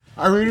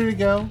Are we ready to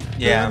go?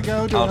 Yeah, ready to go?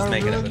 I'll just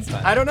make it up. It's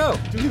fine. I don't know.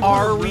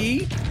 Are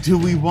we? Do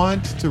we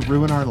want to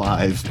ruin our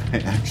lives by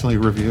actually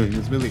reviewing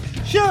this movie?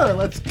 Sure,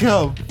 let's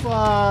go.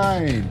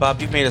 Fine. Bob,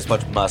 you've made us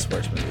watch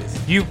must-watch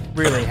movies. You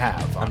really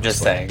have. I'm just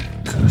saying.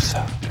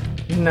 Kuso.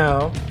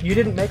 No, you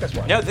didn't make us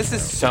watch. No, this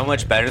is so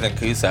much better than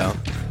Kuso.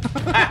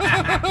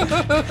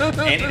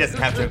 Andy doesn't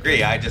have to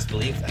agree. I just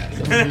believe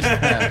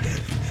that.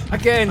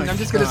 Again, I'm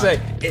just going to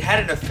say, It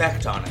had an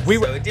effect on us. We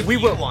so will- it did we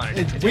what you will- wanted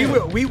it to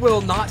do. we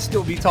will not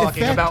still be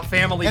talking Effect- about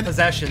family an-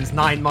 possessions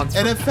 9 months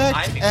An from effect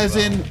I think as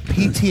we in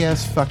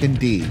PTS fucking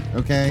D,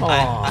 okay?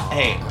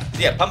 Hey,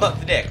 yeah, pump up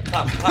the dick.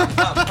 Pump, pump,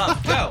 pump,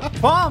 pump, go.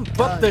 Pump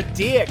up the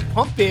dick,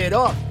 pump it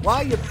up.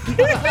 Why you?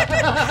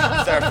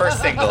 It's our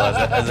first single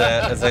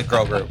as a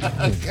girl group.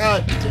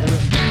 God damn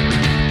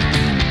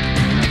it.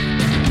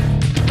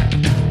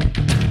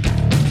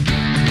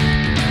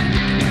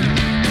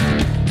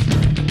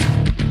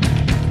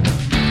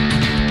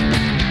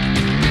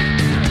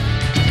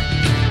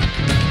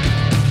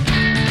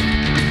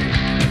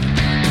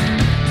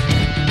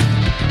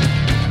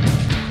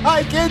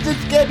 Hi kids,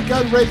 it's Kid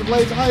Gun Razor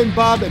Blades. I am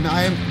Bob, and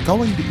I am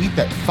going to eat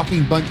that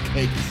fucking bundt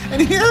cake.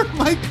 And here are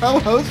my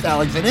co-hosts,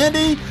 Alex and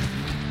Andy.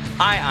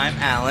 Hi, I'm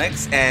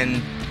Alex,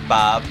 and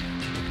Bob.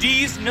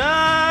 These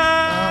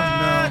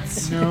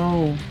nuts!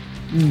 No.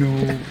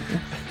 No.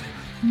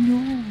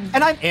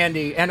 And I'm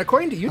Andy, and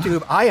according to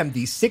YouTube, I am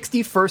the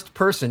 61st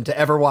person to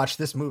ever watch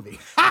this movie.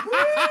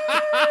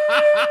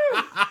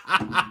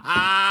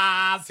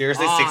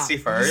 Seriously,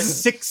 61st?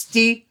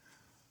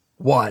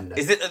 61.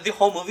 Is it the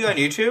whole movie on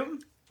YouTube?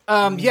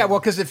 Yeah, well,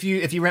 because if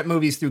you rent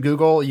movies through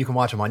Google, you can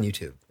watch them on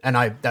YouTube, and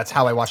that's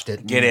how I watched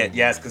it. Get it?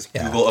 Yes, because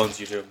Google owns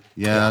YouTube.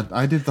 Yeah,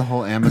 I did the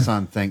whole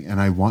Amazon thing, and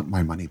I want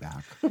my money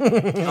back.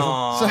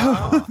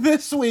 So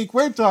this week,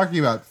 we're talking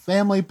about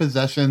family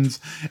possessions,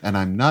 and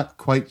I'm not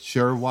quite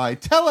sure why.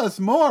 Tell us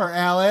more,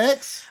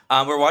 Alex.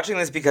 We're watching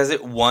this because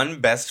it won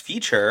Best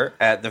Feature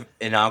at the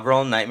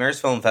inaugural Nightmares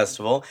Film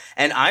Festival,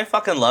 and I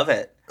fucking love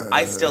it.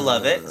 I still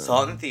love it.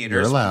 Saw it in theaters.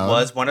 You're allowed.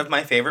 Was one of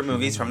my favorite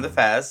movies from the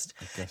fest.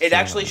 It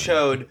actually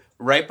showed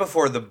right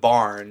before The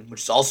Barn,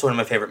 which is also one of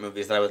my favorite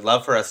movies that I would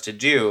love for us to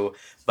do,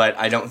 but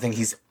I don't think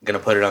he's going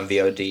to put it on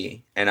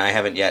VOD, and I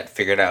haven't yet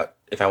figured out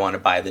if I want to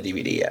buy the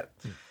DVD yet.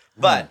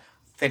 But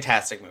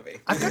fantastic movie.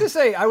 I've got to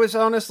say, I was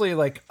honestly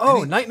like,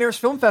 oh, Nightmares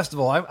Film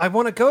Festival, I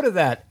want to go to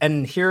that.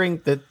 And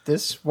hearing that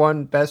this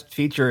won Best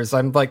Features,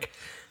 I'm like,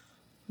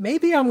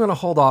 maybe I'm going to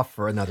hold off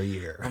for another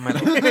year. Oh my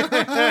God.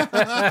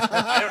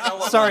 I don't know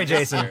what Sorry, one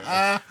this Jason. year.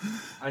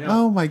 I know.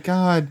 Oh my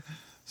God.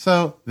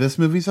 So this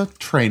movie's a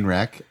train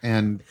wreck,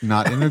 and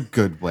not in a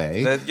good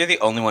way. You're the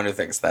only one who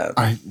thinks that.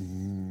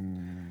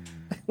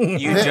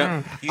 You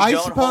don't I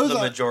hold suppose the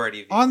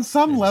majority. On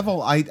some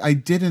level, I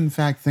did in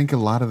fact think a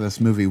lot of this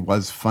movie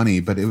was funny,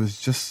 but it was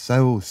just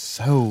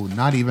so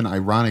not even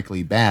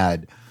ironically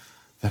bad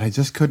that I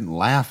just couldn't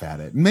laugh at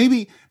it.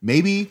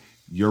 Maybe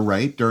you're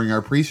right. During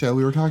our pre-show,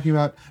 we were talking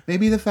about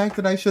maybe the fact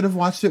that I should have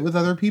watched it with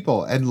other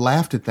people and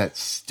laughed at that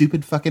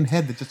stupid fucking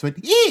head that just went,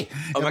 "Ee!"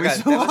 Oh my every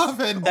God, so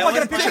often. That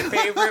was my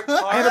favorite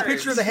part. I have a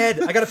picture of the head.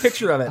 I got a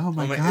picture of it. Oh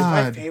my It's my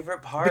God.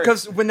 favorite part.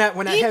 Because when that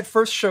head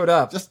first showed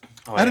up, Just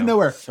Oh, out I of know.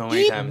 nowhere. So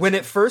many times. when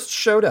it first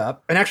showed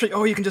up, and actually,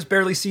 you can just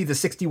barely see the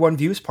 61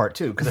 views part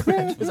too, because I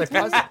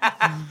paused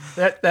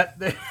it. There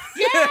it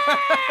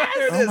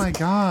Oh is. my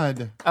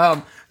God.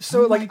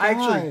 So Oh my I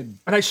actually, God.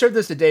 and I showed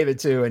this to David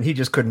too, and he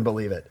just couldn't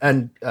believe it.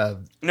 And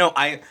No,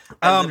 I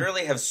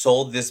literally have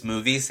sold this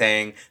movie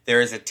saying there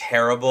is a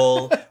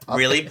terrible,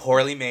 really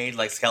poorly made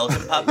like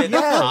skeleton puppet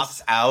that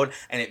pops out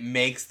and it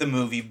makes the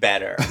movie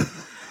better.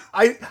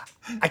 I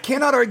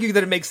cannot argue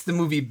that it makes the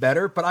movie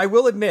better, but I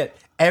will admit,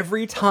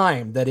 every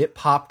time that it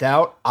popped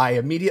out, I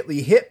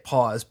immediately hit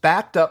pause,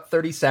 backed up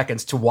 30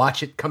 seconds to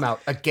watch it come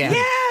out again.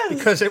 Yes!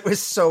 Because it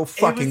was so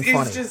fucking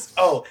funny. It's just,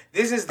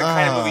 this is the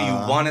kind of movie you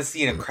want to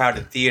see in a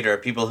crowded theater.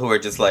 People who are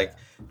just like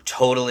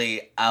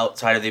totally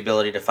outside of the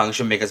ability to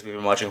function because we've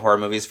been watching horror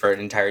movies for an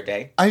entire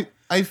day.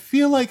 I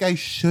feel like I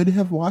should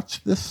have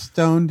watched this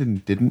stoned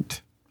and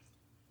didn't.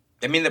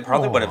 I mean, that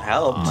probably would have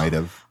helped. Might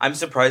have. I'm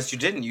surprised you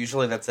didn't.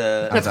 Usually that's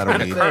I was out of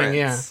an weed. occurrence.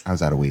 Yeah. I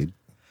was out of weed.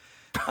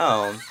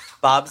 Oh,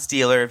 Bob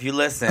Steeler, if you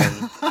listen,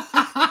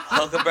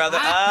 hook a brother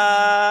up.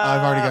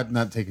 I've already got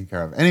that taken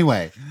care of.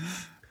 Anyway,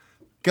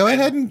 go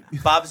ahead and...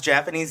 Bob's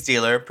Japanese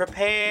dealer,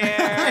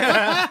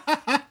 prepare.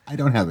 I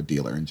don't have a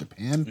dealer in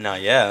Japan.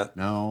 Not yet.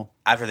 No.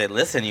 After they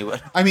listen, you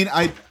would. I mean,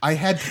 I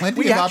had plenty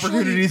We of actually-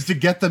 opportunities to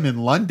get them in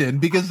London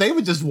because they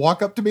would just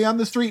walk up to me on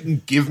the street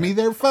and give me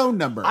their phone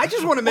number. I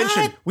just want to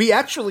mention, we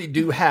actually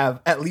do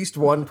have at least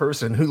one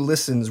person who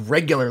listens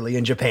regularly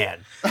in Japan.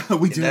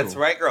 We do. That's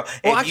right, girl.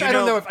 Well, If actually, you I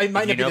don't know if if it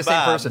might you not be know the same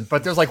Bob, person,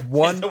 but there's like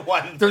one.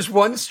 One. There's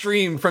one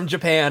stream from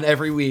Japan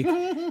every week,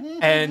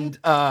 and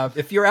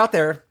if you're out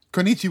there,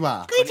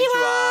 Konnichiwa.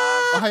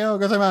 Konnichiwa. Ohio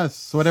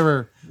gozaimasu.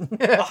 Whatever.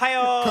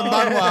 Ohio.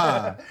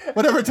 Konbanwa.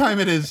 Whatever time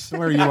it is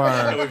where you We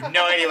are. have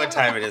no idea what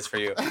time it is for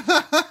you.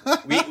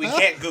 We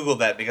can't Google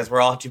that because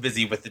we're all too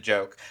busy with the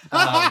joke.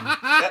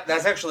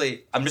 That's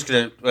actually, I'm just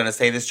gonna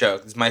say this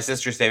joke. It's my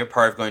sister's favorite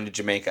part of going to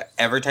Jamaica.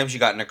 Every time she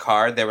got in a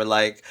car, they were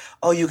like,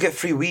 "Oh, you get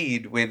free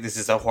weed with." This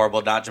is a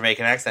horrible, not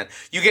Jamaican accent.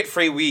 You get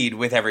free weed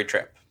with every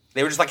trip.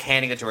 They were just like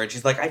handing it to her, and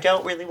she's like, "I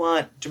don't really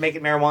want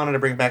Jamaican marijuana to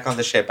bring back on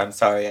the ship. I'm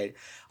sorry.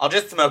 I'll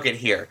just smoke it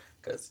here."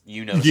 Because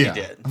she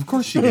did. Of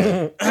course she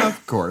did.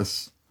 Of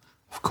course.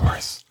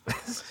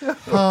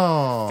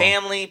 Oh.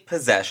 Family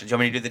possession. Do you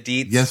want me to do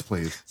the deets? Yes,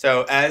 please.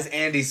 So, as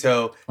Andy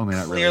so Only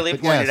not really, clearly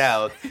but pointed yes.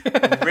 out,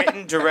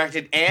 written,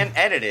 directed, and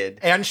edited,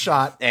 And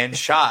shot. and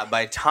shot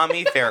by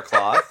Tommy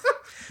Faircloth,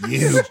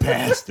 You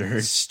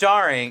bastard.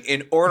 starring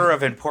in order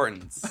of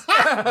importance: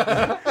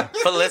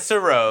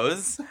 Felissa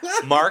Rose,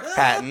 Mark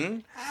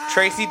Patton,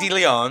 Tracy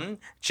DeLeon,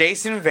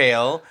 Jason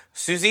Vale,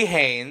 Susie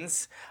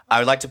Haynes. I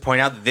would like to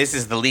point out that this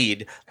is the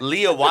lead,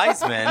 Leah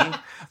Wiseman.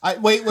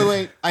 Wait.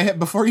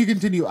 Before you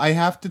continue, I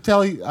have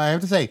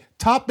to say,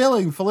 top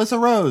billing, Felissa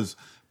Rose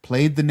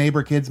played the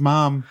neighbor kid's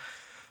mom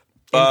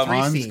In 3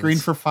 on scenes. screen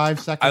for 5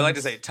 seconds. I would like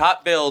to say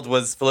top billed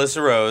was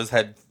Felissa Rose,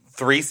 had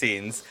 3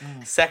 scenes.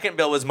 Second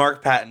bill was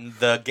Mark Patton,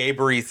 the gay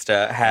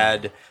barista,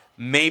 had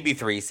maybe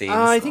 3 scenes.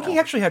 I think he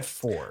actually had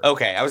 4.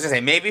 Okay, I was gonna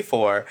say maybe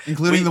 4,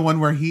 including the one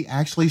where he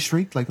actually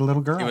shrieked like a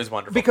little girl. It was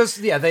wonderful Because,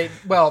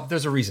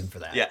 there's a reason for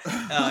that.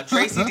 Yeah,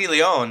 Tracy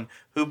DeLeon,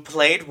 who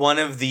played one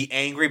of the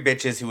angry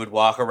bitches who would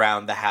walk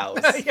around the house.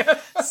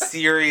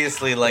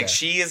 Seriously,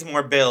 she is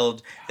more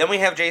billed. Then we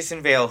have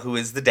Jason Vale, who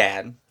is the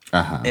dad.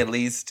 Uh-huh. At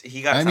least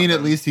he got. I mean,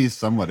 at least he's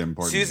somewhat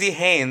important. Susie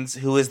Haynes,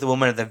 who is the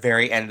woman at the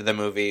very end of the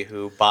movie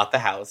who bought the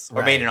house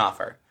or made an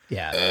offer.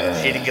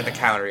 Yeah. She didn't get the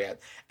counter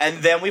yet. And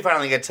then we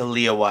finally get to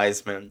Leah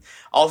Wiseman,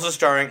 also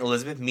starring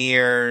Elizabeth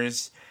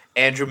Mears,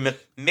 Andrew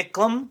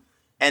Micklum,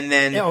 and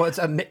then It's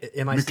a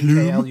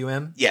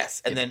Micklum.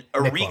 yes, and then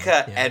Micklum,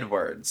 Erika yeah.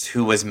 Edwards,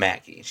 who was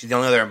Maggie. She's the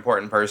only other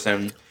important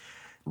person.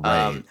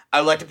 Right.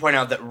 I would like to point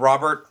out that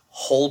Robert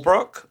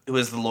Holbrook, who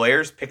is the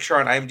lawyer's picture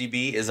on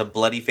IMDb, is a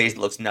bloody face that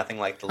looks nothing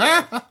like the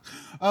lawyer.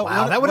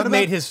 Wow, that would have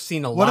made his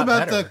scene a lot better.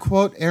 What about the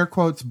quote, air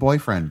quotes,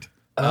 boyfriend?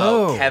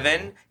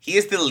 Kevin, he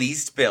is the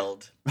least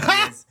billed. He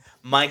is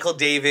Michael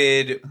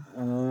David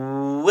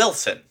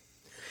Wilson.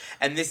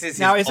 And this is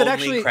his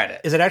only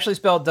credit. Is it actually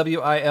spelled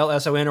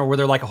Wilson, or were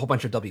there like a whole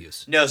bunch of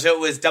W's? No, so it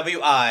was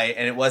W-I,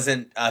 and it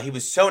wasn't, he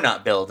was so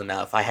not billed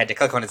enough, I had to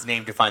click on his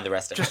name to find the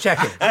rest of Just it.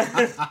 checking.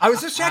 I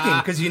was just checking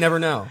because you never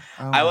know.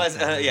 I was,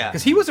 yeah.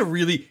 Because he was a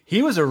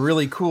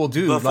really cool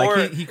dude. Before-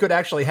 like he could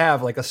actually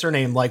have like a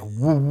surname like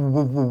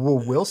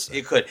Wilson.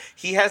 It could.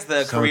 He has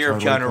the So career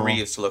of totally Keanu cool.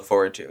 Reeves to look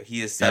forward to.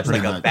 He is such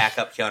pretty like a much.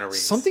 backup Keanu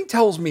Reeves. Something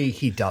tells me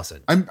he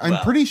doesn't. I'm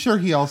Well. pretty sure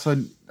he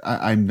also.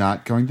 I'm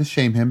not going to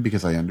shame him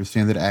because I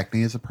understand that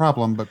acne is a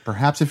problem. But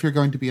perhaps if you're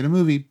going to be in a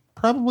movie,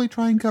 probably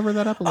try and cover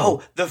that up a little.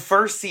 Oh, the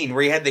first scene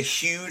where he had the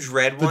huge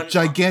red the one.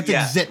 gigantic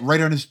Yeah. zit right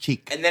on his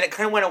cheek. And then it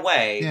kind of went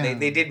away. Yeah.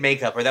 They did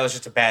makeup, or that was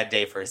just a bad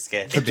day for his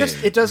skin.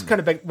 It does kind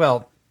of beg.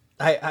 Well,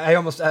 I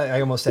almost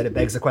said it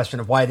begs the question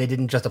of why they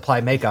didn't just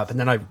apply makeup, and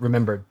then I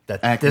remembered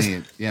that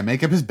Acne.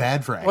 Makeup is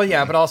bad for acne. Well,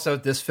 yeah, but also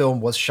this film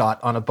was shot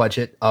on a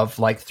budget of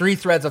like 3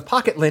 threads of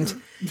pocket lint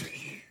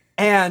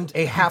and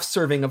a half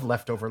serving of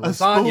leftover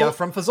lasagna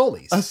from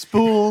Fazoli's. A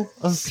spool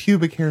of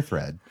pubic hair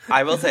thread.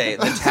 I will say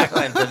the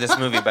tagline for this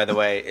movie, by the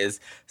way, is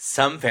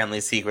 "Some family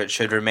secrets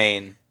should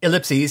remain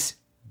Ellipses.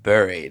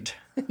 buried."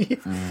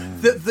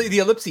 The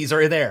ellipses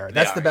are there.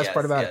 That's They the are, best yes,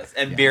 part about yes. it.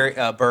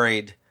 And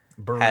buried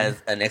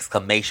has an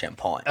exclamation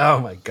point.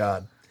 Oh my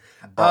god.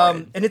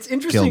 Buried. And it's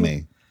interesting. Kill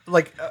me.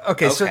 Like,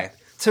 okay, so Okay.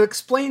 to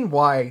explain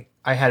why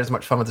I had as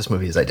much fun with this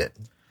movie as I did.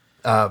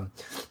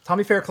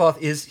 Tommy Faircloth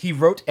he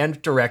wrote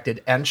and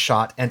directed and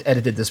shot and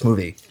edited this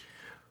movie.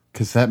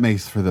 Because that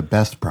makes for the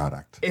best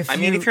product. If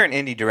you're an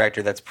indie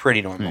director, that's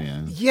pretty normal.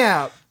 Yeah.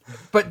 Yeah,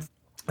 but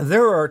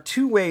there are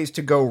 2 ways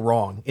to go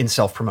wrong in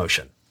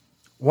self-promotion.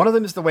 One of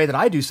them is the way that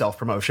I do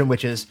self-promotion,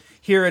 which is,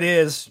 here it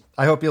is,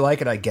 I hope you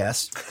like it, I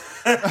guess.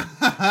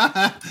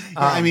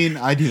 I mean,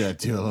 I do that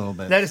too a little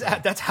bit.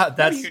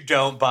 You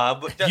don't,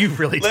 Bob. You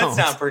really Let's don't.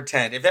 not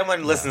pretend. If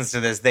anyone listens to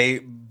this, they,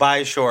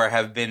 by sure,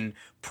 have been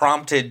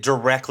prompted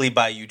directly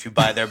by you to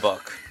buy their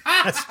book.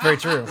 That's very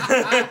true.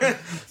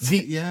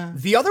 Yeah.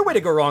 The other way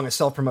to go wrong with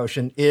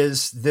self-promotion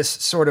is this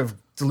sort of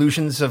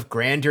delusions of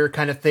grandeur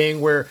kind of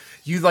thing where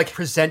you like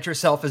present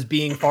yourself as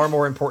being far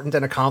more important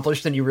and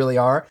accomplished than you really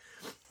are.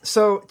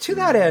 So to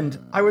that end,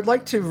 I would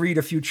like to read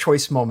a few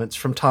choice moments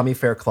from Tommy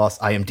Faircloth's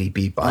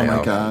IMDb bio. Oh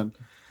my God.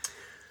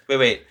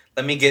 Wait.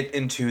 Let me get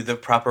into the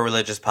proper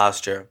religious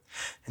posture.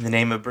 In the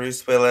name of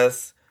Bruce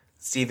Willis,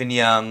 Stephen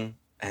Young,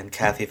 and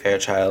Kathy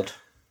Fairchild.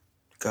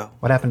 Go.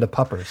 What happened to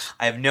Puppers?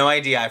 I have no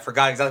idea. I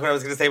forgot exactly what I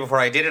was going to say before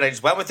I did it. I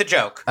just went with the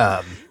joke.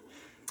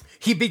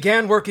 He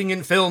began working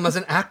in film as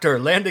an actor,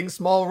 landing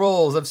small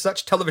roles of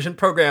such television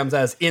programs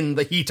as In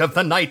the Heat of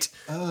the Night,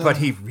 but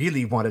he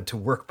really wanted to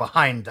work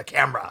behind the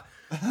camera.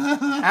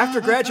 After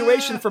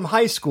graduation from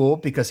high school,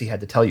 because he had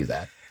to tell you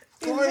that,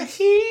 In the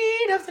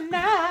heat of the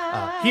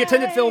night. He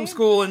attended film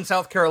school in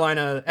South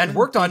Carolina and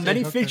worked on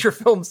many feature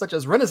films such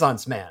as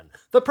Renaissance Man,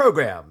 The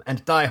Program,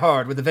 and Die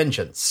Hard with a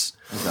Vengeance.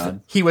 Oh,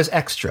 God. He was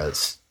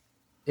extras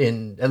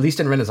at least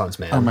in Renaissance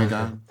Man. Oh my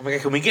God. Oh my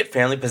God, can we get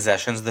Family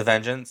Possessions, The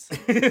Vengeance?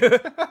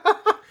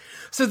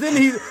 So then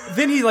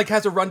he like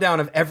has a rundown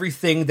of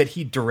everything that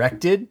he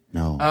directed.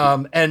 No.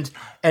 And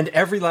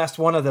every last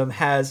one of them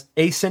has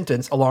a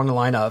sentence along the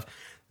line of,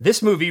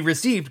 this movie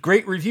received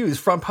great reviews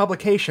from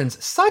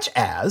publications such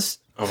as,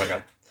 Oh my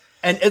God.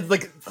 and it's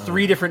like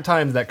 3 different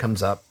times that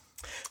comes up.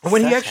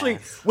 When he Such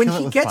as. when Kill it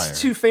he with gets fire.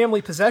 to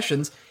Family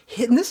Possessions,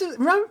 and this is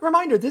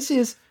reminder, this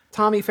is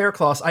Tommy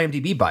Fairclough's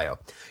IMDb bio.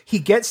 He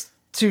gets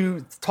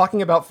to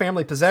talking about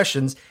Family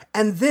Possessions,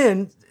 and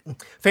then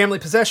Family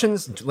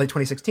Possessions, late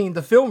 2016,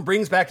 the film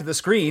brings back to the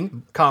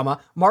screen,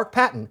 Mark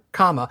Patton,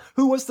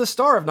 who was the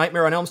star of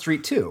Nightmare on Elm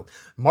Street 2.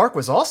 Mark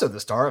was also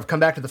the star of Come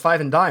Back to the Five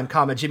and Dime,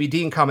 Jimmy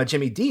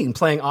Dean,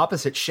 playing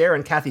opposite Cher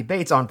and Kathy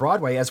Bates on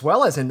Broadway, as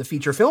well as in the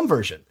feature film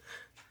version.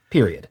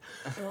 Period.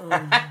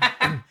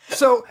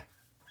 So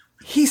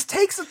he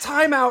takes a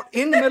time out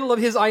in the middle of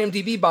his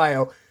IMDb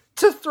bio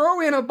to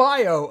throw in a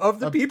bio of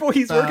the people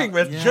he's working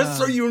with, just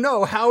so you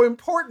know how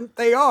important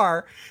they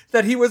are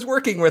that he was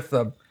working with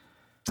them.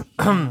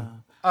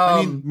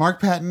 I mean,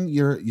 Mark Patton,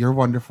 you're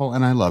wonderful,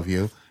 and I love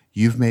you.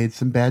 You've made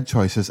some bad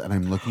choices, and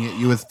I'm looking at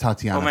you with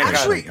Tatiana. Oh my God.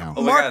 Actually, right now.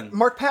 Oh my God.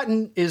 Mark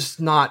Patton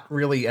is not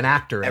really an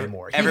actor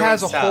anymore. He everyone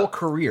has a stop. whole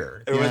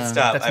career. Everyone Yeah.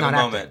 stop. That's I have a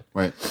not moment.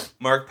 Right.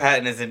 Mark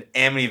Patton is in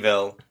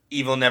Amityville,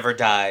 Evil Never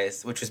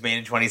Dies, which was made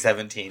in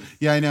 2017.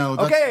 Yeah, I know.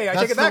 Okay, I that's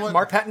take it the back. one-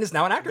 Mark Patton is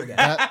now an actor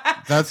again.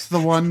 That's the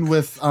one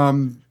with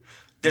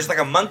There's like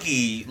a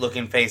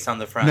monkey-looking face on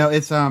the front. no,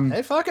 it's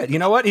Hey, fuck it. You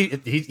know what?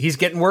 He's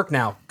getting work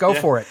now. Go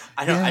for it.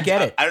 I know. I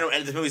get it. I don't know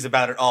what this movie's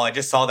about at all. I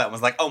just saw that and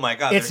was like, oh my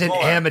God, It's there's an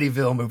more.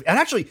 Amityville movie. And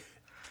actually,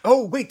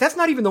 oh, wait, that's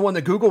not even the one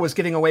that Google was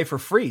giving away for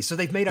free. So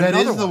they've made that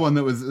another is the one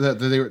that was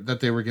that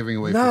they were giving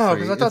away No, for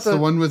free. 'cause I thought It's the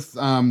one with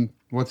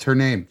what's her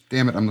name?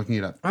 Damn it, I'm looking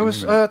it up. I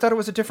thought it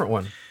was a different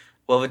one.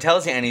 Well, if it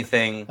tells you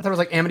anything, I thought it was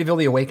like Amityville: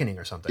 The Awakening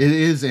or something. It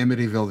is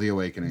Amityville: The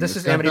Awakening. This It's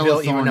is got Bella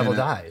Amityville: Evil Thorne Never in it.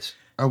 Dies.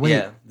 Oh wait.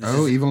 Yeah, this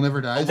Oh, is- Evil Never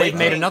Dies. They've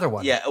made another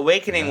one. Yeah,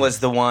 Awakening was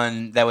the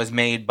one that was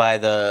made by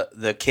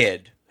the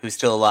kid who's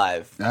still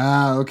alive.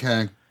 Ah,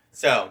 okay.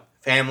 So,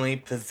 Family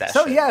Possession.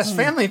 So yes,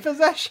 Family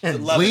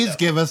Possession. Love it, Please though.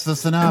 give us the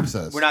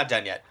synopsis. We're not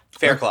done yet.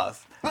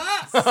 Faircloth.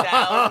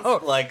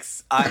 Sounds like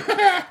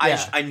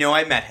I know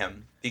I met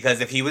him because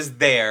if he was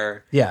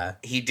there, Yeah.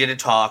 he did a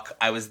talk.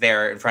 I was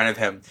there in front of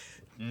him.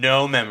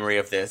 No memory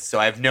of this, so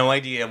I have no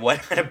idea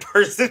what kind of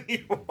person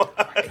he was.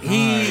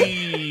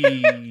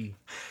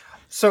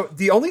 So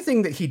the only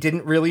thing that he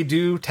didn't really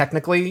do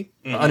technically,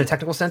 in a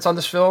technical sense, on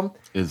this film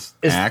is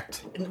is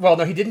act. Well,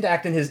 no, he didn't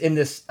act in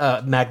this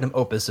magnum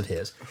opus of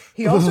his.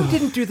 He also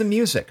didn't do the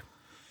music.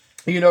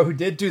 You know who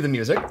did do the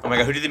music? Oh my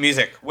God, who did the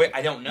music? Wait,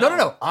 I don't know.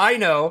 No. I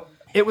know.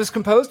 It was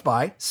composed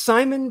by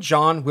Simon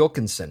John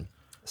Wilkinson.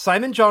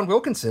 Simon John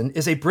Wilkinson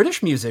is a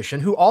British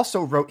musician who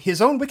also wrote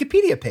his own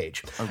Wikipedia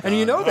page. And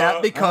you know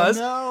that because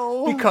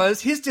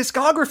his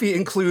discography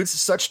includes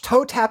such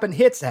toe-tapping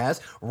hits as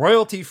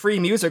royalty-free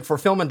music for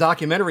film and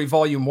documentary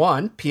Volume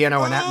 1,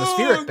 Piano and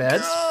Atmospheric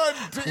Beds,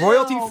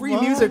 royalty-free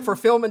music for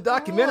film and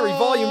documentary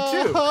Volume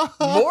 2,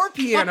 more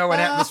Piano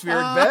and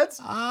Atmospheric Beds.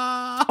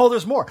 Oh,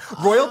 there's more.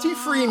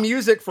 Royalty-free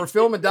music for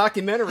film and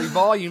documentary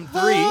Volume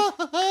 3,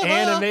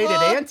 Animated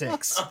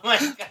Antics. Oh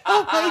my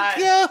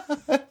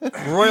God.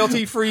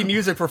 Royalty-free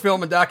music for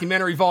film and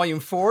documentary Volume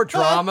 4,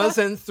 Dramas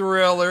and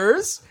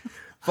Thrillers.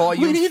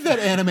 Volume We need that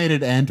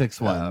animated antics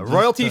one.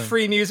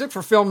 royalty-free music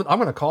for film. I'm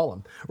going to call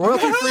him.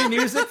 Royalty-free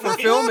music for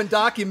film and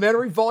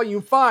documentary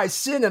Volume 5,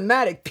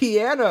 Cinematic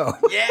Piano.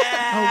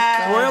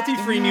 Yeah.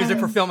 Royalty-free music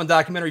for film and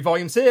documentary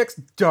Volume 6,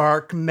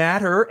 Dark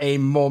Matter, A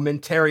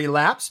Momentary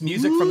Lapse,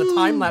 music from the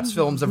time-lapse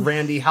films of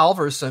Randy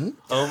Halverson.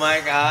 Oh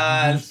my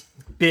God.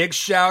 Big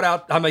shout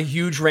out. I'm a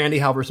huge Randy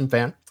Halverson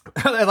fan.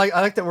 I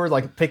like that we're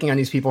like picking on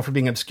these people for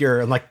being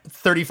obscure, and like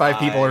 35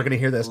 people are going to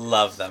hear this.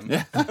 Love them.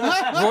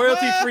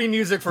 Royalty-free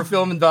music for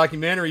film and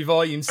documentary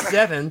Volume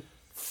 7,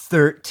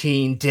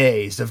 13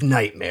 Days of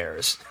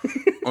Nightmares.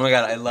 Oh my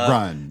God, I love.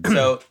 Run.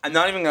 So I'm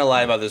not even gonna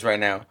lie about this right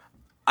now.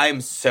 I am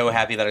so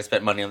happy that I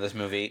spent money on this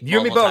movie You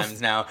and me multiple both.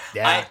 times now.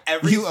 Yeah.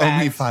 You owe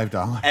me $5.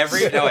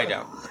 No, I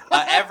don't.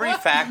 Every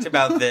fact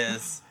about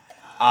this,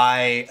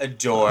 I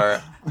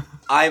adore.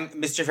 I'm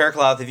Mr.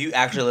 Faircloth. If you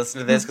actually listen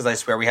to this, because I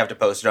swear we have to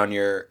post it on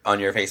your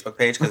Facebook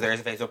page, because there is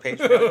a Facebook page.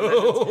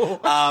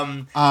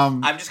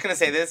 I'm just gonna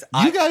say this.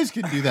 You guys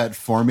can do that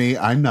for me.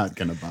 I'm not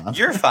gonna bother.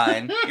 You're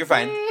fine. You're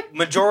fine.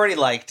 Majority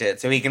liked it,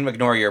 so he can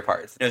ignore your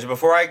parts. No, so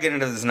before I get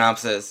into the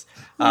synopsis,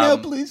 no,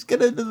 please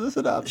get into the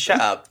synopsis.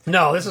 shut up.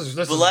 No, this is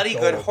Bloody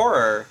Good gold.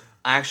 Horror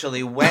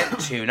actually went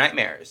to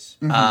Nightmares.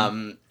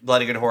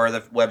 Bloody Good Horror,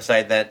 the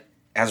website that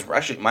has,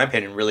 actually, in my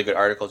opinion, really good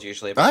articles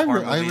usually about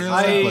horror I movies. really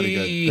like Bloody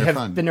Good. I They're have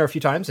fun. been there a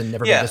few times and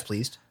never Yeah. been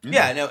displeased.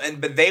 Yeah, no,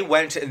 but they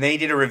went and they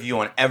did a review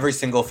on every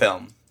single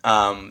film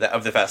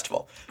of the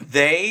festival.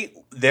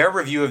 Their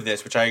review of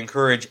this, which I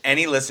encourage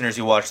any listeners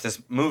who watch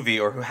this movie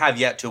or who have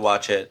yet to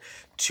watch it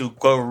to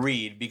go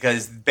read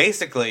because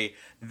basically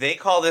they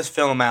call this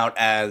film out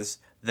as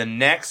the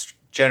next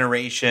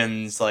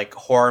generation's like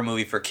horror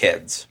movie for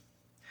kids.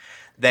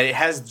 That it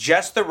has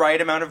just the right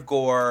amount of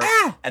gore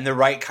and the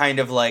right kind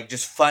of like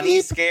just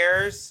funny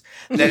scares.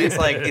 That it's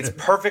like it's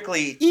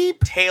perfectly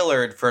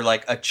tailored for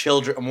like a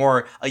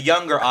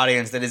younger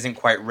audience that isn't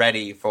quite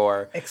ready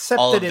for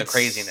all of the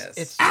craziness.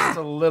 It's just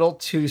a little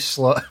too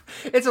slow.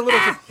 It's a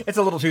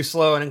little too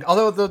slow. And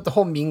although the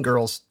whole Mean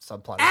Girls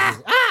subplot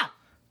is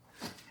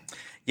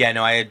Yeah,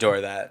 no, I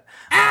adore that.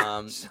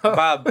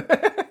 Bob,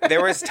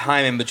 there was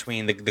time in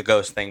between the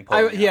ghost thing.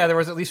 there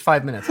was at least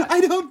 5 minutes.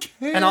 I don't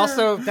care. And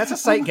also, that's a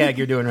sight gag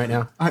you're doing right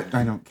now. I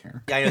don't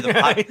care. Yeah, I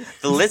know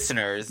the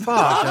listeners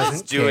Bob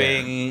is doesn't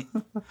doing.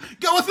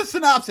 Go with the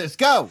synopsis.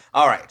 Go.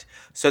 All right.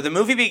 So the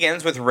movie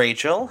begins with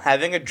Rachel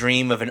having a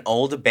dream of an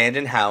old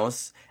abandoned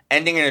house,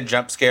 ending in a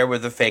jump scare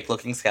with a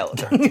fake-looking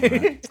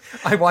skeleton.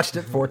 I watched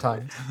it 4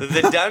 times.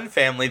 The Dunn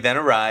family then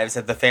arrives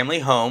at the family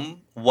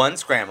home,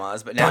 once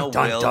grandma's, but now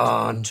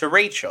willed to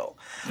Rachel,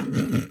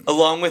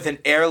 along with an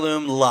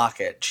heirloom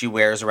locket she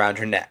wears around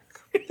her neck.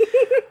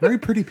 Very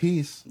pretty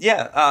piece.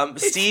 Yeah,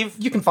 Steve.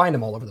 You can find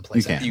them all over the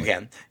place. You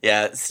can.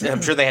 Yeah,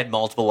 I'm sure they had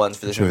multiple ones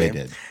for this movie. They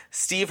did.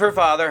 Steve, her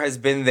father, has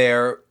been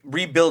there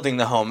rebuilding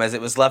the home as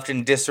it was left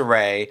in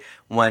disarray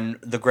when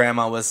the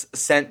grandma was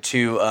sent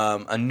to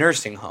a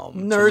nursing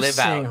home to live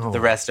out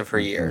the rest of her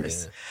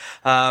years.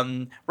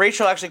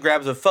 Rachel actually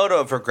grabs a photo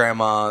of her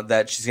grandma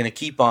that she's going to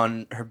keep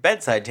on her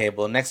bedside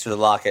table next to the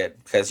locket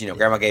because,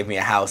 grandma gave me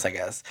a house, I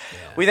guess. Yeah.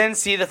 We then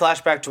see the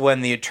flashback to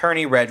when the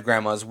attorney read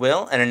grandma's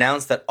will and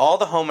announced that all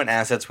the home and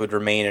assets would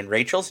remain in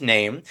Rachel's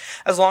name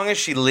as long as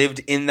she lived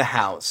in the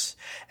house.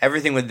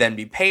 Everything would then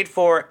be paid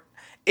for.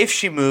 If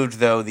she moved,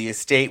 though, the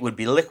estate would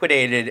be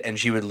liquidated and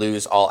she would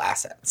lose all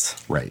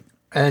assets. Right.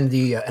 And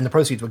the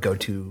proceeds would go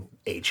to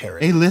a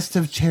charity. A list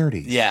of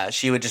charities. Yeah,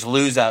 she would just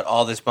lose out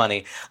all this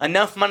money.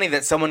 Enough money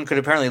that someone could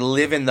apparently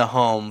live in the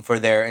home for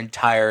their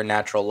entire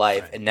natural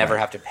life and never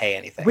have to pay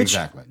anything.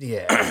 Exactly.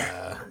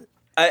 Yeah.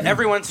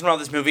 Every once in a while,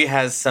 this movie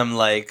has some,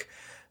 like,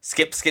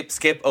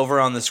 skip over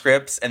on the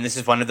scripts. And this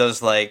is one of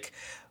those, like,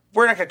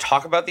 we're not going to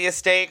talk about the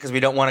estate because we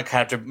don't want to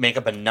kind of have to make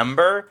up a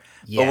number.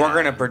 But we're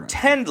going to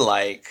pretend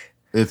like...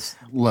 It's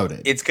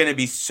loaded. It's going to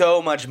be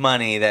so much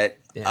money that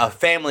a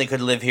family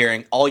could live here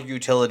and all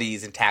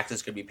utilities and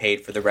taxes could be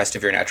paid for the rest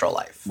of your natural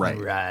life.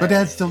 Right. But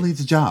Dad still needs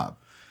a job.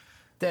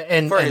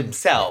 For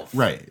himself.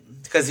 Right.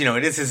 Because,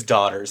 it is his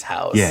daughter's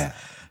house. Yeah.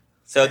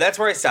 So that's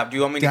where I stopped. Do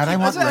you want me to Dad, keep...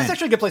 That's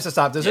actually a good place to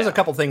stop. There's a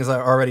couple things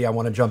that already I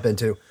want to jump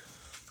into.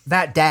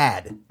 That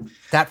dad.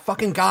 That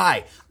fucking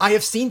guy. I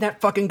have seen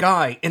that fucking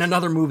guy in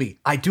another movie.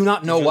 I do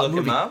not know what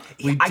movie.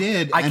 We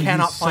did. I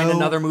cannot find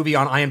another movie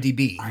on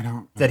IMDb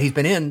that he's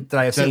been in that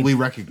I have seen. That we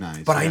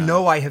recognize. But I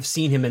know I have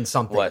seen him in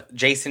something. What?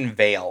 Jason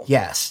Vale.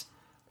 Yes.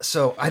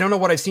 So I don't know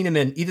what I've seen him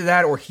in. Either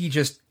that or he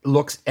just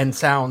looks and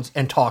sounds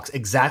and talks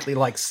exactly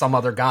like some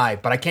other guy,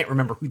 but I can't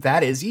remember who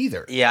that is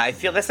either. Yeah, I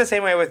feel that's the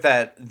same way with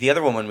the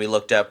other woman we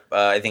looked up,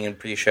 I think in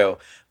pre-show.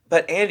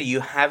 But Andy, you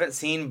haven't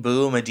seen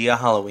Boo Medea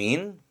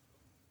Halloween?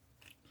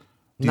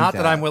 Not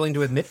that I'm willing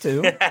to admit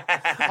to.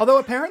 Although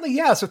apparently,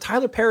 so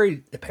Tyler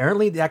Perry,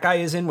 apparently that guy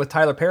is in with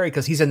Tyler Perry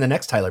because he's in the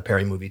next Tyler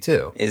Perry movie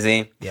too. Is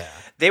he? Yeah.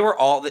 They were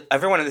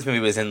everyone in this movie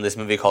was in this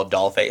movie called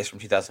Dollface from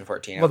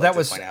 2014. Well, that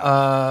was,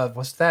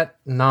 was that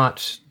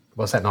not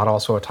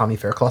also a Tommy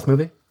Faircloth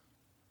movie?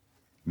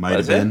 Might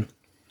have been.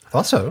 I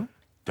thought so.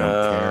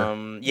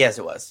 Don't care. Yes,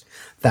 it was.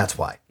 That's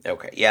why.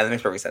 Okay. Yeah, that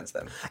makes perfect sense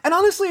then. And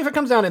honestly, if it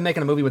comes down to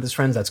making a movie with his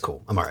friends, that's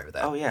cool. I'm all right with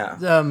that. Oh, yeah.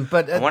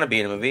 But I want to be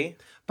in a movie.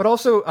 But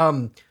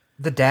also,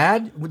 the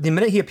dad, the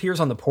minute he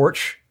appears on the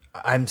porch,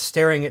 I'm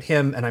staring at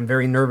him and I'm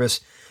very nervous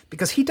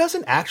because he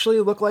doesn't actually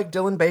look like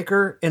Dylan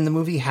Baker in the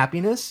movie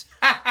Happiness.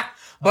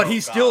 But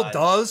he still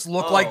does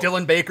look like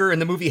Dylan Baker in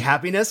the movie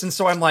Happiness. And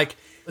so I'm like,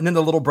 and then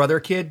the little brother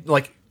kid,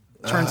 like,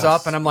 turns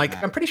up and I'm like,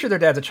 I'm pretty sure their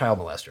dad's a child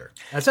molester.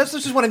 That's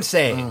just what I'm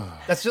saying.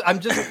 I'm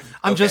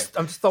just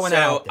throwing it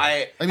out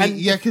there. I mean,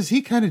 because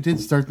he kind of did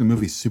start the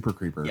movie super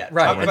creeper. Yeah,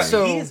 right. And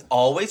so he's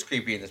always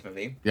creepy in this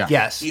movie. Yeah.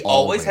 Yes. He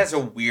always has a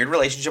weird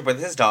relationship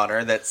with his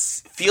daughter that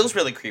feels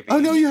really creepy. Oh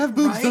no, you have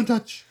boobs, Right? don't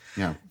touch.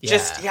 Yeah.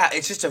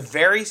 It's just a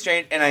very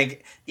strange. And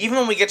even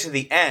when we get to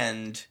the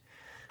end,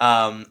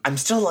 I'm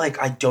still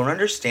like, I don't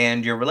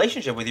understand your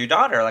relationship with your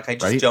daughter. Like, I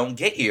just don't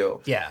get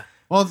you. Yeah.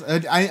 Well,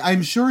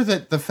 I'm sure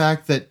that the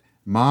fact that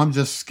Mom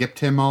just skipped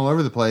him all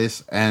over the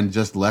place and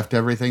just left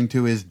everything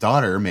to his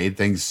daughter made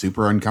things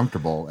super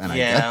uncomfortable, and I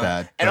get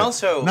that. And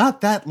also,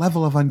 not that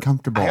level of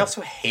uncomfortable. I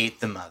also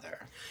hate the mother.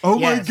 Oh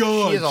Yes, my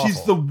she is god, she's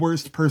awful. the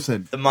worst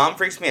person. The mom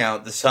freaks me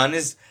out. The son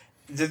is...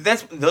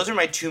 those are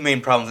my two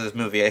main problems with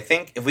this movie. I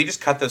think if we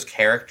just cut those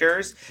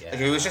characters, like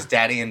if it was just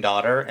daddy and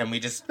daughter, and we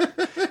just,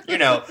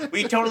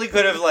 we totally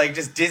could have like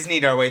just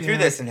Disneyed our way through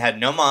this and had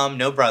no mom,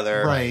 no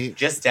brother, Right.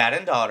 just dad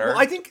and daughter. Well,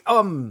 I think,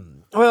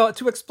 well,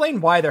 to explain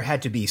why there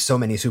had to be so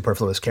many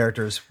superfluous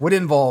characters would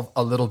involve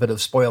a little bit of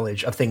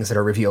spoilage of things that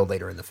are revealed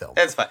later in the film.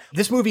 That's fine.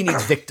 This movie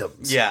needs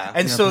victims. Yeah.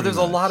 And so there's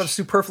a lot of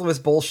superfluous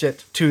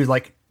bullshit to,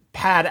 like,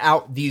 pad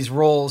out these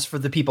roles for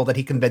the people that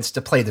he convinced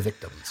to play the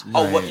victims.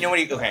 Oh, what, you know what?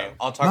 Okay,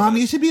 I'll talk. Mom, about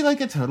you this. should be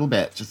like a total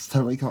bitch. Just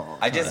totally cool.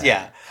 And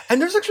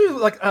there's actually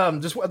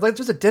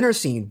there's a dinner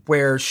scene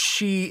where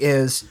she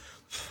is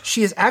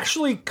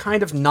actually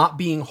kind of not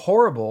being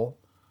horrible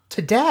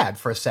to Dad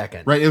for a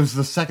second. Right, it was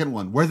the second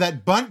one where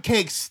that bunt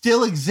cake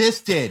still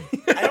existed.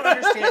 I don't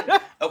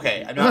understand.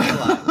 Okay, I'm not gonna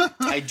lie.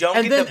 I don't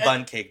And get then- the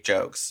bunt cake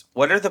jokes.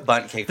 What are the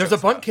bunt cake There's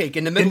jokes a bunt about? cake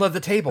in the middle of the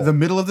table. The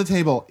middle of the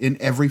table in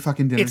every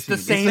fucking dinner It's the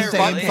scene. same It's the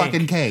bunt same cake.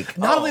 fucking cake.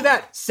 Not only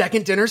that,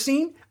 second dinner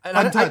scene. And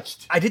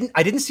Untouched. I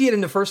didn't see it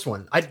in the first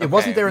one. It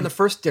wasn't there in the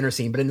first dinner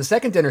scene, but in the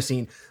second dinner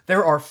scene,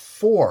 there are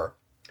 4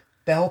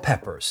 bell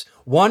peppers,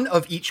 one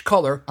of each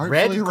color, Artfully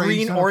red, arranged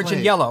green, on a orange, and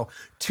plate. yellow.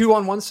 2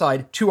 on one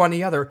side, 2 on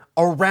the other,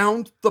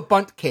 around the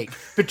bunt cake,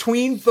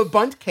 between the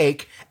bunt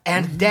cake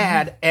and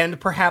Dad, and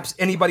perhaps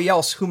anybody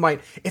else who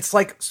might. It's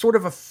like sort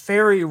of a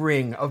fairy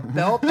ring of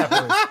bell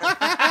peppers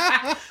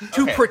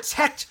to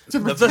protect the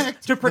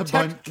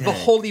bunt the cake.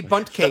 holy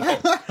bunt cake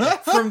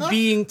from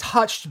being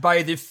touched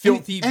by the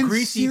filthy, And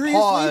greasy seriously,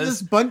 paws.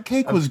 this bunt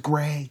cake was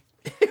gray.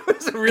 It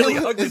was a really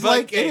ugly It's bunt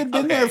like cake. it had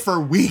been Okay. there for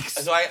weeks.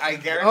 So I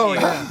guarantee Oh, you,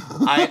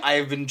 yeah.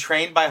 I've been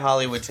trained by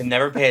Hollywood to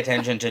never pay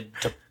attention to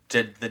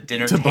the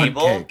dinner To bunt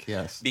table. cake,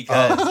 yes.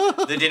 Because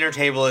the dinner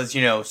table is,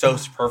 so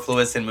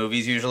superfluous in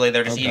movies usually.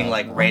 They're just eating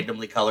like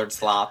randomly colored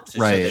slops.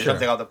 Right. There's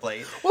something on the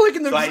plate. Well, like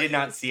in the, So I did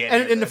not see it.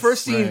 And in the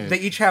first scene, Right. they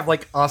each have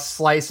like a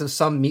slice of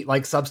some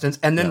meat-like substance,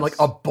 and then Yes. like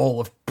a bowl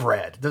of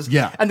bread.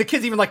 Yeah. And the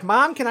kid's even like,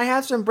 "Mom, can I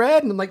have some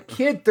bread?" And I'm like,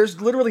 "Kid, there's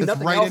literally It's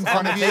nothing right else in on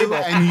front the of you, table,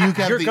 and you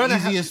You're have gonna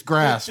the easiest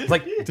grasp.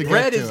 like to get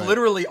bread to is it,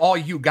 literally all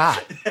you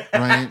got.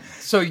 right.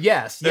 So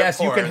yes, They're yes,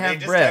 you poor. can They have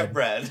just bread. have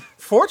bread.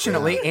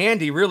 Fortunately,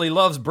 Andy really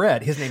loves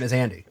bread. His name is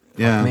Andy.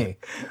 Yeah. Not me.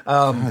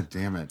 God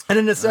damn it. And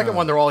in the second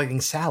one, they're all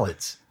eating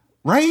salads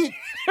Right?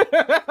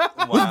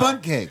 Wow. With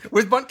bunt cake.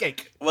 with bunt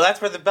cake. Well,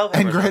 that's where the bell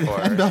peppers And, are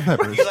for. and bell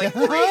peppers. You like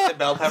grate the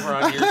bell pepper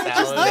on your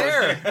salad.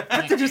 There,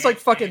 they're just like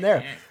fucking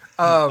there.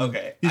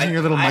 Okay. Using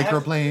your little I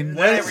have- microplane.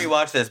 When I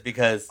rewatch this,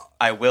 because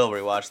I will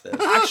rewatch this,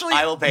 Actually-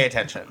 I will pay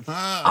attention.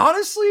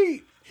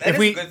 Honestly, That if is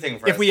we a good thing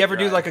for if us we to ever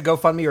do drive. like a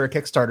GoFundMe or a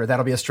Kickstarter,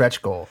 that'll be a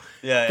stretch goal.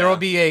 Yeah, There yeah. will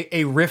be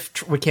a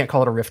riff. We can't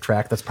call it a riff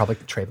track. That's probably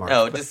trademark.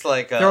 No, just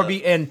like there will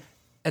be an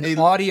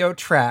audio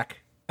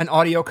track, an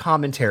audio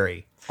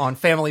commentary on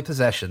family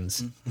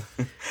possessions.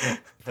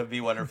 That'd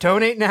be wonderful.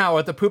 Donate now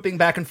at the pooping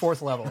back and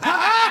forth level,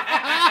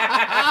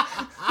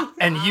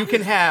 and you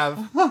can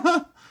have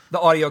the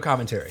audio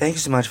commentary. Thank you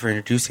so much for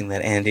introducing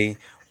that, Andy.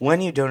 When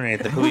you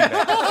donate at the Poopy Back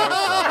and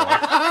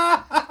Forth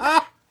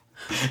level.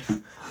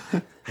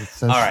 It's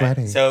so All right,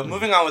 sweaty. so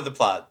moving on with the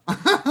plot.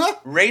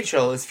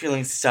 Rachel is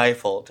feeling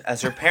stifled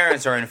as her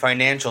parents are in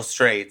financial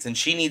straits and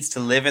she needs to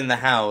live in the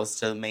house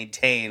to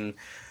maintain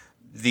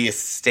the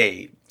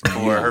estate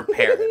for her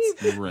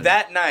parents. Right.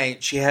 That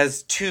night, she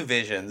has 2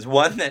 visions.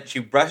 One that she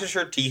brushes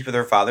her teeth with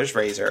her father's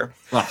razor,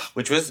 Ugh.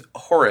 which was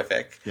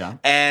horrific. Yeah.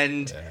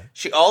 And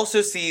she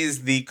also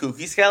sees the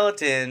kooky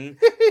skeleton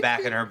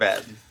back in her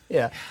bed.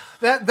 Yeah,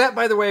 that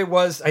by the way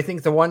was I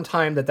think the one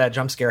time that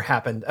jump scare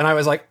happened, and I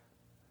was like,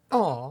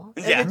 "Oh,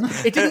 Yeah.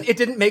 It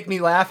didn't make me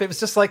laugh. It was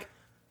just like,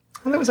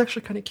 oh, that was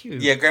actually kind of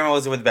cute. Yeah, Grandma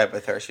was with bed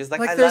with her. She was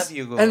like, I there's- love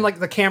you. And like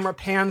the camera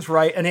pans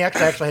right, and they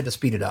actually had to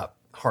speed it up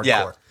hardcore.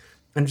 Yeah.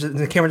 And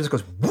the camera just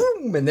goes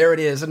boom, and there it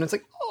is, and it's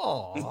like,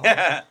 oh.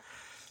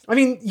 I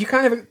mean, you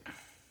kind of,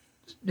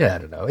 yeah, I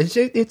don't know.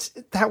 It's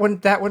that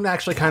one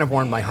actually kind of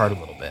warmed my heart a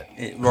little bit.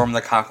 It warmed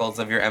the cockles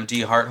of your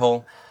empty heart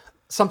hole.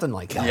 Something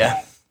like that.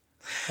 Yeah.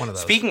 One of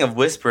those. Speaking of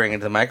whispering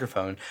into the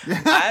microphone,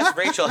 as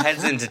Rachel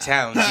heads into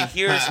town, she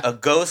hears a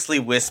ghostly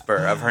whisper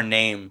of her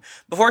name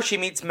before she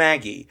meets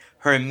Maggie,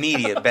 her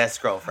immediate best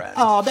girlfriend.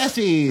 Oh,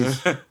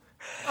 besties.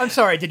 I'm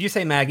sorry. Did you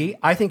say Maggie?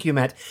 I think you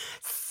meant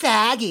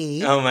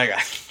Saggy. Oh my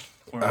god.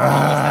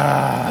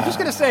 I'm just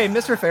gonna say,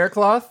 Mr.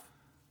 Faircloth,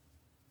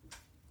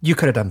 you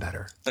could have done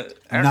better.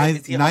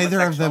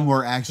 Neither of them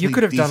were actually You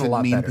could have done a decent,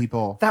 lot mean better.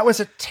 people. That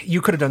was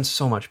you could have done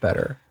so much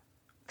better.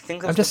 I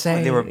think I'm just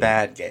saying. they were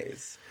bad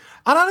gays.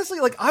 And honestly,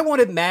 like I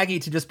wanted Maggie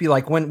to just be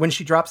like when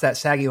she drops that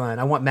Saggy line,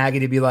 I want Maggie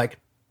to be like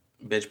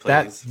Bitch,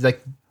 please. that.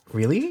 Like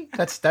really?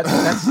 That's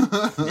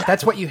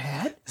what you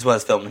had? This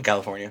was filmed in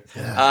California.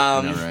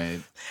 All right.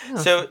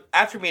 So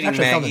after meeting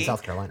Actually, filmed in Maggie,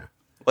 South Carolina.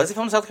 was it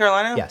filmed in South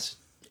Carolina? Yes.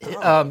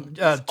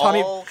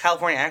 Tommy, all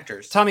California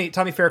actors. Tommy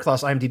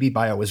Faircloth's IMDb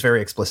bio was very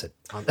explicit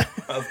on that.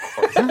 Of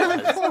course it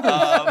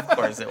was. Of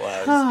course it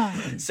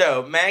was.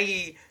 So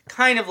Maggie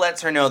kind of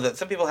lets her know that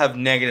some people have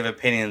negative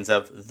opinions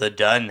of the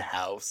Dunn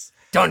house.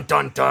 Dun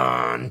dun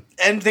dun.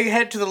 And they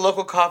head to the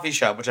local coffee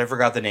shop, which I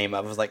forgot the name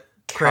of. It was like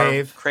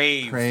Crave.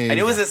 Crave. Crave. I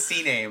knew it was a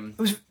C name.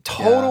 It was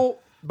total.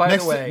 By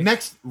the way,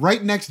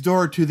 right next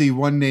door to the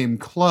one named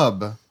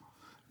club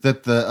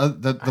that the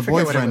forget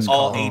what it boyfriend was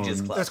All owned.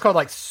 Ages Club. it's called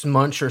like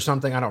Smunch or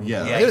something. I don't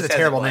remember. Yeah, It was he a says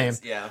terrible it name.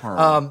 was.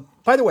 Yeah.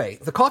 By the way,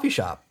 the coffee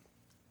shop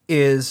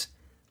is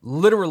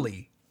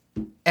literally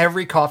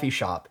every coffee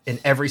shop in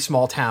every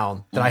small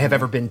town that I have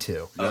ever been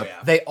to. Oh, yeah.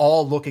 They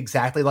all look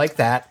exactly like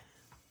that.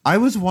 I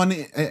was one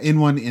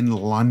in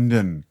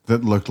London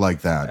that looked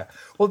like that.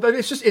 Well, but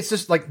it's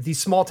just like the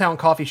small town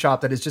coffee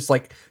shop that is just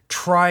like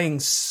trying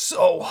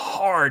so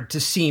hard to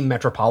seem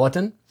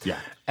metropolitan. Yeah.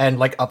 And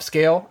like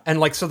upscale. And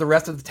like, so the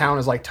rest of the town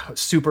is like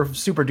super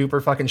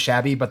duper fucking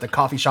shabby, but the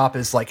coffee shop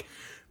is like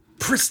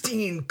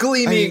pristine,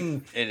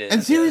 gleaming. It is.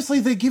 And seriously,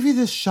 they give you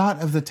this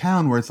shot of the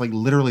town where it's like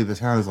literally the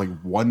town is like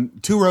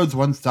two roads,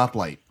 one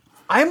stoplight.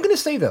 I am going to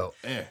say though,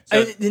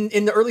 So-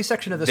 in the early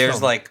section of this There's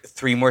film, like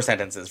 3 more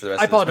sentences for the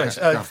rest I of this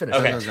apologize. movie. Finish.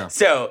 Okay, Go.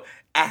 so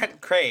at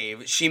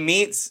Crave, she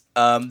meets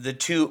the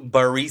 2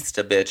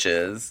 barista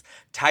bitches,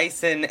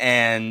 Tyson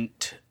and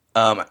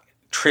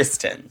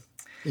Tristan.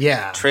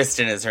 Yeah.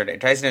 Tristan is her name.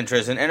 Tyson and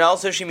Tristan. And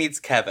also she meets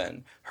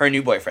Kevin, her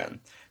new boyfriend,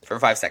 for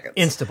 5 seconds.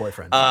 Insta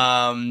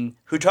boyfriend.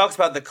 Who talks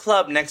about the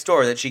club next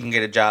door that she can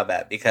get a job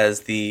at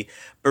because the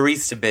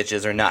barista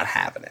bitches are not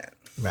having it.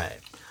 right.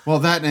 Well,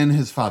 that and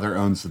his father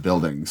owns the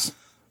buildings.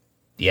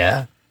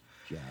 Yeah.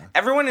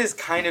 Everyone is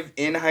kind of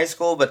in high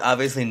school, but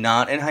obviously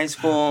not in high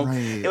school. Right.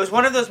 It was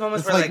one of those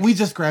moments It's where like we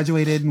just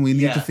graduated and we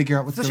need Yeah. to figure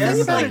out what's The going on thing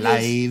with our about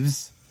it is-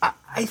 lives.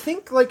 I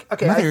think like,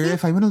 okay, Mother, I think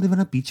if I want to live on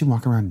a beach and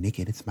walk around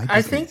naked, it's my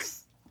business. I think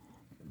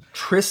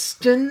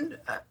Tristan,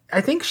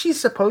 I think she's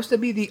supposed to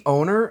be the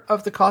owner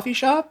of the coffee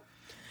shop.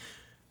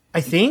 I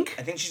think.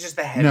 I think she's just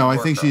the head No, I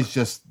worker. think she's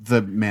just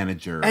the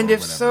manager. And or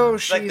if so, whatever.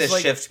 she's like the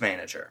like shift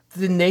manager.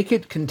 the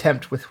naked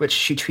contempt with which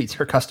she treats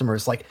her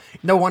customers. Like,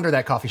 no wonder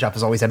that coffee shop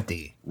is always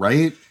empty.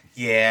 Right?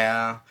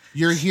 Yeah.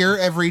 You're here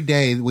every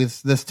day.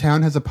 With this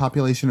town has a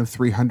population of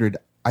 300.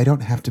 I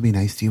don't have to be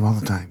nice to you all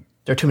the time.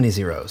 There are too many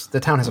zeros. The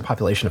town has a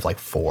population of like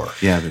 4.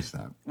 Yeah, there's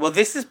that. Well,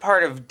 this is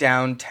part of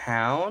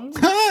downtown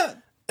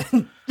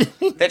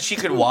that she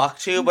could walk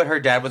to, but her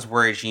dad was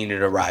worried she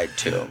needed a ride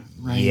to.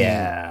 Right.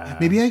 Yeah.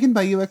 Maybe I can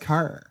buy you a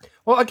car.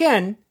 Well,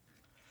 again,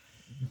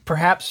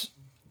 perhaps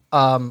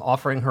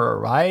offering her a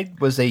ride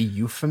was a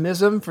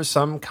euphemism for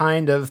some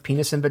kind of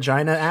penis and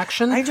vagina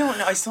action. I don't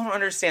know. I still don't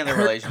understand the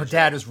her relationship.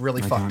 dad is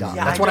really fucked up.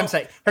 Yeah, That's I what I'm don't-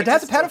 saying. Her I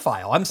dad's a just don't-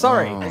 pedophile. I'm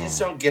sorry. I just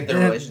don't get the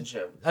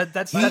relationship.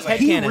 That's He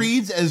headcanon.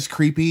 reads as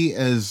creepy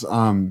as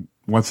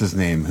what's his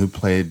name, who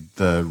played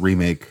the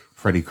remake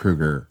Freddy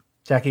Krueger,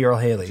 Jackie Earl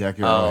Haley.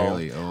 Jackie Earle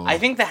Haley. Oh. I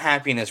think the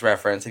happiness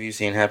reference, have you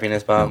seen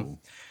Happiness, Bob?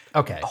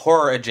 Okay.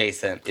 Horror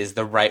adjacent is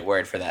the right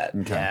word for that.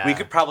 Yeah. We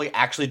could probably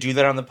actually do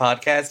that on the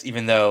podcast,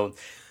 even though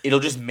it'll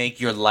just make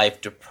your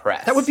life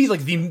depressed. That would be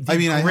like the I mean, I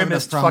have enough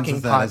grimmest problems fucking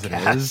with that as it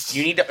podcast. is.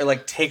 You need to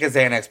like take a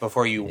Xanax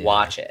before you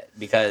watch it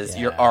because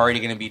you're already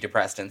going to be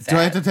depressed and sad. Do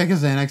I have to take a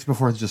Xanax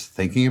before just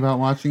thinking about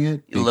watching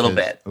it? A little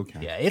Because- bit. Okay.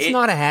 Yeah, it's It-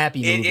 not a happy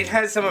movie. It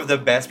has some of the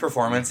best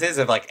performances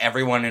of like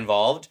everyone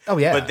involved. Oh,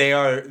 yeah. but they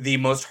are the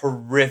most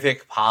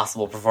horrific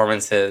possible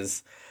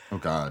performances. Oh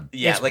God.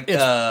 Yeah,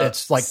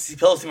 it's like-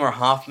 Philip Seymour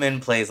Hoffman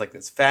plays like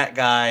this fat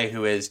guy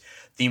who is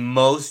the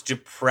most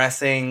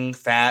depressing,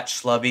 fat,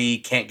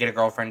 schlubby, can't get a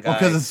girlfriend guy.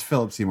 Because it's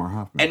Philip Seymour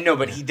Hoffman. And no,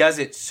 but he does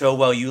it so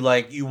well. You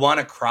want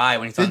to cry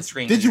when he's on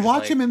screen. Did you You're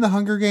watch like, him in The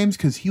Hunger Games?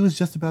 Because he was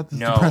just about this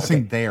No.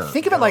 depressing there.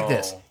 Think of it like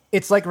this. No.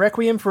 It's like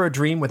Requiem for a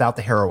Dream without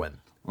the heroine.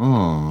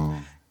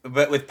 Oh.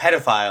 But with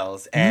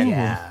pedophiles and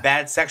Yeah.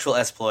 bad sexual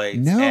exploits,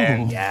 No.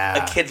 and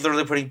Yeah. a kid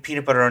literally putting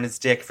peanut butter on his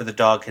dick for the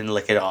dog can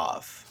lick it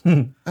off.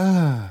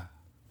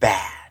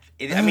 Bad.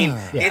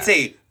 It's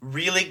a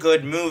really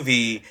good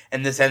movie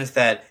in the sense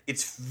that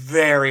it's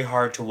very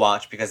hard to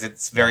watch because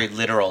it's very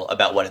literal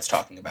about what it's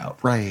talking about.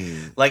 Right.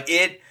 Like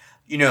it,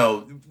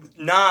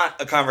 not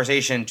a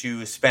conversation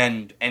to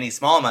spend any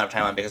small amount of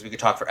time on because we could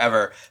talk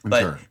forever,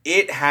 but sure.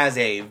 it has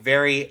a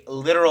very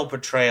literal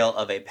portrayal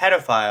of a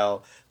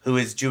pedophile who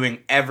is doing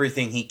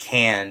everything he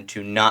can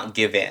to not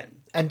give in.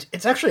 And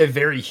it's actually a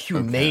very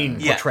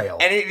humane portrayal.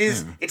 And it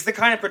is it's the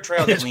kind of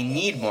portrayal that we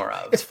need more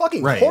of. It's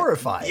fucking Right.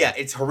 horrifying. Yeah,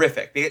 it's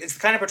horrific. It's the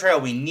kind of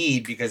portrayal we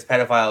need because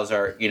pedophiles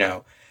are,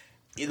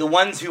 the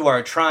ones who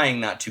are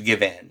trying not to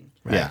give in.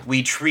 Yeah.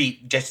 We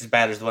treat just as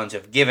bad as the ones who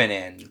have given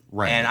in.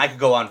 Right. And I could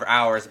go on for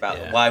hours about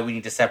why we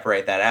need to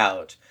separate that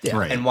out. Yeah.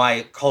 Right. And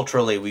why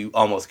culturally we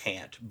almost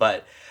can't.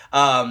 But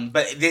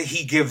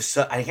he gives,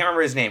 I can't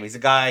remember his name. He's a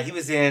guy, he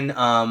was in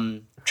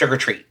Trick or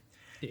Treat.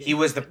 He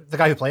was the, The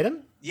guy who played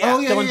him? yeah, Oh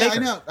yeah, Dylan yeah,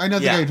 Baker. I know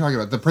the Yeah. guy you're talking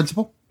about. The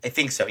principal. I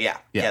think so, yeah.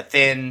 Yeah. Yeah,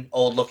 thin,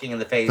 old looking in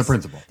the face. The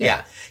principal.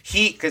 Yeah.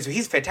 Because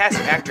he's a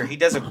fantastic actor. He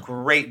does a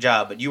great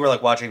job, but you were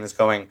like watching this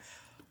going,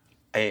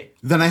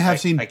 Then I have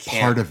seen I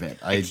can't. part of it.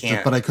 I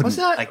can't. But I couldn't. Was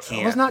not I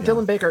can't. was not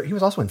Dylan Baker? He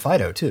was also in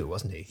Fido too,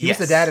 wasn't he? He was Yes.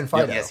 the dad in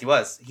Fido. Yes, he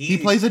was. He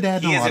plays a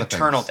dad in He a is lot of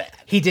eternal things. dad.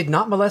 He did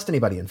not molest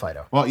anybody in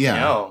Fido. Well, yeah.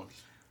 No.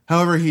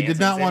 However, he Can't did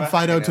not say want about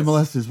Fido to happiness.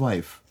 molest his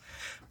wife.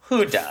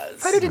 Who does?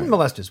 Fido didn't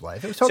molest his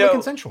wife. It was totally So-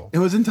 consensual. It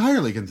was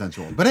entirely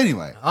consensual. But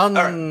anyway. All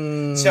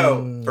right.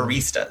 So,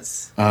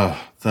 baristas. Oh,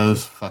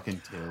 those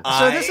fucking two.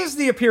 So this is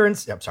the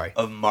appearance. I'm sorry.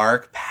 Of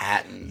Mark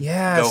Patton.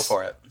 Yes. Go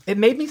for it. It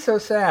made me so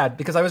sad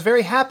because I was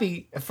very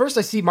happy. At first,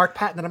 I see Mark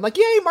Patton and I'm like,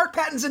 "Yay, Mark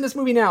Patton's in this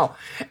movie now!"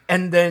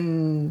 And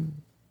then,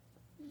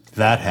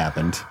 That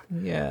happened.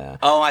 yeah,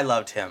 Oh, I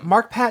loved him.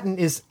 Mark Patton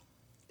is.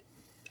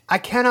 I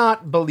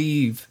cannot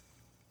believe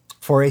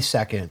for a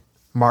second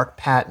Mark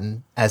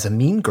Patton as a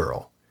mean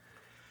girl.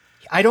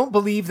 I don't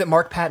believe that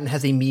Mark Patton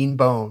has a mean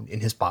bone in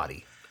his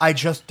body. I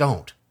just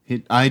don't.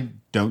 I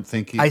don't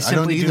think he. I simply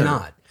don't do either.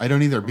 not. I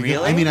don't either. Because,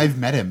 Really? I mean, I've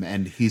met him,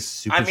 and he's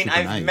super. I mean, super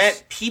I've nice.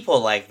 met people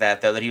like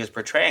that though that he was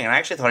portraying, and I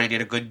actually thought he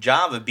did a good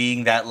job of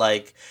being that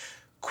like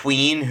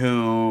queen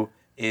who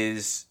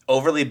is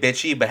overly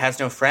bitchy but has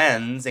no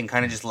friends and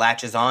kind of just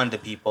latches on to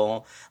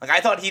people. Like I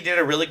thought he did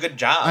a really good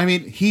job. I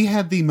mean, he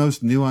had the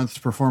most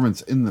nuanced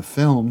performance in the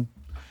film.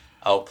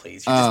 oh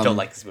please, you just don't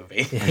like this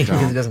movie. He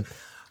doesn't.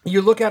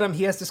 You look at him,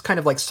 he has this kind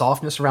of like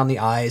softness around the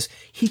eyes.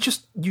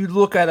 You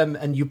look at him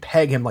and you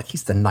peg him like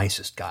he's the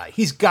nicest guy.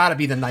 He's got to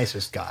be the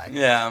nicest guy.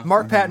 Yeah.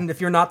 Mark Patton,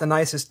 if you're not the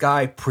nicest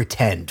guy,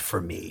 pretend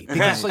for me.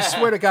 Because I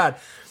swear to God.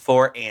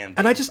 For Andy.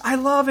 And I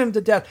love him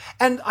to death.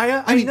 And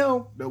I mean,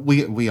 know.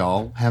 We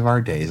all have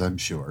our days, I'm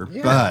sure.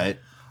 But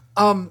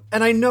And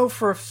I know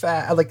for a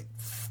fact, like,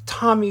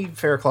 Tommy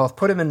Faircloth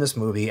put him in this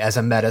movie as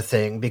a meta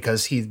thing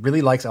because he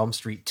really likes Elm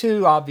Street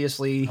 2,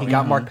 obviously. He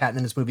got Mark Patton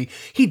in this movie.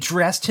 He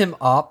dressed him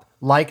up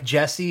like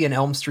Jesse in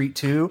Elm Street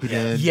 2. He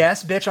did.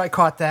 Yes, bitch, I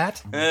caught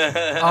that.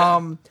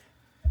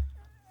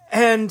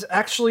 And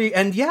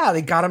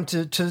they got him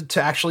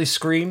to actually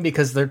scream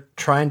because they're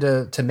trying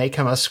to make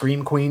him a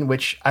scream queen,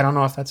 which I don't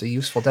know if that's a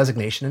useful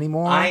designation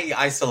anymore.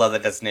 I still love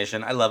that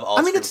destination. I love all.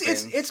 I mean, scream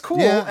it's queens. cool.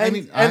 yeah,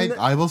 and,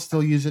 I will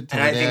still use it till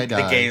And the I day think I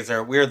the die. gays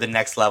we're the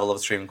next level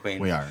of scream queen.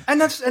 We are. and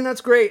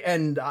that's great.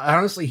 And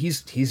honestly,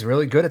 he's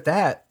really good at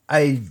that.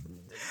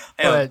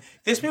 But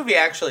This movie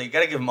actually, you got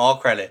to give them all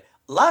credit.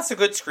 Lots of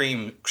good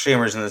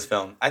screamers in this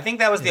film. I think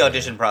that was the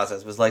audition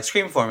process. Was like,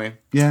 scream for me.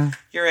 Yeah.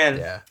 You're in.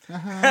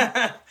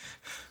 yeah.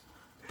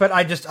 But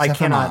I for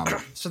cannot.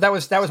 Mom. So that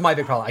was my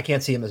big problem. I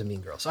can't see him as a mean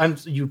girl. So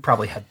you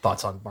probably had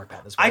thoughts on Mark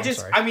Patton as well. I'm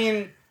sorry. I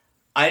mean,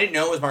 I didn't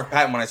know it was Mark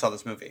Patton when I saw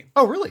this movie.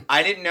 Oh, really?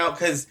 I didn't know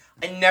because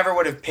I never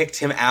would have picked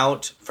him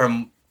out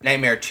from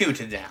Nightmare 2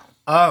 to now.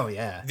 Oh,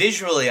 yeah.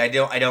 Visually, I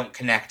don't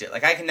connect it.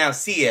 Like I can now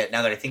see it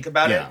now that I think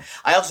about Yeah. it.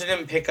 I also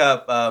didn't pick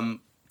up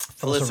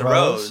Felissa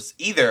Rose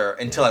either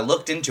until I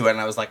looked into it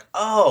and I was like,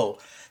 oh,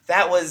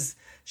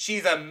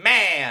 she's a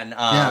man.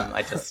 Yeah.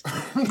 I just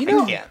You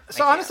know, I can't.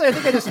 so honestly, I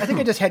think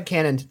I just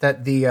headcanoned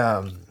that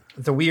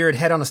the weird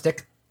head on a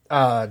stick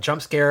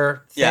jump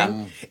scare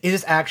thing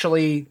is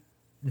actually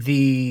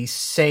the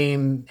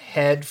same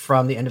head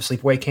from the end of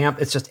Sleepaway Camp.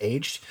 It's just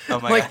aged.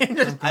 Oh my Like,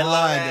 god, I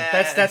love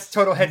it. That's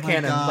total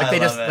headcanon. God. Like they I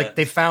just love it. like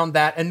they found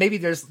that, and maybe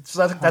that's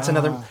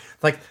another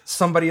like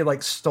somebody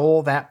like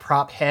stole that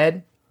prop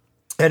head.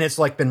 And it's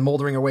like been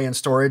moldering away in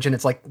storage, and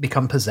it's like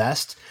become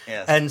possessed.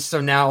 Yes. And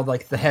so now,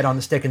 like the head on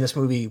the stick in this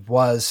movie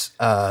was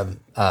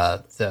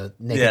the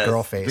naked Yes.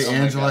 girl face. The my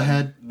Angela God.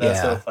 head. That's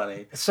Yeah. so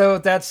funny. So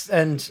that's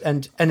and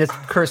it's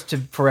cursed to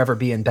forever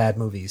be in bad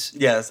movies.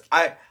 Yes,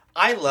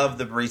 I love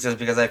the baristas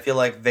because I feel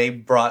like they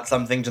brought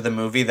something to the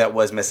movie that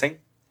was missing.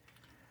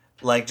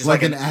 Like just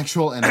Like like an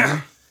actual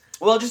enemy.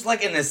 well, just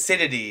like an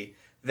acidity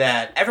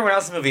that everyone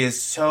else in the movie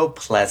is so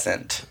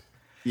pleasant.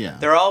 Yeah.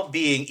 They're all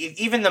being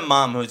even the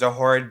mom, who's a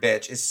horrid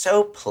bitch, is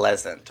so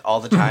pleasant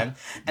all the time.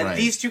 And Right.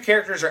 these two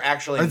characters are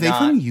actually Are they not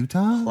from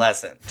Utah?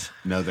 pleasant,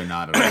 No, they're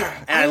not at all.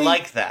 and I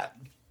like that.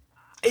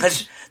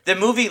 Because the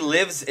movie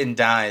lives and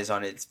dies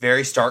on its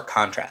very stark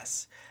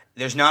contrasts.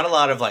 There's not a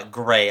lot of like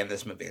gray in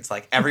this movie. It's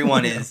like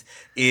everyone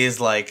is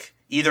like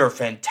either a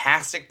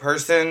fantastic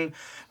person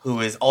who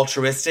is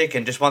altruistic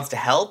and just wants to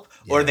help,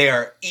 or they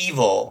are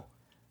evil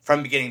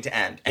from beginning to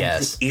end. And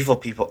Yes. evil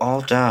people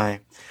all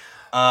die.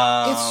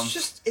 It's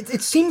just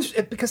it seems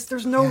because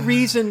there's no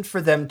reason for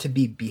them to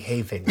be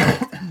behaving.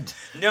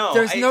 No,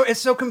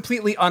 It's so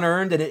completely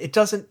unearned, and it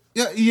doesn't.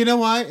 Yeah, you know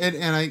why?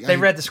 They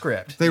read the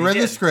script. They read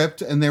the did.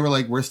 script and they were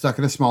like, "We're stuck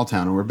in a small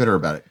town and we're bitter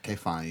about it." Okay,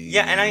 fine.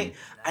 Yeah, and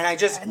I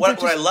just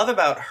what I love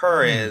about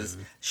her is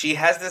she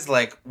has this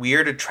like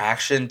weird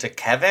attraction to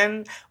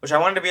Kevin, which I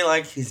wanted to be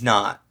like, he's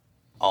not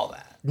all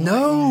that.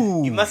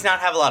 No, You must not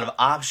have a lot of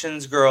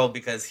options, girl,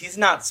 because he's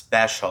not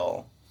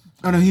special.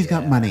 Oh no, he's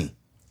got money.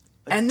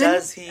 and then,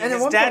 Does he? And, at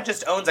His one dad point-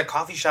 just owns a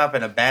coffee shop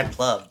and a bad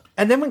club.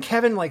 and then when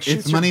Kevin like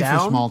shoots It's money her for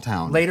down small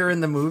town. later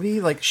in the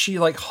movie, like she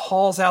like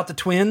hauls out the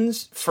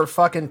twins for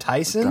fucking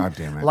Tyson. God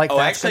damn it. Like Oh,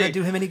 that's actually, gonna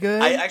do him any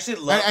good? I actually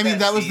love. I mean,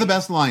 that was scene. the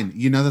best line.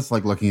 You know, that's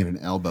like looking at an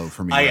elbow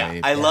for me.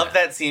 Right? I love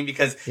that scene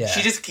because Yeah.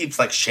 she just keeps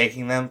like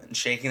shaking them and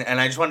shaking, and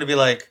I just wanted to be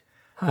like,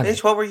 Honey.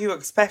 bitch, what were you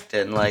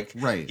expecting? Like,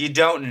 Right. You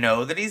don't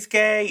know that he's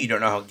gay. You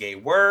don't know how gay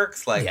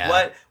works. Like, Yeah.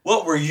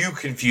 what were you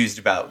confused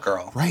about,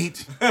 girl?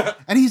 Right.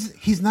 And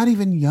he's not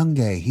even young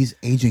gay. He's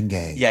aging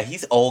gay. Yeah,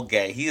 he's old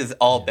gay. He is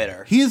all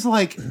bitter. He is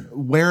like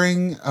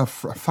wearing a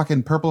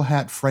fucking purple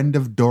hat, friend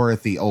of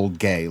Dorothy, old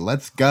gay.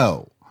 Let's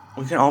go.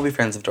 We can all be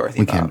friends of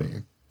Dorothy. We can Bob.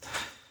 be.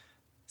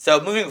 So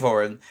moving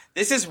forward,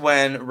 this is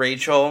when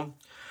Rachel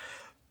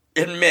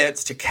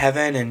admits to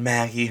Kevin and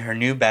Maggie, her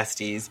new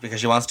besties,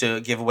 because she wants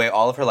to give away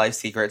all of her life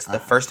secrets the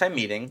first time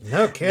meeting,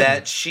 No kidding.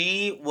 that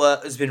she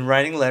has been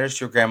writing letters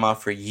to her grandma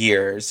for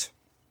years.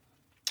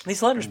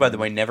 These letters, by the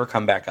way, never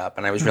come back up,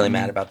 and I was really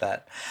mad about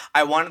that.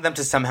 I wanted them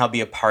to somehow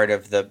be a part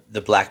of the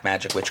black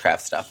magic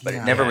witchcraft stuff, but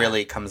it never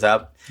really comes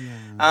up.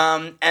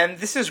 And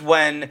this is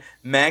when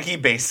Maggie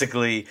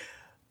basically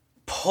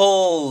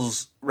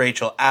pulls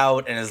Rachel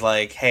out and is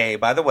like, hey,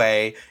 by the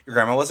way, your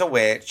grandma was a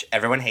witch.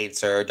 Everyone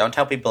hates her. Don't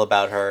tell people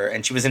about her.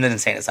 And she was in an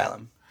insane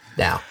asylum.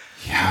 Now,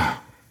 Yeah.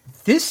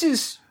 this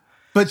is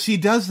But she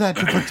does that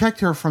to protect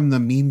her from the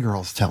mean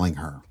girls telling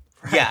her.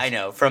 Yeah, I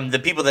know. From the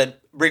people that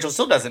Rachel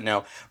still doesn't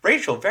know.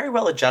 Rachel, very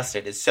well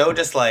adjusted, is so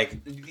just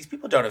like, these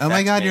people don't affect Oh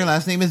my God, me. your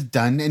last name is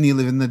Dunn and you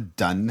live in the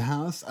Dunn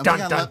house? Oh Dun,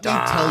 my God, dun, let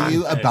dun. me tell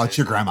you about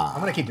your grandma. I'm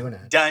gonna keep doing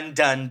that. Dun,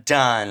 dun,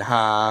 dun,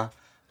 huh?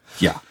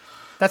 Yeah.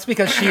 That's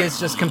because she is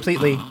just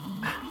completely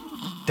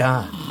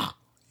done.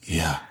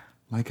 Yeah.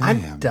 Like I'm I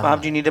am. done.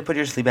 Bob, do you need to put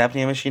your sleep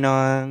apnea machine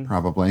on?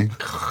 Probably.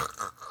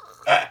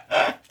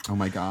 Oh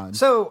my God.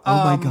 So,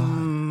 Oh my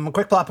God. a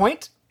quick plot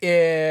point.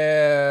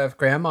 If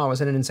Grandma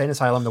was in an insane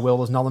asylum, the will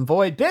was null and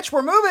void. Bitch,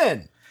 we're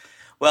moving.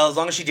 Well, as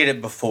long as she did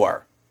it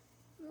before.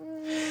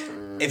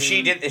 If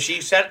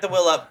she set the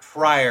will up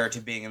prior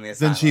to being in the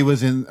asylum. Then she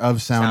was in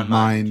of sound, Sound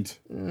mind,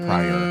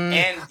 prior.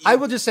 And I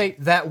will just say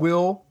that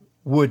will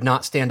would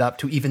not stand up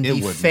to even the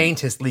wouldn't.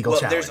 faintest legal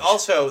challenge.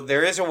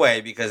 there is a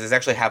way, because this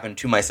actually happened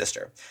to my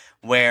sister,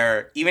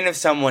 where even if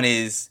someone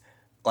is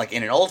like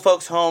in an old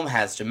folks home,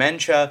 has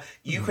dementia,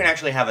 you can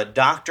actually have a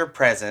doctor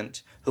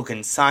present who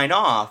can sign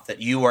off that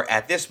you are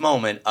at this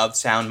moment of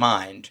sound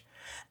mind.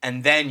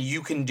 And then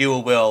you can do a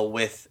will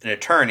with an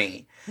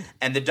attorney.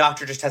 And the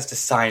doctor just has to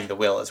sign the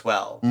will as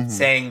well,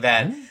 saying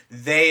that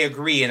they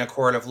agree in a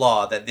court of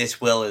law that this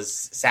will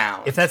is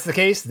sound. If that's the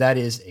case, that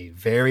is a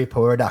very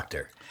poor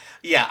doctor.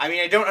 Yeah, I mean,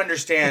 I don't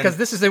understand. Because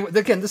this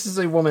is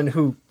a woman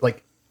who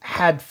like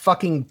had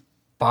fucking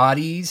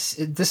bodies.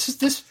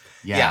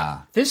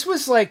 Yeah. This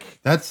was like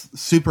That's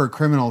super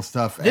criminal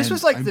stuff. This and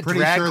was like I'm the pretty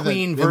drag sure that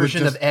queen it would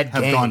version just of Ed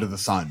have Gein. gone to the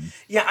sun.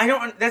 Yeah, I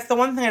don't. That's the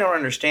one thing I don't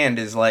understand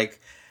is like,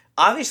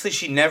 obviously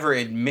she never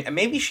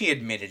maybe she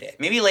admitted it.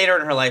 Maybe later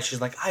in her life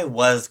she's like, I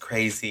was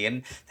crazy,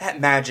 and that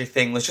magic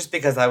thing was just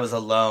because I was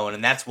alone,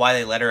 and that's why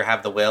they let her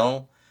have the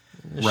will.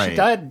 Right. she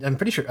died. I'm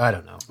pretty sure. I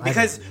don't know.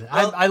 Because,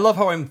 I love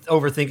how I'm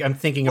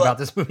thinking about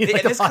this movie. And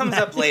like this a comes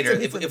hot up later.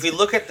 mess. If we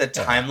look at the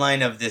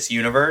timeline of this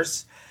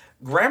universe,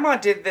 Grandma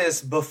did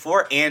this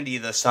before Andy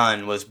the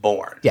son was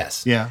born.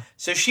 Yes. Yeah.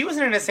 So she was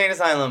in an insane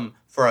asylum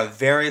for a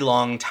very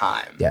long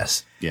time.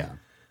 Yes. Yeah.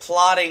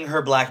 Plotting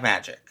her black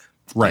magic.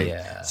 Right.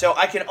 Yeah. So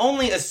I can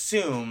only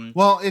assume.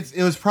 Well, it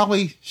was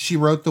probably she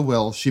wrote the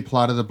will, she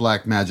plotted the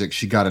black magic,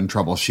 she got in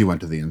trouble, she went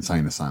to the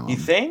insane asylum. You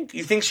think?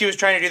 You think she was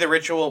trying to do the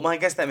ritual? Well, I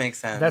guess that makes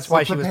sense. That's why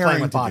We're she was preparing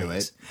playing with to do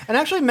bodies. it. And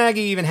actually,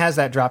 Maggie even has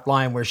that dropped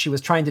line where she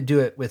was trying to do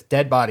it with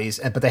dead bodies,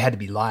 but they had to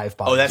be live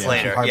bodies. Oh, that's She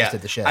later. harvested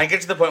Yeah. the shit. I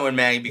get to the point when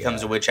Maggie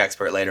becomes a witch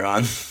expert later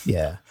on.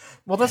 Yeah.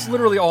 Well, that's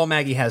literally all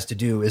Maggie has to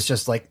do is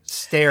just like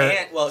stare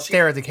at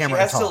the camera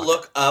She has and to talk.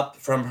 look up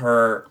from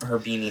her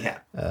beanie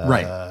hat.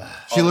 Right.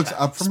 She looks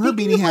up from her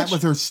Speaking beanie of hat which-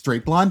 with her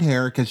straight blonde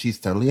hair because she's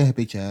totally a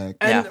hippie chick.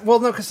 And Yeah. well,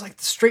 no, because like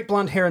the straight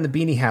blonde hair and the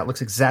beanie hat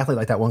looks exactly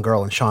like that one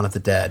girl in Shaun of the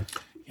Dead.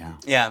 Yeah.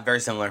 Yeah, very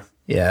similar.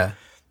 Yeah,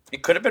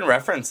 It could have been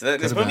referenced.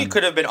 This movie been.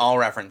 could have been all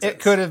references. it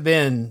could have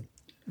been,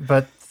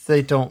 but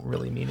they don't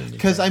really mean anything.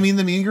 Because I mean,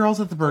 the mean girls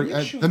at the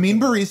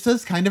mean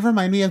baristas kind of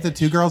remind me of the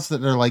two girls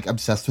that are like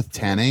obsessed with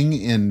tanning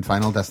in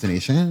Final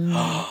Destination.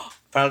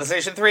 Final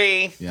Destination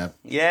 3. Yep.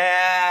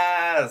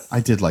 Yes. I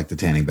did like the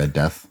tanning bed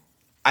death.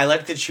 I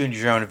like the choose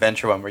your own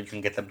adventure one where you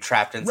can get them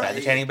trapped inside the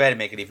Right. tanning bed and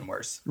make it even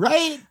worse.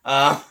 Right.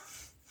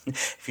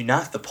 If you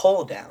knock the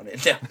pole down,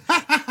 it.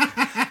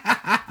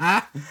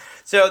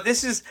 So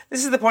this is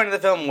the point of the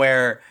film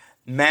where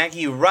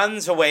Maggie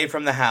runs away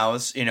from the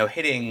house,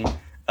 hitting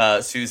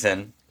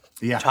Susan.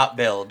 Yeah. Top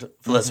build,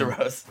 Felissa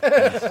Rose,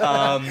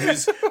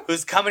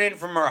 who's coming in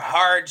from her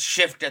hard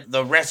shift at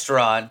the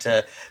restaurant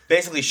to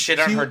basically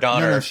shit on her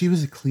daughter. No, she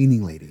was a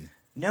cleaning lady.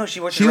 No, she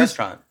worked She at a was-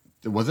 restaurant.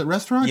 Was it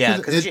restaurant? Yeah,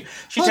 because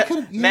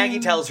Maggie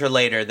tells her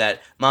later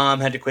that mom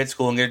had to quit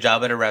school and get a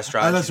job at a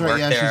restaurant. Oh, that's She's right. worked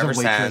Yeah, there she's a ever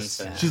waitress.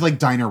 since. She's like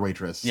diner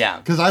waitress. Yeah.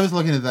 Because I was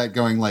looking at that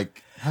going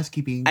like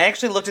housekeeping. I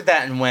actually looked at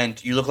that and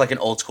went, "You look like an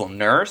old school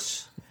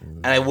nurse,"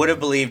 and I would have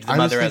believed the I was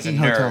mother as a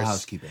thinking nurse. hotel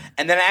housekeeping.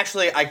 And then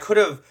actually,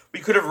 we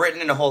could have written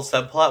in a whole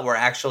subplot where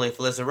actually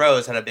Felissa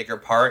Rose had a bigger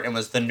part and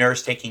was the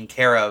nurse taking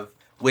care of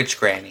Witch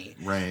Granny.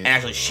 Right. And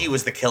actually, she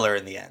was the killer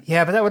in the end.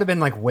 yeah, but that would have been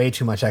like way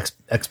too much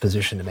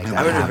exposition to make that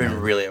I would have happen. been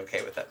really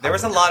okay with that. There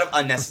was a lot of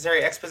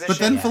unnecessary exposition. But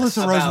then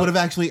Felissa Rose would have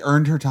actually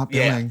earned her top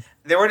Yeah, billing.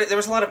 there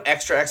was a lot of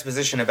extra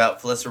exposition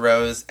about Felissa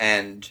Rose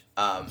and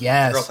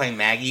Yes. the girl playing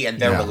Maggie and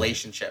their Yeah.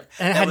 relationship.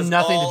 And it That had was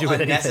nothing to all do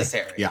with anything.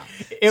 unnecessary. Yeah.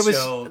 It was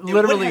so it would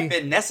literally. have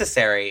been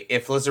necessary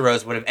if Felissa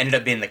Rose would have ended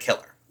up being the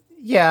killer.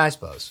 Yeah, I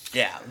suppose.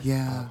 Yeah.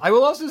 Yeah. I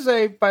will also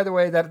say, by the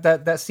way,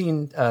 that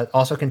scene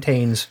also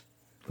contains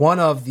one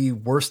of the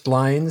worst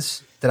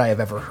lines that I have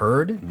ever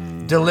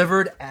heard,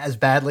 delivered as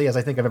badly as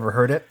I think I've ever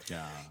heard it.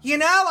 Yeah. You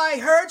know, I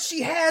heard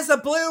she has a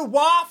blue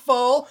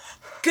waffle.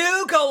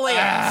 Google it. Oh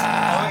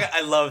my God,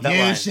 I love that You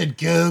line. should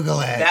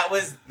Google it. That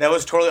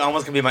was totally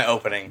almost gonna be my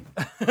opening.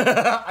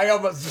 I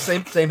almost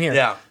same here.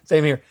 Yeah.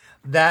 Same here.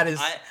 That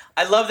is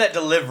I love that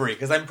delivery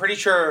because I'm pretty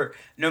sure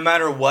no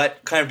matter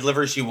what kind of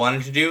delivery she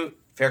wanted to do,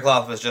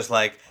 Faircloth was just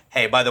like,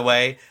 "Hey, by the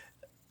way,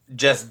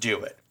 just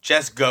do it."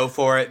 Just go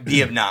for it.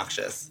 Be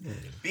obnoxious.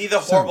 Be the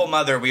horrible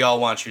mother we all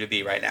want you to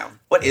be right now.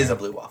 What is a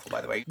blue waffle, by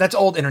the way? That's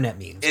old internet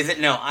memes. Is it?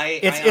 No,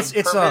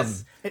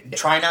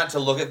 try not to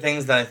look at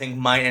things that I think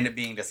might end up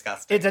being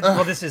disgusting.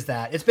 Well, this is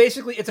that. It's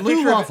basically it's a Blue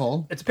picture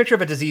waffle. It's a picture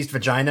of a diseased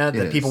vagina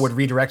that people would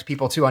redirect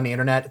people to on the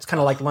internet. It's kind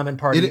of like Lemon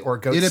Party or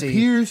Goatsy. It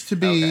appears to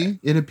be.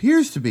 It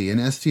appears to be an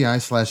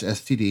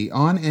STI/STD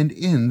on and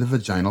in the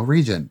vaginal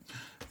region.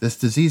 This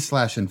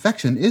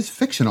disease/infection is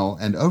fictional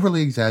and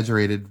overly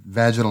exaggerated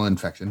vaginal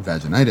infection,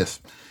 vaginitis.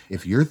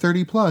 If you're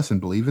 30 plus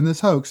and believe in this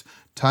hoax,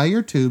 tie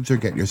your tubes or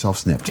get yourself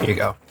snipped. There you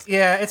go.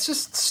 Yeah, it's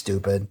just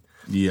stupid.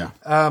 Yeah.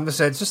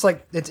 So it's just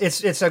like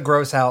it's a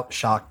gross out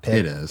shock pit.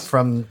 It is.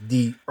 From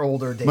the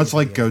older days. Much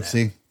like of the internet.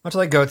 Goatsy. Much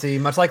like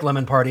Goatsy. Much like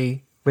Lemon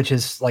Party, which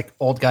is like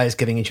old guys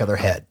giving each other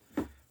head.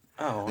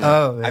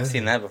 I've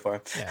seen that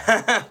before.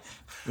 Yeah.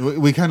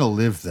 We kind of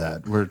live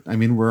that.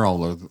 We're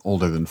all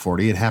older than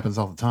 40. It happens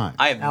all the time.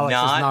 I am Alex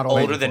is not not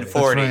older older than than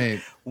 40. That's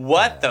right.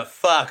 What the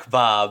fuck,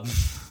 Bob?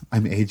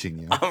 I'm aging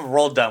you. I'm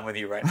roll done with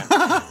you right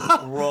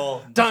now.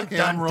 Roll. Dun Okay,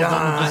 dun I'm real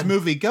done with this dun.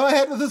 movie. Go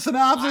ahead with the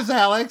synopsis,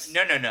 Alex.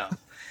 No.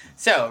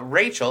 So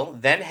Rachel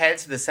then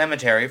heads to the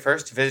cemetery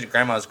first to visit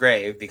Grandma's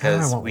grave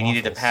because I want we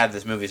needed to waffles. pad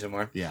this movie some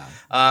more. Yeah.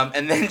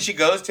 And then she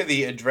goes to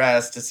the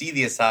address to see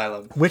the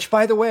asylum. Which,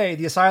 by the way,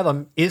 the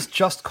asylum is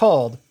just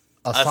called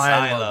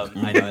Asylum.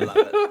 I know, I love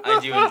it. I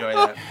do enjoy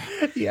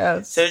that.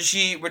 Yes. So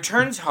she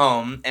returns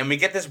home, and we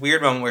get this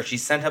weird moment where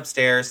she's sent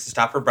upstairs to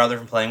stop her brother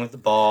from playing with the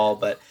ball,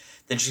 but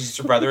then she sees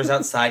her brother is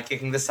outside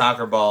kicking the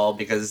soccer ball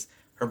because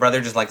her brother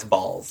just likes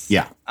balls.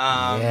 Yeah.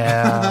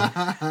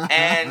 Yeah.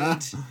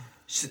 And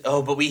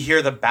but we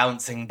hear the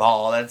bouncing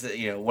ball. That's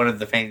one of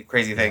the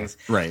crazy things.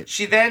 Right.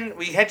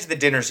 We head to the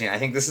dinner scene. I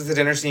think this is the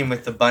dinner scene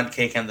with the bundt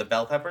cake and the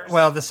bell peppers.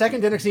 Well, the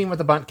second dinner scene with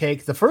the bundt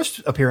cake, the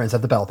first appearance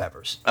of the bell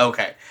peppers.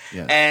 Okay.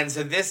 Yes. And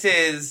so this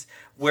is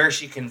where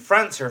she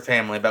confronts her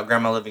family about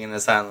grandma living in an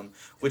asylum,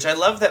 which I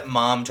love that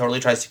mom totally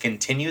tries to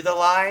continue the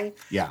lie.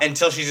 Yeah.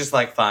 Until she's just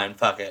like, fine,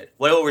 fuck it.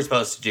 What are we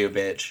supposed to do,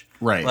 bitch?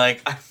 Right.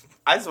 Like,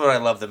 that's what I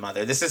love the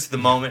mother. This is the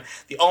moment.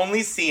 The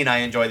only scene I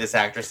enjoy this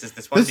actress is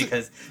this one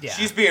because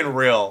she's being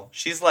real.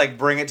 She's like,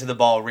 bring it to the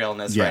ball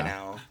realness right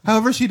now.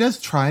 However, she does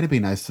try to be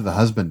nice to the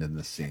husband in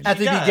this scene. At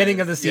the does, beginning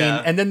of the scene,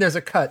 yeah. and then there's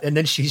a cut, and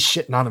then she's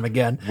shitting on him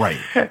again. Right.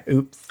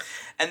 Oops.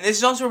 And this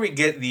is also where we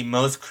get the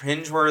most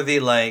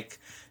cringeworthy, like,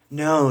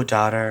 no,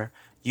 daughter,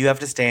 you have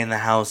to stay in the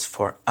house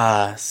for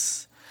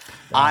us.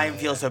 I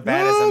feel so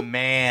bad as a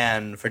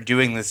man for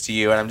doing this to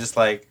you. And I'm just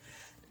like,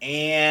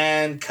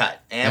 and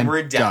cut. And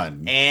we're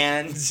done.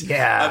 And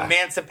Yeah.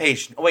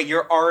 emancipation. Oh, wait,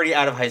 you're already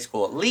out of high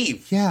school.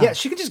 Leave. Yeah. Yeah,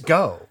 she could just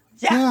go.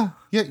 Yeah.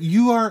 Yeah.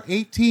 You are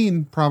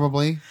 18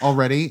 probably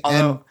already.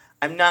 Although,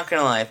 I'm not going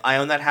to lie. If I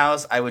owned that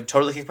house, I would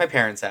totally kick my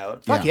parents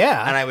out. Fuck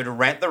yeah. And I would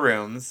rent the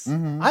rooms. I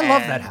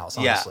love that house,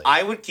 honestly. Yeah,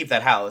 I would keep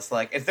that house.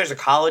 Like, if there's a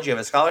college you have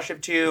a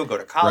scholarship to, go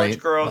to college, Right.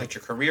 girl, get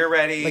your career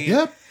ready.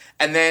 Yep.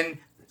 And then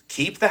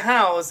keep the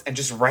house and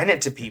just rent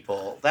it to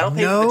people. That'll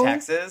pay for the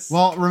taxes.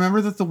 Well, remember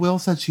that the will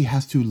said she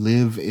has to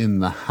live in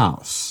the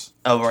house.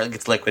 Or it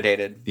gets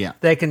liquidated. Yeah.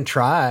 They can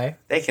try.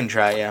 They can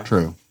try, yeah.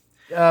 True.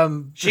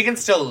 She can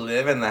still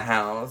live in the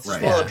house.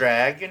 Right. Just a little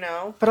Yeah.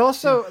 drag, But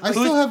also, I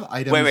still have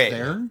items Wait.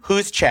 there.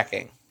 Who's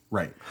checking?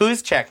 Right.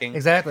 Who's checking?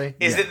 exactly.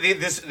 Is it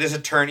this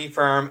attorney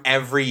firm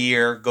every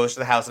year goes to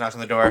the house and knocks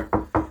on the door?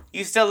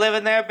 You still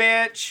living there,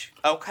 bitch?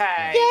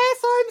 Okay. Yes,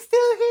 I'm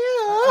still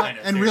here. I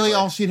know, And really seriously.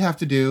 all she'd have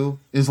to do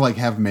is like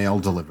have mail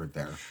delivered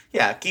there.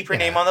 Yeah, keep her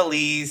name on the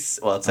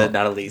lease. Well, it's not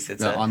a lease.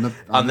 It's No, on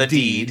on the the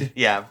deed. deed.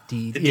 Yeah,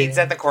 Deed, the deed's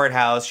yeah. at the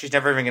courthouse. She's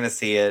never even going to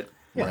see it.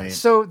 Yeah. Right.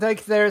 So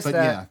like, there's But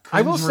that. yeah,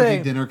 I will cringeworthy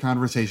say, dinner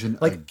conversation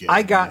like, again.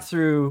 I got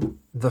through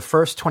the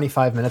first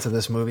 25 minutes of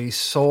this movie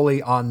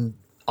solely on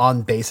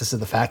basis of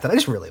the fact that I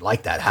just really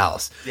like that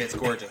house. Yeah, it's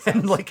gorgeous.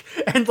 And like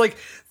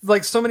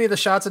so many of the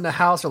shots in the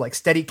house are like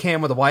steady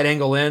cam with a wide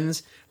angle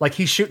lens. Like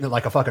he's shooting it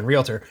like a fucking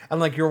realtor. And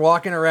like you're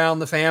walking around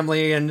the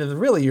family and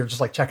really you're just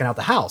like checking out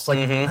the house. Like,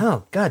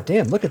 oh god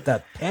damn, look at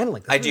that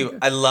paneling. I do.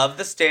 I love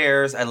the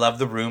stairs. I love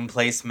the room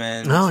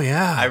placement. Oh,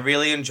 yeah. I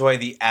really enjoy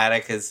the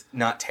attic. Is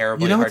not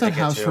terribly You know hard what to that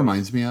get house to.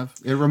 reminds me of?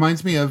 It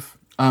reminds me of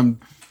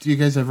do you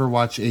guys ever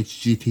watch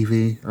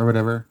HGTV or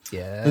whatever?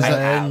 Yeah. There's I that,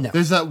 have. No.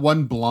 there's that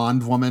one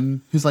blonde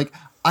woman who's like,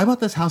 I bought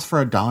this house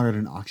for $1 at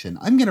an auction.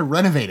 I'm going to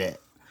renovate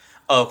it.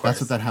 Oh, of course.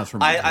 That's what that house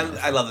reminds me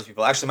of. I love those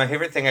people. Actually, my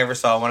favorite thing I ever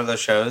saw on one of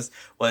those shows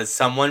was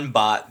someone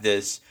bought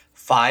this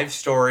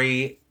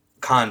 5-story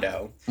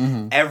condo.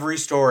 Mm-hmm. Every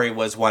story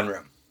was one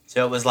room.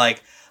 So it was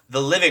like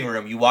the living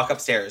room, you walk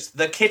upstairs.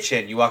 The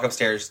kitchen, you walk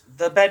upstairs.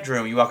 The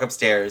bedroom, you walk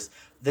upstairs.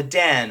 The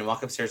den,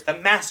 walk upstairs. The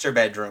master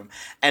bedroom.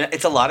 And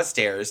it's a lot of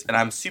stairs, and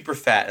I'm super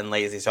fat and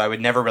lazy, so I would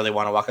never really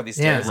want to walk up these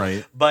Yeah. stairs.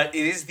 Right. But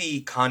it is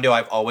the condo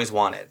I've always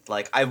wanted.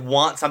 Like, I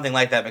want something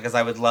like that because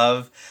I would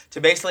love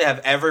to basically have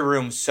every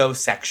room so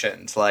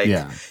sectioned. Like,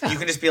 Yeah. you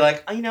can just be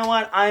like, oh, you know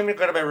what? I'm going to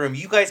go to my room.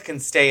 You guys can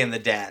stay in the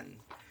den.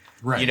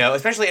 Right. You know,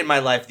 especially in my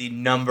life, the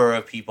number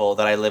of people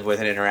that I live with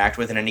and interact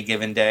with in any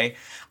given day.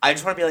 I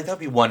just want to be like, that would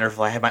be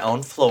wonderful. I have my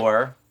own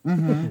floor.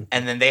 And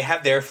then they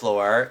have their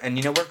floor, and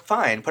we're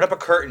fine. Put up a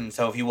curtain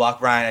so if you walk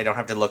by, I don't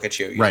have to look at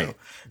you. you Right. know?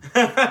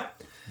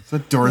 That's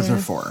what doors are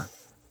for.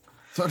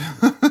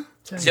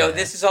 So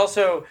this is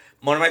also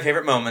one of my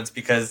favorite moments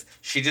because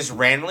she just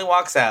randomly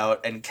walks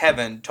out, and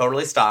Kevin,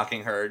 totally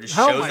stalking her, just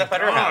Oh shows my up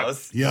at her God.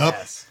 house. Yep.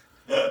 Yes.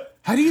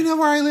 How do you know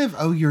where I live?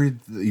 Oh,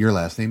 your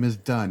last name is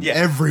Dunn. Yeah.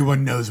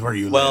 Everyone knows where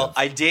you Well, live.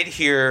 I did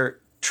hear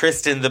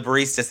Tristan, the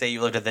barista, say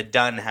you lived at the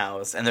Dunn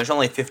house, and there's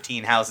only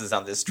 15 houses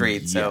on this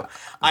street, so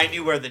I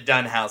knew where the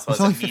Dunn house was.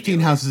 There's only 15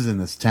 immediately. houses in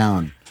this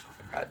town.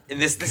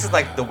 And this is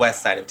like the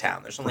west side of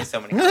town. There's only so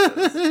many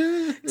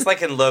houses. It's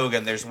like in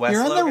Logan. There's West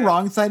You're on Logan, the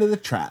wrong side of the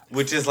track.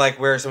 which is like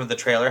where some of the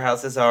trailer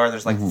houses are.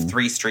 There's like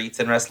 3 streets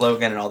in West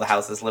Logan, and all the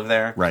houses live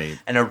there. Right.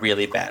 And a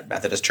really bad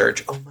Methodist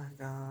church. Oh my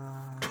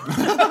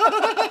god.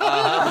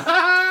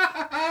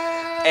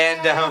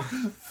 And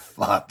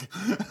Fuck.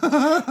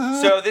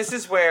 so this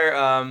is where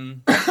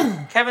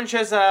Kevin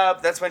shows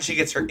up. That's when she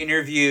gets her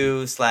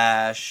interview /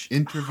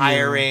 Interview.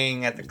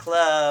 hiring at the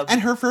club.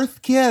 And her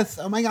first kiss.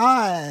 Oh my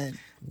god.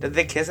 Did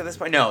they kiss at this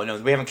point? No,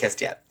 we haven't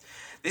kissed yet.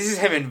 This is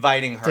him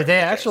inviting her. Did they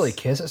to actually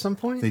kiss. kiss at some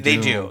point? They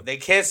do. They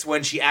kiss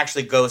when she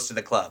actually goes to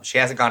the club. She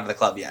hasn't gone to the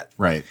club yet.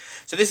 Right.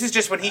 So this is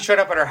just when he showed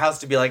up at her house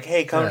to be like,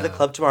 hey, come to the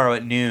club tomorrow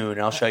at noon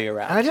and I'll show you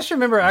around. And I just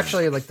remember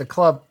actually like the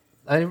club.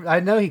 I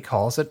know he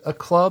calls it a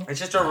club. It's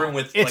just a room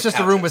with It's like, just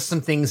a room with couches.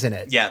 some things in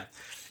it. Yeah.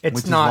 It's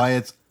Which not. is why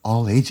it's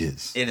all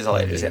ages. It is all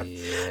ages, yeah.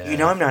 You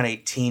know I'm not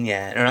 18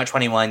 yet, or not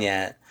 21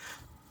 yet.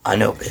 I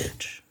know,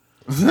 bitch.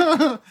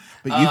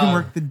 But you can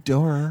work the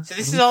door. So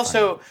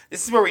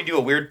this is where we do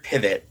a weird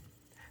pivot.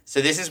 So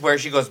this is where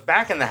she goes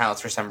back in the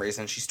house for some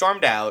reason. She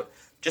stormed out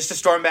just to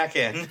storm back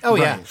in. Oh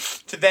yeah.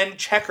 To then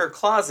check her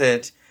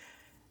closet.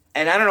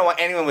 And I don't know why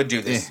anyone would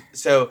do this.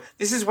 So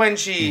this is when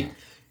she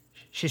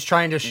She's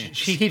trying to.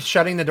 She keeps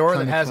shutting the door that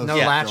Trying to has close no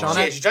the latch door. on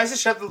She it. tries to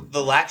shut the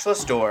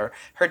latchless door.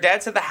 Her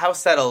dad said the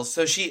house settles,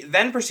 so she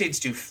then proceeds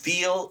to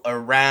feel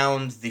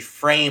around the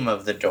frame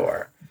of the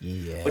door.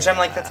 Yeah. Which I'm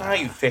like, that's not how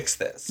you fix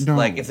this. No.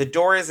 Like, if the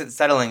door isn't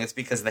settling, it's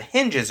because the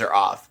hinges are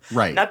off.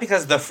 Right. Not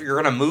because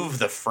you're going to move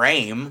the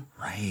frame.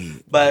 Right.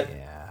 But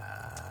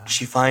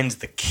she finds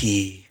the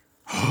key.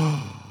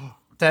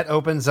 That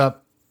opens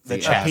up The a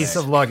chest. piece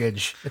of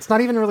luggage. It's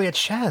not even really a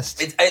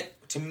chest.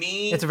 To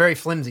me, It's a very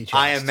flimsy chest.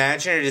 I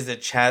imagine it is a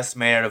chest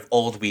made out of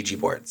old Ouija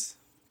boards.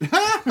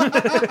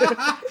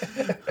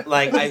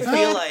 Like, I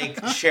feel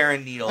like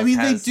Sharon Needles I mean,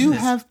 they has do this-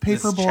 have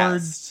this paperboard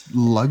chest.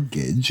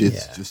 luggage.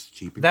 It's Yeah. just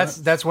cheap. and That's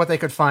crap. that's what they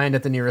could find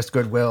at the nearest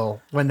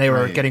Goodwill when they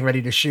were Right. getting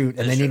ready to shoot, and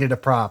That's they true. needed a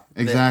prop.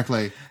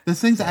 Exactly. This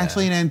thing's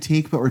actually an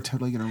antique, but we're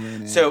totally going to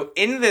ruin it. So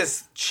in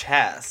this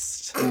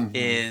chest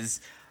is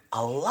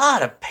a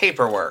lot of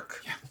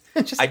paperwork.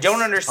 Just I don't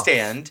stuff.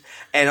 understand,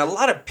 and a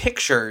lot of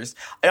pictures.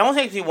 It almost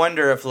makes me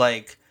wonder if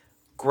like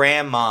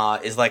grandma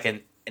is like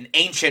an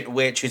ancient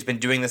witch who's been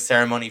doing the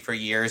ceremony for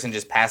years and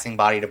just passing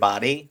body to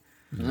body.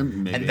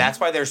 Maybe. And that's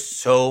why there's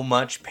so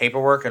much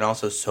paperwork and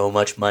also so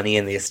much money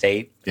in the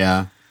estate.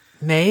 Yeah.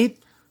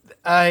 Mate,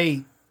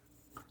 I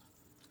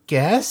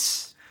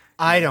guess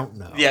I don't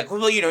know. Yeah,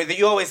 well,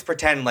 you always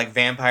pretend like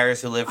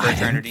vampires who live for I didn't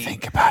eternity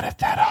think about it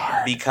that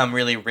hard. become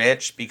really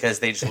rich because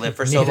they just live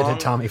for so Neither long.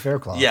 did Tommy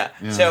Faircloth. Yeah.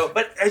 Yeah. So,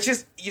 but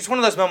it's one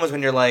of those moments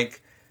when you're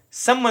like,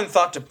 someone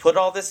thought to put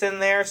all this in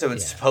there, so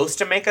it's Yeah. supposed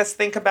to make us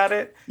think about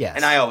it. Yes.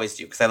 And I always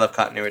do because I love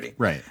continuity.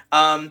 Right.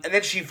 And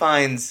then she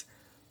finds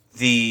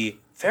the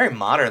very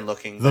modern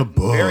looking, The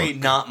book. very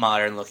not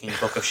modern looking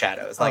Book of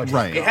Shadows. Like,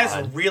 right. it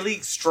has really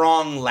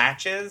strong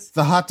latches,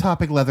 The Hot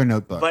Topic leather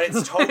notebook. but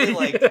it's totally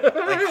like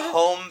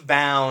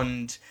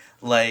homebound,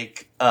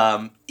 like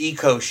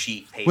eco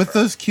sheet paper with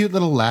those cute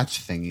little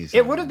latch thingies.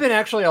 It would have been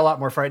actually a lot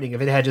more frightening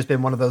if it had just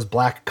been one of those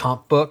black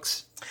comp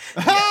books.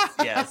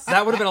 Yes.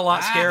 That would have been a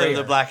lot scarier.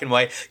 The black and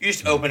white. You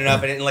just open it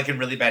up and in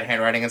really bad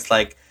handwriting, it's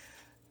like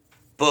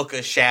Book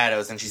of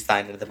Shadows, and she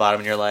signed it at the bottom,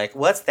 and you're like,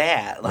 "What's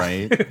that?" Like,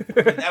 Right.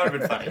 that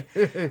would have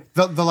been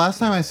funny. The last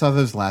time I saw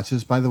those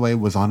latches, by the way,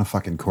 was on a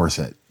fucking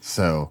corset.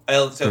 So,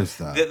 So there's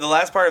that. the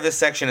last part of this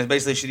section is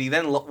basically she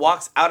then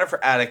walks out of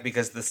her attic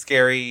because the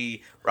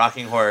scary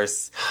rocking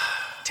horse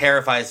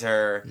terrifies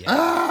her,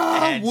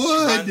 and she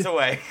runs wood.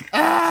 away.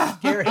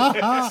 scary,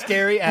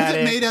 scary Was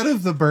attic. it made out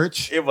of the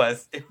birch? It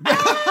was.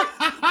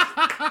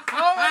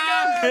 Oh my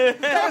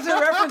god! That was a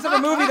reference of a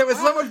movie that was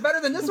so much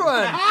better than this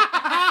one.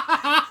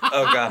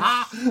 Oh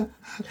gosh.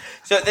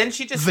 So then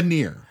she just.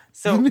 Veneer.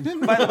 So, by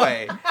the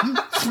way,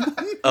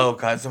 oh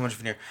god, so much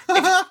veneer.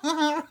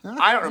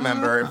 I don't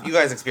remember if you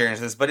guys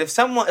experienced this, but if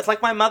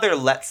like my mother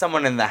let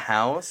someone in the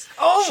house,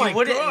 Oh she my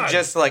wouldn't God.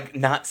 just like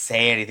not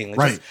say anything, like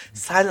Right.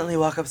 just silently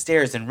walk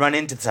upstairs and run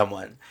into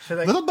someone. Should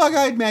I- Little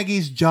bug-eyed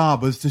Maggie's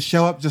job was to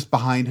show up just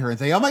behind her and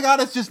say, "Oh my god,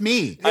 it's just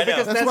me." I know.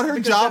 Because That's what her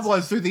because job that's-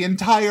 was through the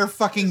entire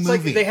fucking It's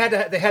movie.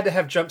 like they had to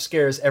have jump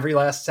scares every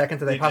last second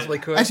that they possibly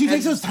could. and she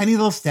takes those tiny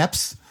little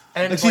steps.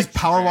 And Like she's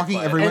power walking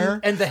quiet. everywhere.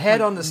 and the head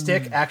on the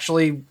stick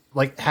actually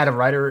like had a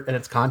writer in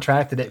its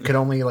contract that it could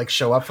only like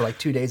show up for like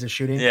 2 days of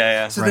shooting.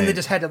 Yeah. So then they Right.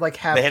 just had to like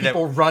have They had to-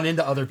 people run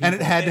into other people. And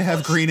it had to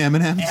have green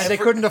M&Ms. and they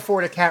couldn't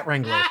afford a cat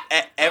wrangler.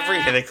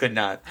 They could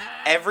not.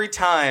 Every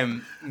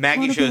time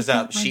Maggie shows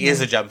up, she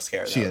is a jump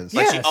scare. Though. She is.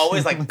 Like she Yes.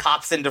 always like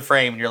pops into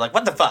frame, and you're like,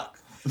 "What the fuck?"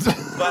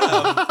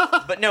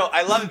 But no,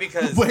 I love it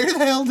because Where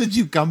the hell did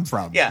you come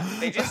from? yeah,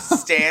 they just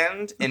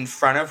stand in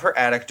front of her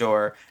attic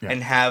door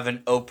and have an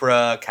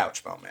Oprah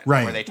couch moment,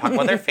 Right. Where they talk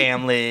about their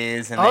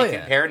families and Oh, they yeah.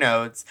 compare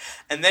notes,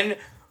 and then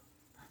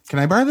Can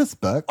I borrow this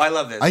book? I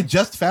love this. I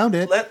just found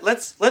it.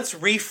 Let's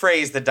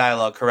rephrase the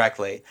dialogue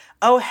correctly.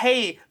 Oh,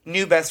 hey,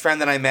 new best friend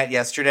that I met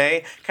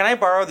yesterday. Can I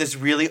borrow this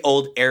really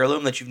old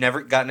heirloom that you've never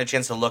gotten a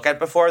chance to look at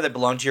before that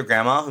belonged to your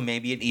grandma, who may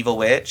be an evil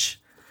witch?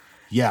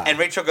 Yeah. And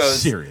Rachel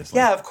goes, Seriously.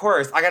 Yeah, of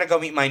course. I gotta go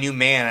meet my new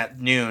man at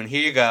noon.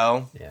 Here you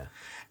go. Yeah.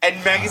 And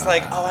Maggie's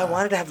like, oh, I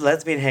wanted to have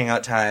lesbian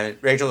hangout time.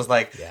 Rachel was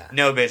like, Yeah.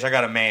 no, bitch, I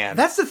got a man.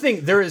 That's the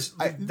thing. There is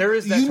that You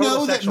total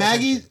know that sexual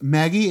Maggie tension.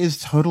 Maggie is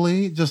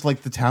totally just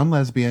like the town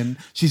lesbian.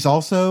 She's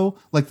also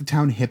like the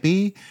town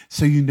hippie,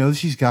 so you know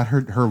she's got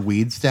her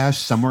weed stash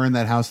somewhere in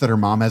that house that her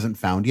mom hasn't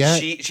found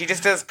yet. She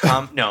just does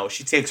no,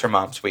 she takes her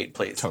mom's weed,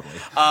 please. Totally.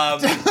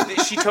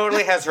 She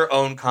totally has her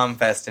own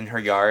comfest in her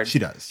yard. She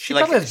does. She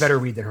like- probably has better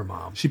weed than her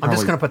mom. She I'm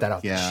just probably- going to put that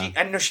out there. Yeah.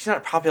 I know she's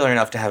not popular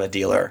enough to have a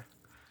dealer.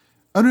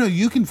 Oh no,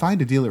 you can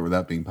find a dealer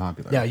without being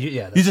popular. Yeah, you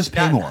that's- just pay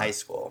Not in more. high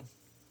school.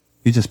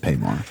 You just pay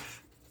more.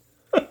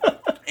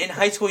 In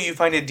high school, you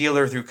find a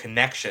dealer through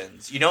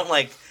connections. You don't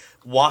like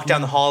walk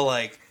down the hall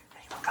like,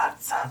 anyone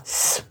got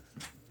some?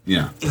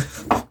 Yeah.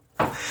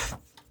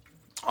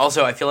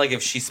 Also, I feel like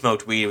if she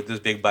smoked weed with those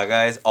big bug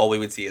eyes, all we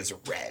would see is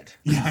red.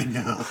 Yeah, I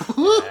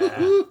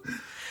know.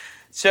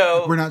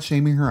 So We're not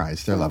shaming her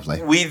eyes. They're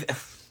lovely.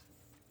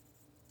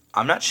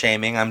 I'm not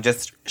shaming. I'm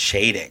just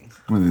shading.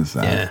 What is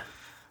that? Yeah.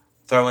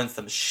 Throwing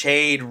some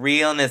shade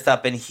realness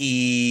up in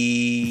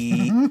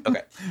he.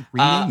 Okay.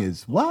 Reading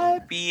is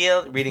what?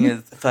 Reading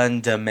is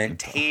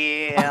fundamental.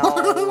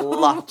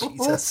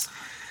 Jesus.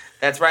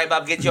 That's right,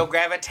 Bob. Get your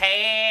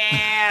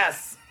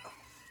gravitas.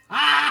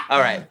 All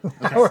right.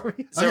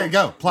 Okay,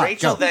 go. Plot,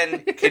 Rachel go.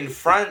 then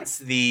confronts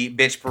the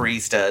bitch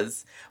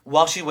baristas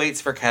while she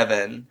waits for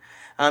Kevin.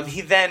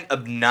 He then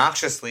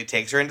obnoxiously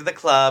takes her into the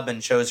club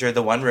and shows her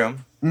the one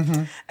room. Mm-hmm.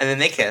 And then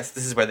they kiss.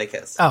 This is where they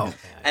kiss. Oh.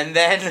 And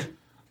then,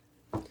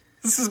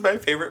 this is my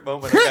favorite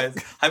moment, guys.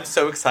 I'm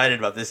so excited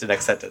about this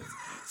next sentence.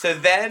 So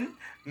then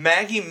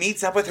Maggie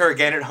meets up with her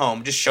again at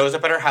home, just shows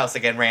up at her house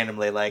again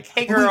randomly, like,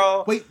 hey,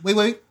 girl. Wait.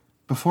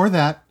 Before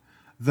that,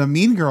 the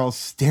mean girls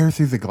stare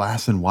through the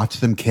glass and watch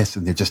them kiss,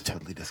 and they're just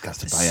totally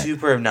disgusted by it.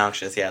 Super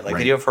obnoxious, yeah. Like, Right.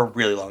 they do it for a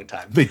really long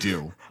time. They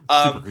do.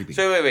 Super creepy.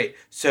 So wait.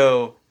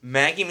 So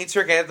Maggie meets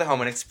her again at the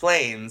home and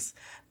explains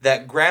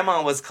that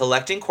Grandma was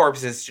collecting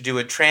corpses to do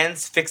a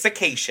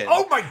transfixication.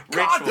 Oh my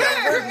God, ritual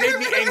that word made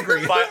me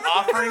angry. by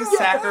offering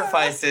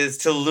sacrifices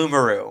to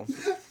Lumaru.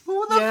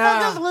 Who the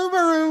Yeah. fuck is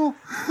Lumaru?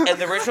 And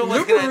the ritual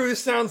was gonna. Lubaroo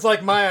sounds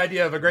like my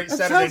idea of a great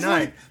Saturday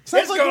night.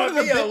 Sounds It's like gonna one of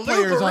the be a bit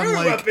players on Lubaroo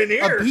like up in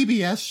here. a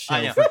PBS show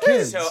I know. for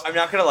kids. So I'm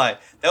not gonna lie.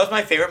 That was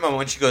my favorite moment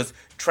when she goes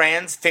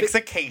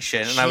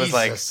transfixication, and I was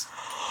like, Jesus.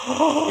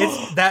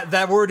 It's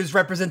that word is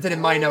represented in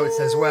my notes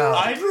as well.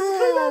 I just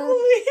cannot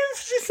believe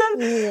she said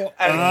it.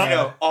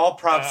 And all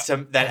props to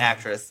that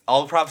actress.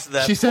 All props to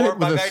that. She said poor it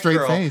with a bug-eyed straight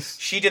girl. face.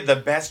 She did the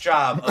best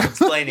job of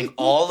explaining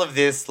all of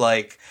this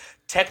like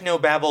techno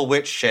babble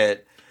witch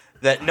shit.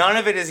 That none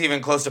of it is even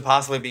close to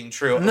possibly being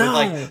true. With No.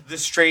 like the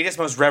straightest,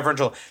 most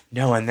reverential.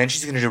 No, and then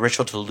she's gonna do a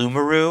ritual to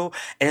Lumaru,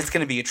 and it's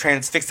gonna be a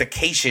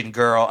transfixication,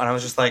 girl. And I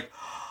was just like,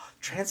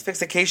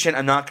 transfixication.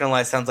 I'm not gonna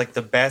lie, sounds like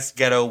the best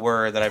ghetto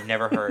word that I've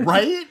never heard.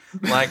 Right?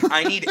 Like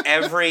I need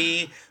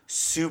every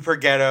super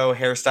ghetto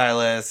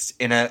hairstylist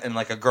in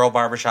like a girl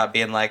barbershop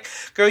being like,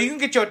 girl, you can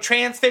get your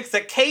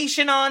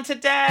transfixication on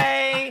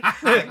today.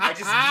 Like, I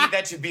just need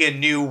that to be a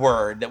new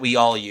word that we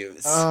all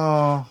use.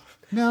 Oh,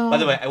 no. By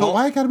the way, but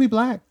why it gotta be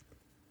black?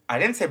 I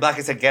didn't say black,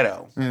 I said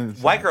ghetto. Yeah,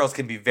 that's White girls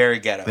can be very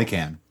ghetto. They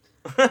can.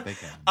 They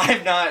can.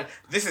 I'm not,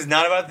 this is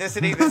not about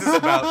ethnicity, this is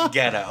about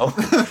ghetto.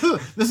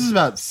 This is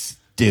about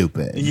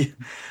stupid. Ghetto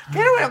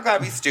don't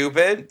gotta be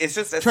stupid. It's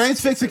just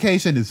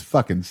Transfixication is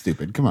fucking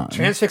stupid. Come on.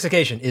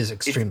 Transfixication is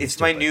extremely It's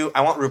my stupid. new.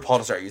 I want RuPaul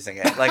to start using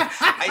it. Like,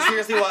 I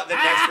seriously want the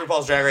next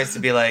RuPaul's Drag Race to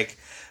be like,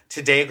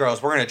 "Today,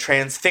 girls, we're gonna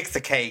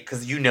transfixicate,"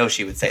 because you know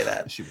she would say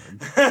that. She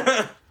would.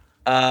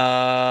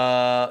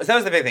 So that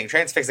was the big thing,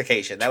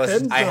 transfixication. That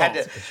was I had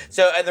to.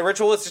 So, and the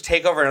ritual was to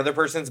take over another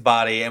person's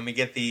body, and we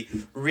get the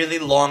really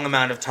long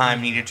amount of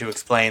time needed to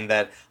explain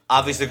that.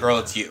 Obviously, girl,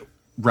 it's you.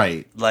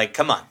 Right. Like,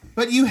 come on.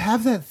 But you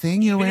have that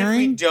thing you're Even if we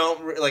wearing?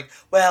 don't like,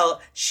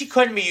 well, she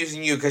couldn't be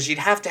using you because she'd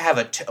have to have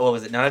what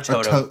was it? Not a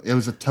totem. It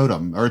was a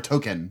totem or a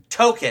token.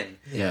 Token.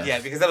 Yeah,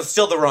 because that was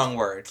still the wrong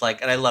word.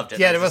 Like, and I loved it.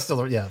 Yeah, it was still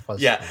it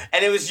was. Yeah,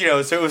 and it was,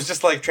 so it was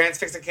just like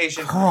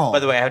transfixication. Girl. By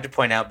the way, I have to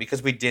point out,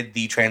 because we did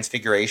the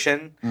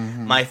transfiguration,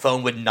 my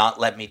phone would not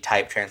let me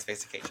type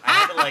transfixication. I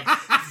had to like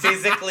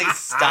physically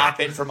stop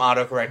it from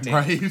autocorrecting.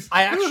 Right?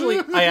 I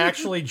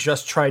actually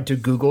just tried to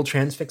Google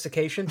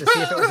transfixication to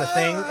see if it was a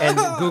thing, and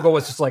Google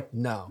was just like,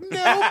 no.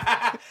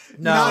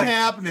 Not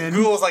happening.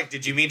 Google was like,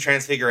 "Did you mean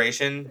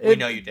transfiguration?" We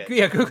know you did.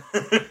 Yeah, Google.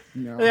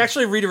 No. They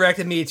actually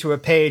redirected me to a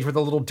page with a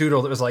little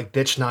doodle that was like,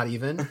 "Bitch, not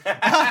even."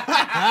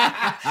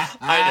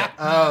 I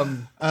know.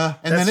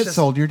 And then it just-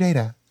 sold your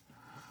data.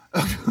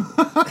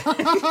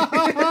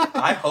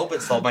 I hope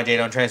it sold my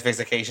data on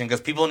transfixication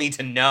because people need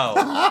to know.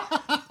 Not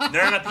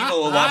enough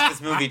people will watch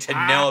this movie to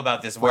know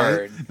about this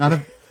word. Not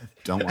a.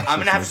 Don't watch. I'm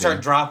gonna have to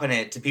start dropping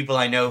it to people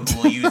I know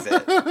who will use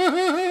it.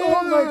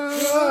 Oh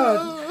my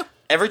god!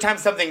 Every time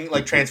something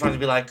like transforms,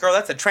 be like, "Girl,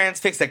 that's a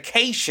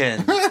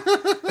transfixication."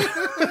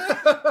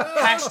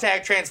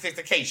 Hashtag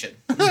transfixication.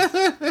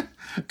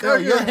 Girl,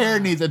 your hair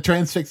needs a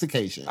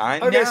transfixication. I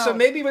know. Okay, so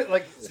maybe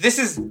like This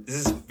is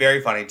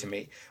very funny to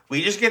me.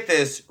 We just get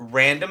this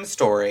random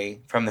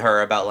story from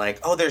her about like,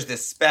 oh, there's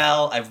this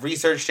spell. I've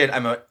researched it.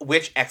 I'm a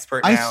witch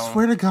expert now. I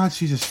swear to God,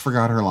 she just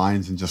forgot her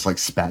lines and just like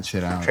spat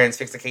shit out.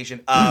 Transfixication.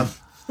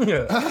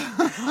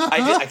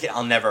 yeah.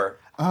 I'll never.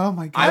 Oh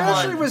my God.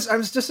 I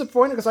was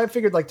disappointed because I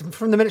figured like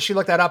from the minute she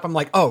looked that up, I'm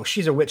like, oh,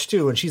 she's a witch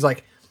too, and she's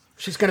like.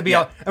 She's gonna be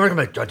out, and we're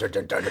gonna be like,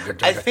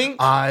 I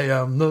think I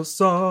am the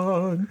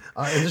sun,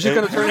 and she's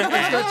gonna turn it.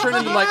 It's gonna turn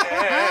into like,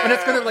 and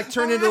it's gonna like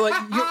turn into like,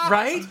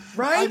 right.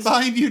 I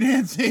bind you,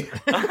 Nancy.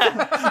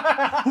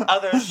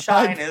 other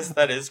shyness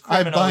that is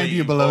I criminally bind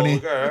you, baloney.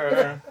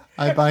 vulgar.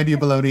 I bind you,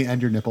 baloney,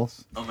 and your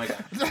nipples. Oh my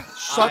god!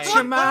 Shut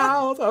your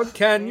mouth! How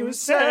can you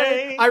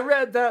say I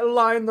read that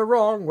line the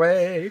wrong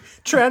way?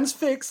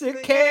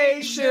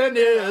 Transfixication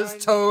is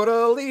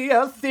totally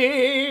a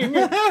thing.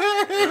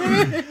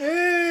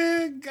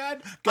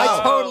 God,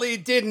 I totally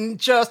didn't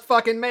just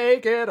fucking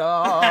make it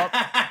up.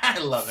 I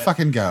love it.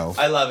 fucking go.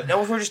 I love it.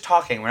 No, we're just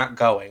talking. We're not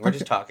going. We're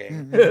just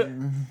talking.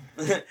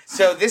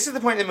 So this is the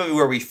point in the movie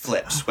where we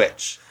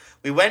switch.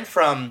 We went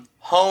from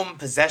home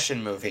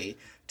possession movie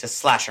to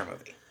slasher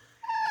movie.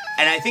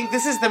 And I think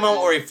this is the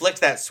moment where we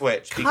flicked that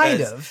switch.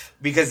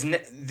 Because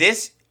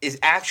this is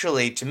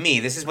actually, to me,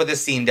 this is what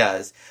this scene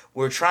does.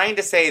 We're trying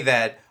to say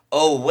that,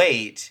 oh,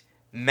 wait,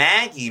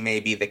 Maggie may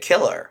be the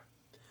killer.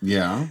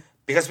 Yeah.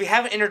 Because we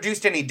haven't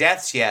introduced any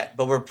deaths yet,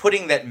 but we're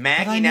putting that But I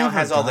Maggie now never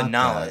has all the got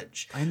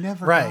knowledge. that. I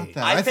never Right. got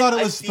that. I I, think thought it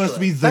I was feel supposed to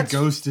be it. the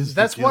ghost is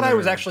That's the what I killer.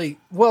 was actually.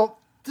 Well,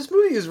 this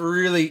movie is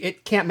really.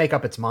 It can't make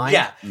up its mind.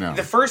 Yeah. No.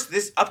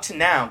 This up to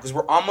now, because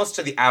we're almost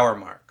to the hour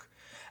mark.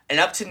 And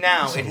up to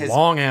now, It's it a has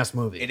long ass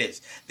movie. It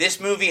is. This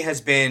movie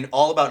has been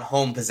all about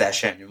home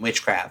possession and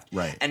witchcraft.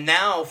 Right. And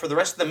now, for the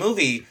rest of the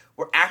movie,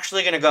 we're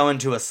actually going to go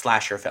into a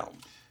slasher film.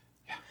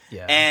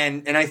 Yeah.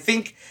 And I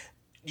think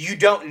you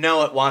don't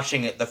know it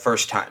watching it the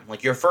first time.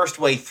 Like, your first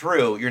way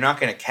through, you're not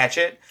going to catch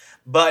it.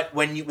 But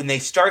when they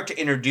start to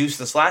introduce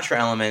the slasher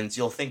elements,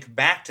 you'll think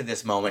back to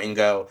this moment and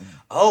go,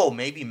 oh,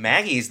 maybe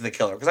Maggie's the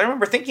killer. Because I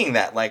remember thinking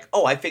that, like,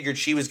 oh, I figured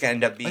she was going to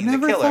end up I being the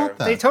never killer. thought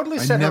that. They totally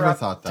I set her never up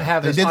thought that. to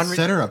have they this did unre-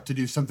 set her up to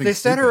do something. They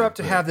set her stupid, up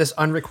to but- have this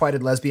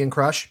unrequited lesbian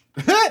crush.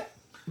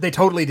 They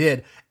totally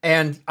did.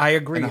 And I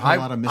agree. And a whole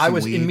lot of missing I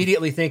was weed.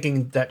 immediately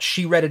thinking that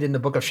she read it in the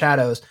Book of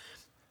Shadows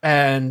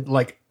and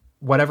like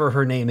whatever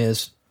her name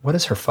is. What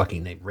is her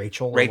fucking name?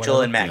 Rachel? or Rachel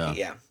whatever? and Maggie,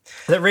 yeah.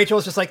 That Rachel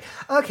is just like,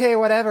 okay,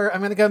 whatever. I'm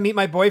going to go meet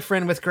my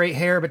boyfriend with great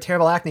hair but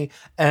terrible acne.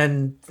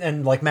 And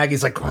like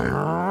Maggie's like,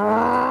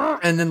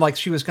 and then like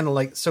she was going to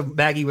like, so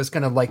Maggie was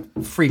going to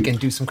like freak and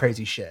do some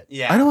crazy shit.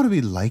 Yeah. I don't want to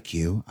be like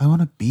you. I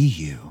want to be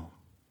you.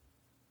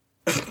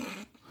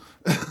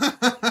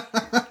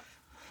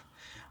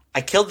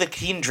 I killed the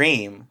teen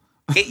dream.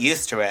 Get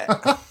used to it.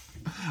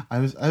 I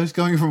was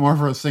going for more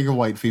for a single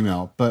white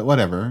female, but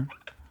whatever.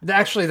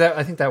 Actually,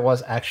 I think that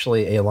was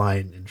actually a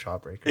line in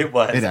Shawbreaker. It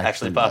was It actually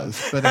actually Bob.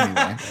 was. But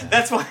anyway,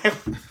 That's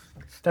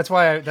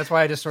why. That's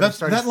why I just sort of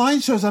started. that line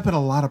shows up in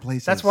a lot of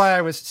places. That's why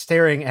I was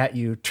staring at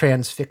you,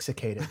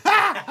 transfixicated.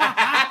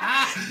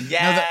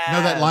 Yeah.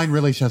 No, that line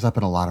really shows up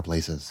in a lot of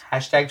places.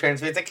 Hashtag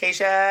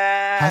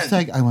transfixication.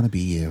 Hashtag I want to be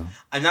you.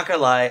 I'm not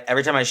gonna lie.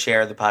 Every time I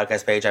share the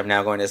podcast page, I'm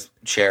now going to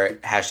share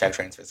it. Hashtag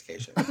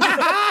transfixication.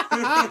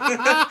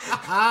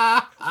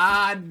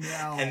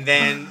 No. And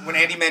then when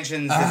Andy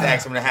mentions his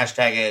ex, I'm gonna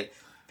hashtag it.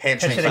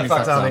 Hashtag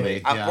fuck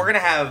zombie. Yeah. We're gonna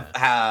have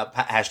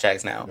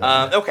hashtags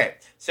now. Okay,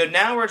 so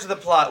now we're to the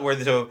plot where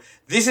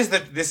this is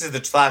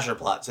the slasher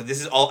plot. So this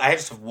is all. I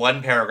just have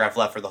one paragraph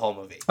left for the whole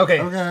movie.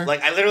 Okay. Okay.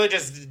 Like I literally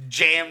just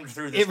jammed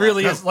through this. It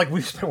really last- is like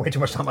we've spent way too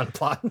much time on the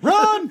plot.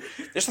 Run!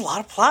 There's a lot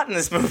of plot in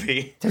this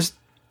movie. There's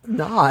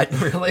not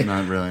really.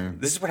 Not really.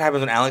 This is what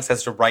happens when Alex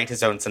has to write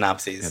his own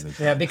synopses.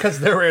 Yeah,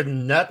 because there were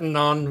nothing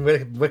on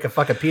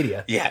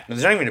Wikipedia. Yeah,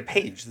 there's not even a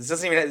page. This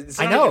doesn't even. It's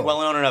I not know. even well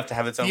known enough to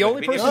have its own. The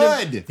only Wikipedia.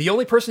 person, Good. the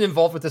only person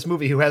involved with this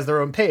movie who has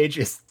their own page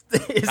is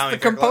Tommy the Fairclough.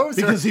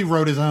 composer. Because he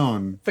wrote his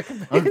own.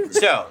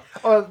 So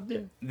Yeah.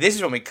 this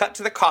is when we cut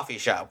to the coffee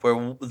shop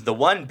where the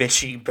one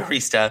bitchy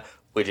barista,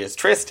 which is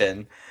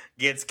Tristan,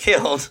 gets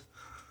killed.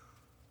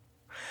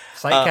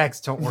 Sight gags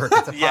don't work.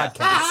 It's a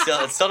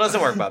podcast. It still doesn't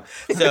work, Bob.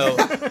 So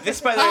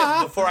this, by the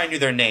way, before I knew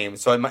their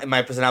names. So in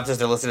my synopsis,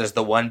 they're listed as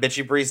the one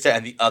bitchy barista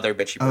and the other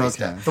bitchy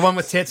barista. Okay. The one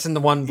with tits and the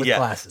one with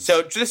glasses.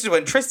 So this is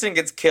when Tristan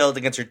gets killed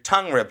and gets her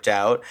tongue ripped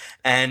out,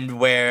 and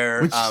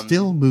where Which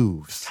still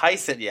moves.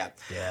 Tyson, Yeah.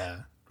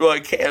 well,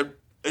 it can't.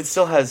 It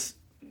still has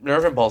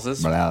nerve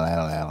impulses. And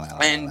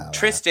And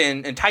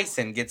Tristan and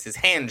Tyson gets his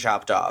hand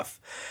chopped off.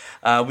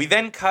 We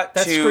then cut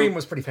That to scream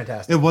was pretty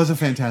fantastic. It was a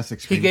fantastic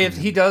screen.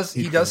 He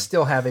does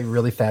still have a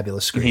really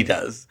fabulous scream. He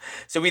does.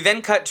 So we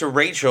then cut to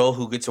Rachel,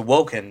 who gets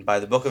awoken by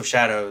the Book of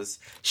Shadows.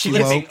 She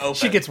flipping open.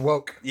 She gets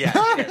woke. Yeah,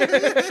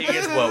 she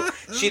gets woke.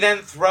 She then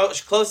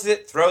she closes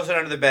it, throws it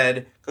under the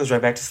bed, goes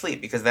right back to sleep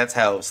because that's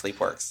how sleep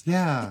works.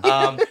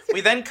 Yeah.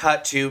 We then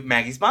cut to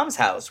Maggie's mom's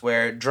house,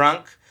 where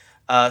drunk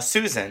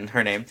Susan,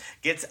 her name,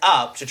 gets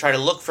up to try to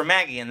look for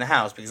Maggie in the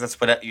house because that's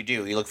what you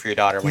do. You look for your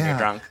daughter when you're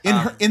drunk.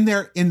 In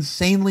their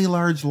insanely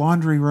large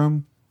laundry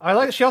room. I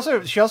like. She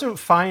also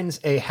finds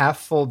a half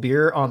full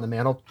beer on the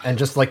mantle and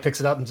just like picks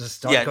it up and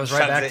just goes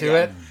right back to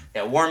it.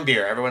 Yeah, warm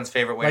beer, everyone's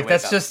favorite way Like to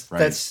wake that's up. just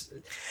that's.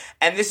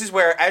 And this is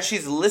where, as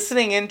she's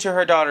listening into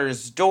her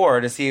daughter's door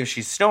to see if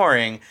she's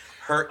snoring,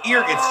 her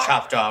ear gets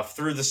chopped off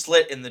through the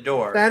slit in the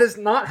door. That is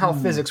not how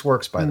physics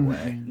works, by the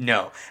way.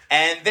 No.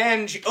 And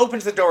then she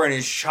opens the door and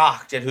is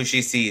shocked at who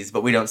she sees,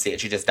 but we don't see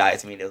it. She just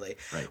dies immediately.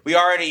 Right. We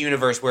are in a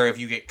universe where if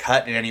you get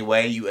cut in any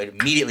way, you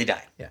immediately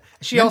die. Yeah.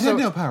 She also.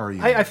 Nintendo Power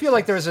I feel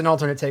like there was an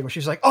alternate take where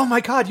she's like, "Oh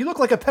my god, you look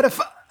like a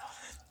pedophile."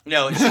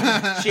 No,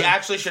 she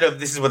actually should have.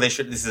 This is what they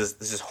should. This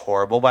is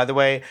horrible, by the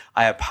way.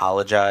 I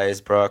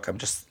apologize, Brooke. I'm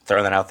just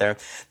throwing that out there.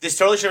 This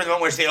totally should have been the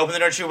moment where they opened the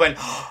door and she went,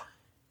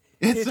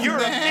 "You're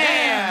a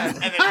man,"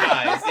 and then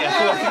dies.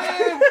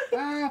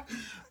 Yeah.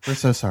 We're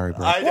so sorry,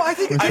 bro. Well, I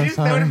think We're so that would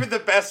sorry. have been the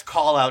best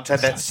call out to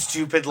that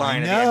stupid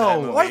line at the end of that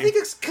movie. Well, I think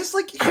it's because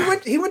like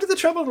he went to the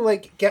trouble to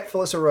like get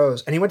Felissa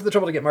Rose, and he went to the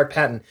trouble to get Mark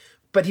Patton,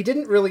 but he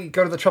didn't really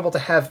go to the trouble to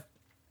have.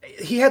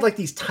 He had like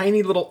these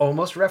tiny little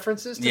almost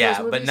references to those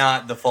movies, but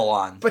not the full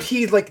on. But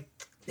he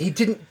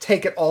didn't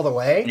take it all the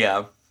way.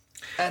 Yeah.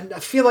 And I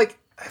feel like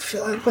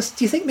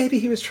do you think maybe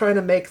he was trying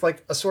to make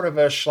like a sort of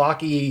a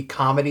schlocky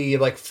comedy,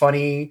 like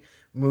funny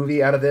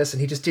movie out of this,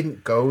 and he just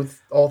didn't go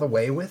all the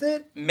way with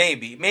it?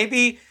 Maybe.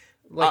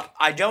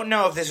 I don't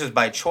know if this was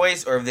by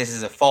choice or if this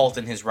is a fault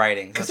in his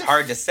writing. It's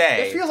hard to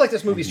say. It feels like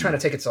this movie's trying to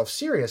take itself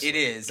serious. It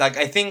is. Like,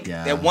 I think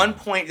at one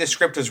point the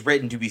script was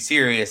written to be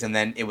serious, and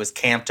then it was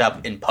camped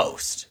up in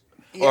post,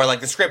 or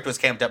like the script was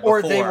camped up before.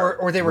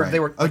 Or they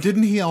were. Oh,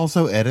 didn't he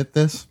also edit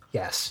this?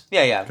 Yes.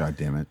 Yeah. God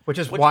damn it! Which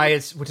is why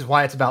it's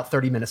about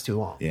 30 minutes too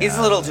long. Yeah. It's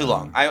a little too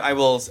long. I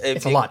will.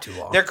 It's a lot too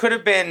long. There could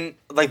have been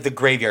like the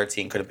graveyard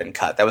scene could have been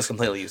cut. That was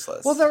completely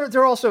useless. Well,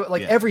 they're also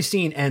like every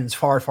scene ends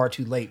far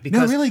too late No,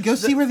 because really, go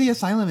see where the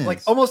asylum is. like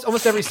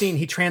almost every scene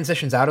he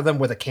transitions out of them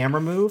with a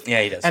camera move.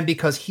 Yeah, he does. And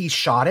because he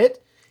shot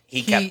it,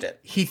 He kept it.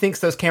 He thinks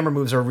those camera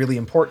moves are really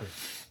important,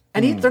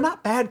 and they're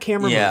not bad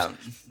camera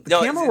moves. The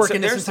camera work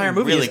in this there's entire some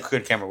movie really is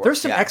good camera work. There's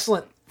some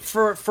excellent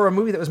for a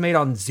movie that was made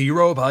on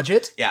zero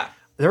budget. Yeah.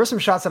 There were some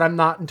shots that I'm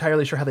not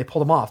entirely sure how they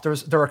pulled them off. There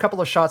were a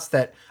couple of shots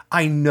that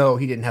I know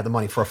he didn't have the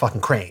money for a fucking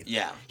crane.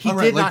 Yeah. He Oh,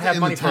 right, did like not have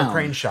in money the for a town.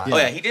 crane shot. Oh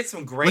yeah, he did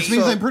some great. Which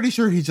means I'm pretty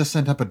sure he just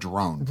sent up a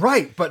drone.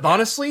 Right, but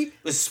honestly, it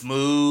was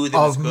smooth. It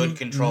was good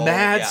control.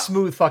 mad yeah.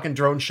 smooth fucking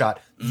drone shot.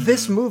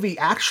 This movie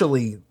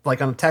actually,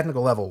 like on a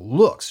technical level,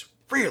 looks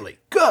really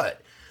good.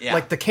 Yeah.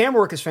 Like the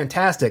camera work is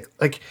fantastic.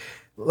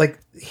 Like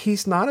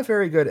he's not a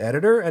very good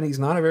editor and he's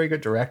not a very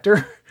good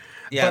director.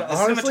 Yeah, But the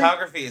honestly,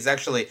 cinematography is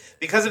actually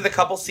because of the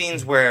couple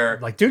scenes where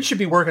like dude should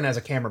be working as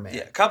a cameraman.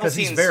 a couple because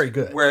scenes he's very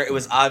good. where it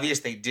was obvious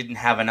they didn't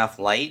have enough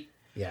light.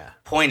 Yeah.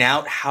 Point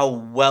out how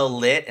well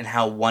lit and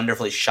how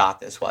wonderfully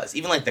shot this was.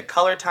 Even like the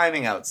color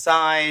timing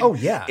outside. Oh,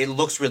 yeah. It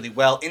looks really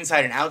well.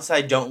 Inside and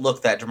outside don't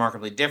look that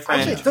remarkably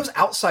different. Actually, those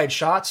outside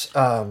shots,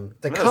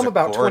 they Those come are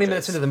about 20 gorgeous.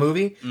 minutes into the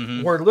movie,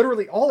 where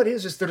literally all it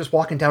is they're just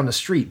walking down the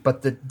street,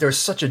 but there's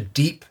such a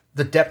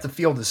the depth of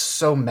field is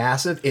so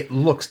massive, it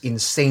looks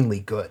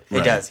insanely good.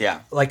 It does,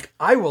 yeah. Like,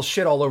 I will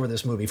shit all over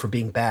this movie for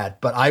being bad,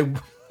 but I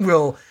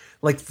will,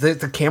 like,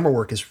 the camera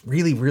work is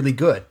really, really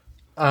good.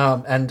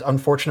 And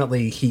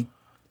unfortunately, he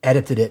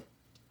edited it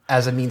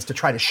as a means to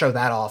try to show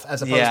that off,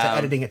 as opposed to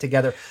editing it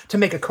together to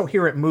make a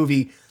coherent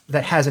movie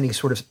that has any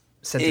sort of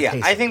sense of Yeah,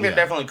 pacing. I think there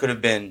definitely could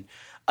have been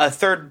a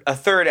third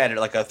editor,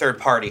 like a third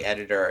party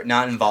editor,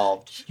 not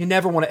involved. You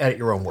never want to edit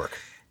your own work.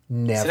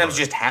 Never. Sometimes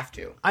you just have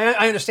to.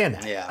 I understand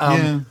that. Yeah.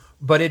 Yeah.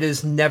 But it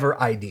is never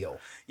ideal.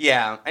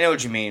 Yeah, I know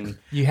what you mean.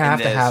 You have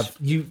in to this. have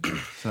you.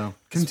 So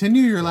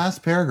continue your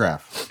last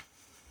paragraph.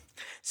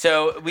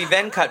 So we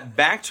then cut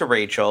back to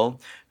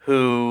Rachel,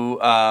 who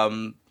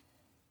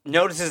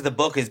notices the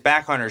book is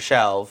back on her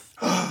shelf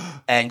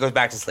and goes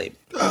back to sleep.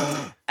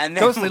 And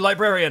then, Ghostly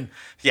librarian.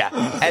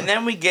 yeah, and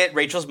then we get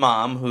Rachel's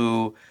mom,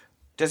 who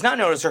does not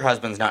notice her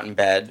husband's not in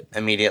bed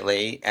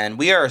immediately, and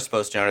we are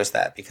supposed to notice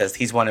that because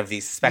he's one of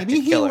these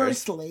suspected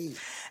killers. late.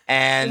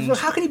 And So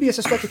how can he be a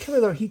suspected killer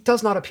though? He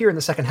does not appear in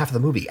the second half of the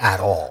movie at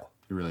all.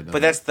 He really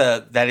doesn't.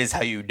 But that is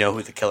how you know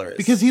who the killer is.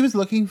 because he was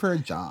looking for a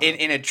job.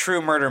 in a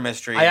true murder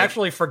mystery, I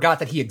actually forgot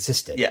that he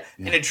existed. yeah,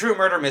 in a true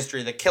murder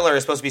mystery, the killer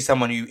is supposed to be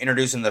someone you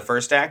introduce in the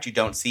first act, you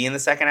don't see in the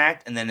second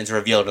act, and then is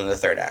revealed in the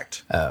third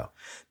act. Oh.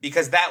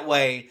 Because that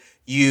way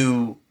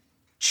you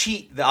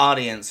cheat the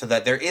audience so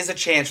that there is a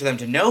chance for them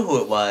to know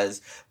who it was,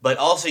 but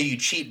also you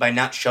cheat by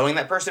not showing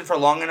that person for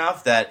long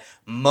enough that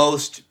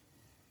most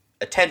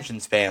attention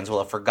spans will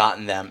have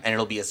forgotten them, and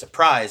it'll be a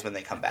surprise when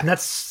they come back. And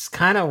that's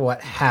kind of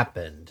what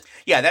happened.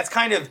 Yeah, that's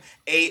kind of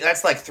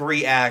that's like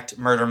 3-act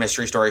murder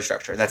mystery story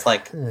structure. That's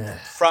like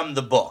from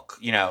the book,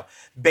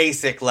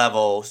 basic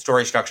level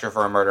story structure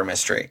for a murder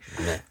mystery.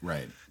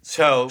 right.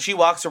 So she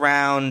walks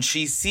around,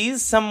 she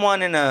sees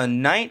someone in a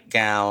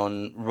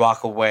nightgown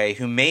walk away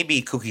who may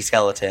be Cookie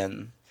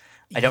Skeleton.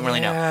 I don't really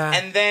know.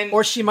 And then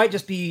Or she might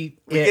just be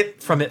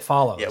from It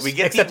Follows. Yeah, we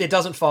get Except the- it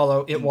doesn't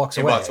follow, it walks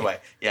away. It walks away.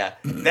 Yeah.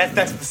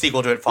 That's the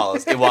sequel to It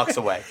Follows. It walks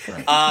away.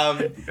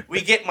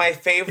 We get my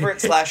favorite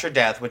slasher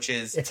death, which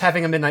is It's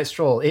having a midnight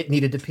stroll. It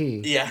needed to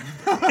pee. yeah.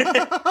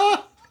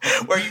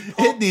 Where you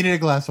It needed a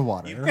glass of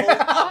water. pull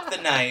up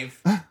the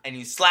knife and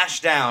you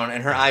slash down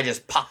and her eye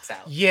just pops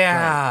out.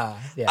 Yeah.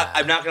 Yeah.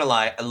 I'm not gonna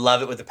lie, I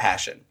love it with a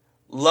passion.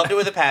 Loved it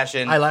with a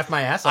passion. I laughed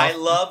my ass off. I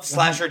love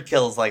slasher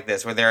kills like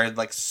this where they're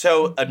like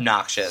so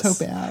obnoxious.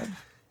 So bad.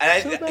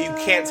 And you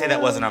can't say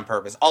that wasn't on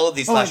purpose. All of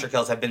these slasher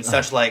kills have been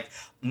such like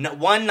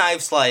one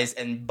knife slice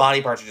and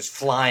body parts are just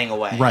flying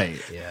away.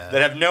 Right. Yeah.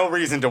 That have no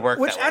reason to work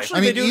Which that way. actually-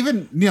 I mean, They do-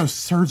 even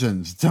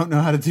surgeons don't know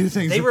how to do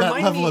things They with that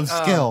remind level me, of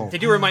skill. They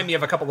do remind me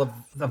of a couple of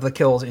the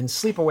kills in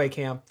Sleepaway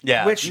Camp.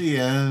 Yeah. Which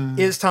yeah.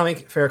 is Tommy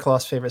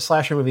Fairclough's favorite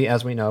slasher movie,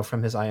 as we know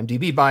from his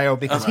IMDb bio,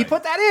 because he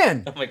put that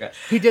in. Oh my god.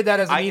 He did that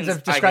as a I means can- of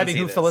I can describing see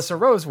who this. Phyllis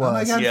Rose was. Oh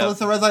my God, Yeah.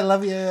 Phyllis Rose, I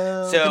love you.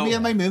 So- Get me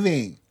in my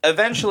movie.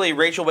 Eventually,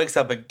 Rachel wakes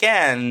up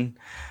again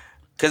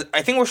because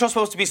I think we're still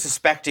supposed to be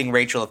suspecting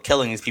Rachel of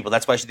killing these people.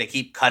 That's why they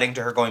keep cutting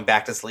to her going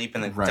back to sleep,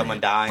 and then Right. someone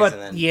dies, But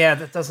and then yeah,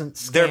 that doesn't.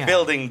 they're scan.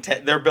 building.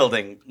 They're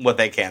building what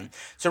they can.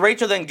 So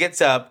Rachel then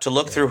gets up to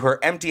look through her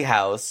empty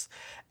house,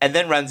 and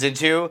then runs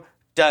into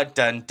dun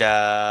dun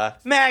dun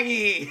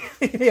Maggie.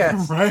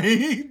 Yes.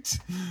 Right?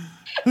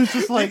 Who's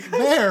just like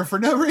there for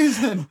no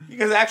reason.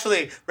 Because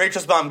actually,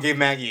 Rachel's mom gave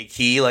Maggie a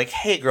key. Like,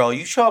 hey, girl,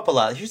 you show up a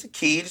lot. Here's a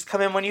key. Just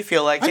come in when you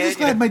feel like I'm it. just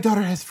you glad know? my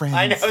daughter has friends.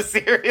 I know,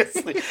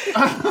 seriously.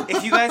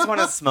 If you guys want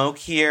to smoke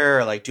here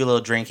or like do a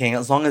little drinking,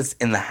 as long as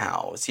it's in the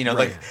house,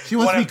 like She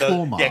wants one to be of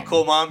cool mom. Yeah,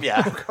 cool mom.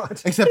 Yeah.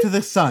 Except to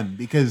the son,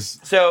 because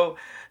So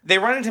they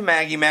run into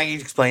Maggie. Maggie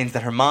explains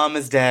that her mom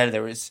is dead.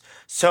 There was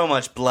so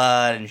much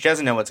blood, and she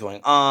doesn't know what's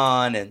going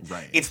on, and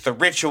Right. it's the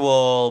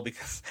ritual.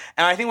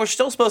 And I think we're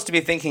still supposed to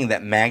be thinking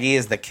that Maggie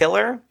is the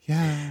killer.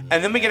 yeah.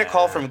 And then we get a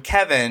call from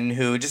Kevin,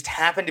 who just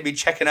happened to be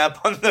checking up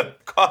on the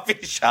coffee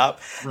shop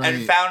and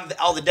Right. found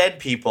all the dead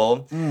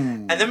people.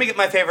 And then we get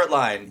my favorite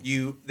line: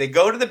 they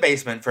go to the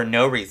basement for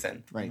no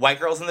reason. Right. White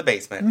girls in the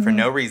basement for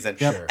no reason.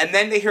 Yep. Sure. And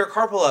then they hear a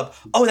car pull up.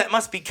 Oh, that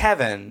must be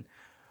Kevin.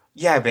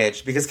 Yeah,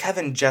 bitch, because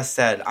Kevin just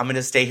said, I'm going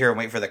to stay here and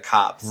wait for the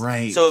cops.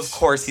 Right. So, of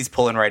course, he's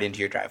pulling right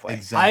into your driveway.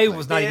 Exactly. I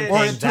was not even Or Or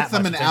paying it that took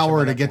them much an attention hour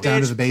to to that get point.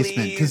 down to the Bitch,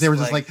 basement because they were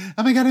just please, like,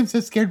 "Oh my God, I'm so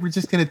scared. We're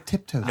just gonna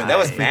tiptoe." No, that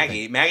was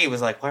Maggie. Maggie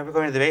was like, why are we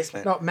going to the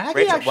basement? No, Maggie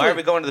Rachel, actually. why are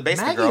we going to the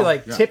basement,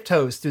 Maggie girl?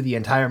 tiptoes through the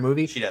entire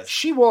movie. She does.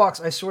 She walks.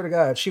 I swear to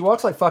God, she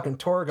walks like fucking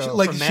Torgo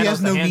Like, from she Manos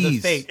has the no Hands knees.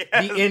 of Fate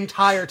the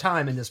entire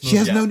time in this movie. She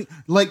has Yeah. no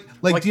like.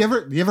 Do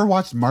you ever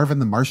watch Marvin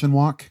the Martian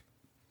walk?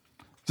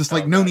 Just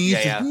like no knees.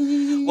 Yeah, just,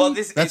 yeah. Well,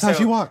 That's how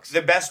she walks.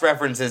 The best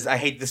reference is, I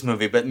hate this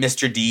movie, but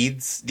Mr.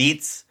 Dietz,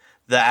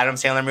 the Adam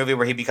Sandler movie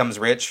where he becomes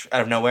rich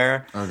out of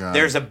nowhere. Oh, God.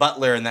 There's a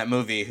butler in that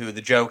movie who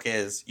the joke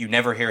is you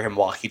never hear him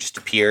walk; he just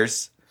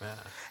appears.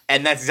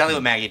 And that's exactly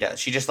what Maggie does.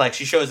 She just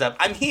she shows up.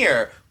 I'm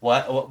here.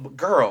 What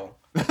girl?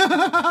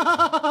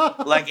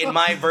 Like in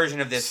my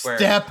version of this, where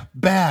Step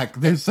back.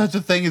 There's such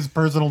a thing as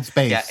personal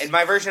space. yeah, in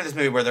my version of this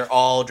movie where they're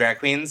all drag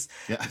queens,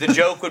 Yeah. the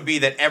joke would be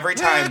that every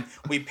time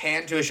we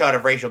pan to a shot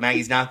of Rachel,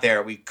 Maggie's not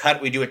there. We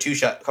do a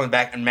 2-shot, comes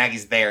back, and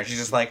Maggie's there. And she's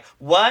just like,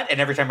 what? And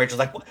every time Rachel's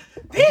like, what?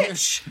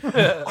 Bitch!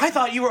 I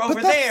thought you were over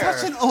But that's there.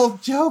 such an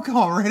old joke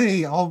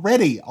already.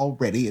 Already,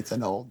 it's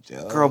an old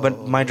joke. Girl,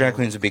 but my drag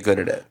queens would be good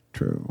at it.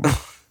 True.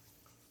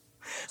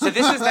 So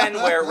this is then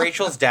where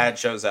Rachel's dad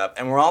shows up,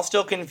 and we're all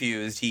still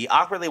confused. He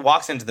awkwardly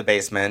walks into the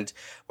basement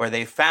where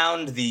they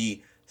found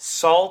the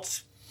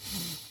salt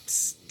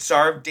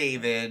Star of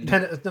David.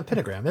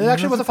 Pentagram. It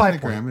actually was a 5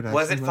 point.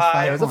 Was it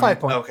 5? It was a 5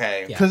 point.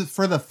 Okay. Yeah. Because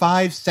for the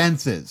 5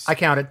 senses. I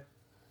counted.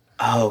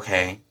 Oh,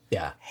 okay.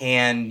 Yeah.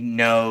 Hand,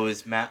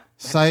 nose,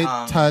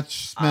 Sight,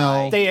 touch,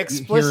 smell. They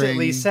explicitly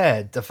hearing.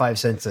 said the 5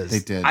 senses. They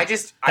did.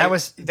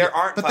 There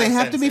aren't But 5 they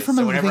have to be senses, from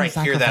a so whenever I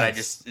living hear that, I sacrifice.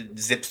 just it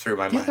zips through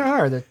my Yeah, mind. there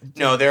are.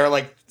 No, there are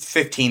like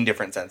 15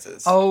 different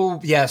senses. Oh,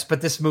 yes, but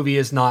this movie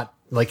is not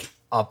like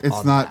up It's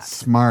on not that.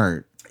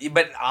 smart.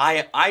 But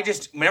I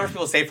just, whenever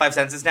people say 5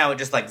 senses now, it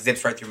just like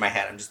zips right through my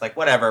head. I'm just like,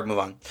 whatever, move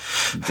on.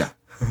 Yeah.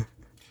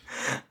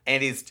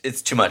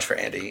 It's too much for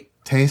Andy.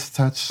 Taste,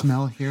 touch,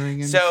 smell,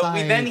 hearing, and So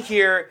sight. we then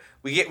hear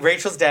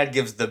Rachel's dad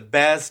gives the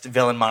best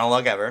villain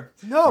monologue ever.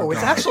 No,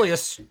 it's actually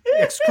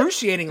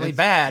excruciatingly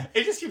bad.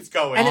 It just keeps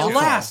going. And it too.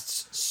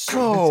 lasts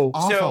so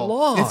Awful.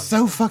 long. It's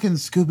so fucking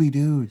Scooby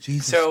Doo.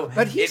 Jesus. So,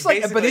 But he's it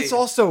like, but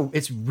basically-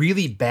 it's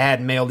really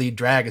bad male lead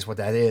drag is what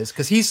that is.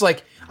 Because he's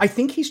like, I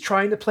think he's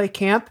trying to play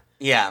camp.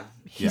 yeah.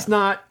 He's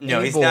not. No,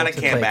 he's able not a to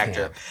camp play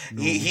actor.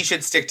 He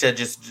should stick to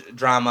just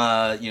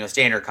drama,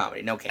 standard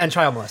comedy. No camp. And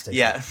child molestation.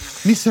 Yeah.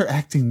 Mr.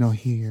 Acting no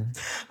here.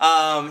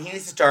 He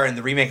needs to star in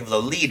the remake of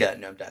Lolita.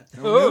 No, I'm done.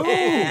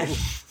 Oh.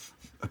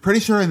 I'm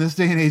pretty sure in this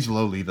day and age,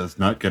 Lolita's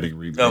not getting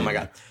remade. Oh my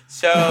god.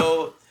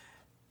 So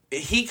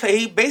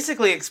he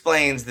basically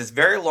explains this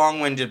very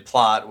long-winded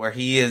plot where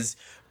he is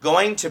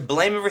going to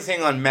blame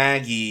everything on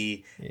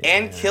Maggie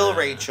and kill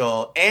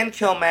Rachel and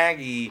kill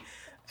Maggie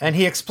And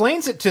he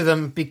explains it to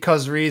them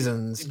because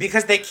reasons.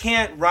 because they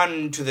can't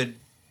run to the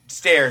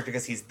stairs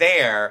because he's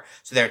there,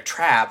 so they're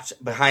trapped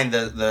behind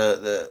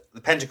the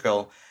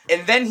pentacle.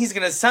 And then he's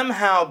going to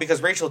somehow,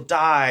 because Rachel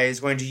dies,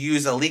 going to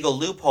use a legal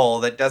loophole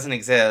that doesn't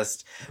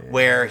exist,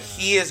 where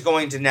he is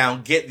going to now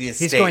get the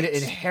estate. He's going to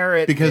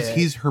inherit Because it.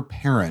 he's her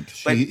parent.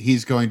 But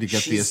He's going to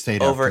get the She's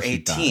estate over after she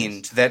 18.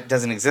 dies. So that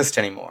doesn't exist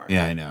anymore.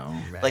 Yeah, I know.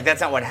 Like,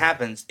 that's not what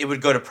happens. It would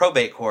go to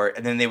probate court,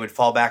 and then they would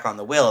fall back on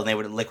the will, and they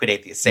would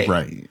liquidate the estate.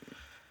 Right.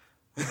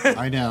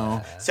 I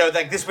know. So,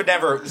 like, this would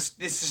never... This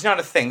is not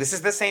a thing. This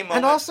is the same moment.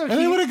 And also, And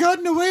they would have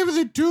gotten away with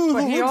it too if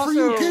but it he weren't for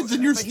you also- kids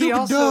and your but he stupid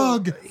also-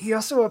 dog. He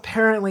also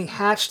apparently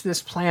hatched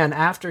this plan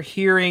after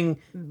hearing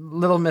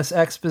Little Miss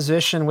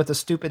Exposition with a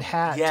stupid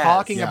hat Yes.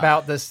 talking Yeah.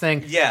 about this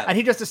thing. Yeah. And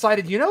he just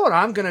decided, you know what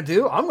I'm going to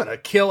do? I'm going to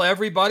kill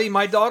everybody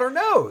my daughter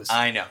knows.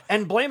 I know.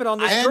 And blame it on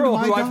this And girl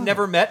my who I've daughter.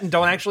 never met and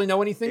don't actually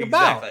know anything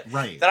Exactly. about.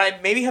 Right. That I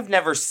maybe have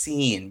never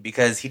seen,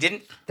 because he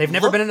didn't... They've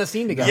never look- been in a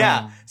scene together.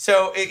 Yeah.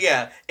 So,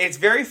 it's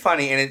very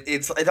funny, and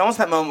it's almost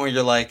that moment where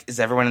you're like, is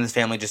everyone in this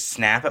family just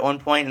snap at one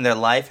point in their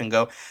life and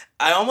go...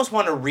 I almost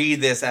want to read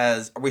this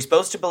as, are we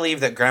supposed to believe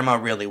that Grandma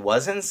really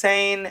was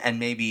insane, and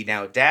maybe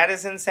now Dad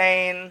is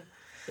insane?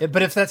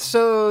 But if that's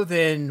so,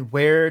 then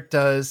where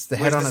does the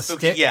head Where's on the a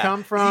spooky- stick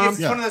come from?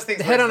 It's one of those things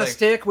The where head it's on a like,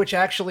 stick, which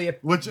actually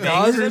Which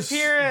does appears-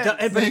 appearance.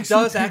 but it Makes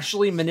does it-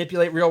 actually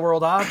manipulate real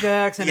world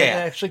objects, and it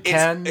actually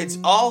can. It's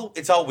all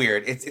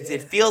weird.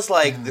 It feels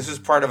like this was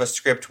part of a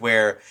script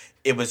where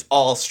it was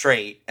all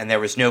straight and there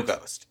was no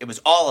ghost. It was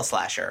all a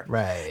slasher.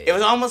 Right. It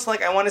was almost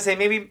like, I want to say,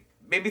 maybe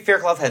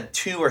Faircloth had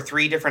 2 or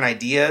 3 different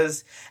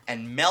ideas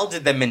and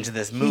melded them into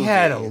this movie. He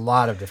had a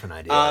lot of different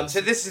ideas.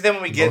 So this is then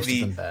when we get Most of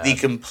them bad. the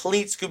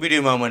complete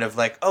Scooby-Doo moment of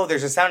like, oh,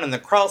 there's a sound in the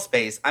crawl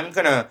space. I'm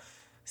going to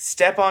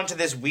step onto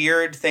this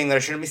weird thing that I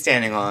shouldn't be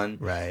standing on.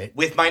 Right.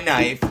 With my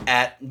knife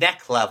at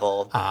neck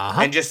level. Uh-huh.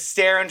 And just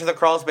stare into the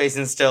crawl space,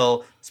 and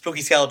still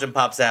spooky skeleton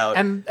pops out.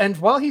 And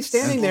while he's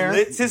standing there,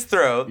 Slits his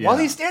throat. Yeah. while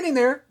he's standing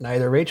there,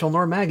 neither Rachel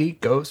nor Maggie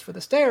goes for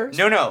the stairs.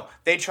 No.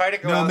 They try to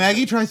go No, out.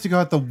 Maggie tries to go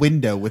out the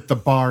window with the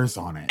bars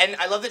on it. And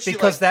I love that she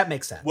because like, that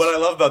makes sense. what I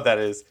love about that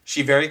is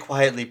she very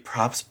quietly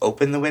props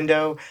open the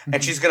window,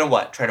 and she's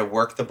gonna try to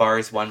work the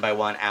bars one by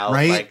one out.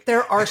 Right. Like,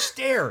 There are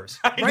stairs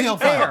right Nail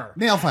there. file.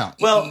 Nail file.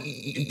 well,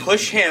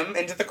 push him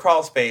into the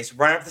crawl space,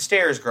 run up the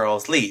stairs,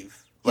 girls, leave.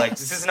 Like,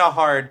 this is not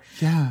hard.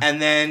 Yeah.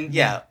 And then,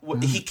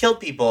 he killed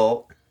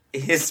people.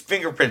 His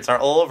fingerprints are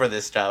all over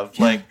this stuff.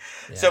 Like,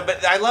 so,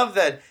 but I love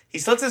that he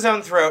slits his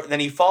own throat,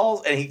 then he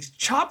falls and he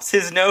chops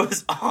his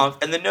nose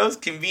off, and the nose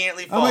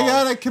conveniently Oh falls. my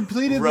god, I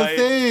completed the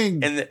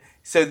thing.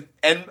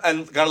 And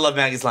and gotta love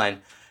Maggie's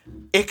line.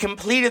 It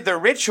completed the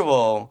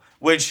ritual,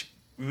 which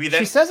we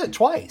then She says it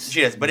twice.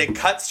 she does, but it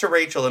cuts to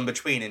Rachel in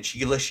between, and she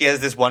has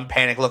this one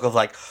panic look of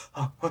like,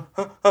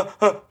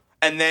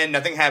 and then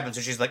nothing happens,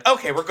 so she's like,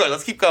 okay, we're good,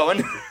 let's keep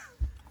going.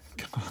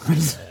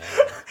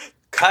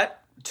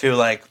 Cut to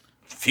like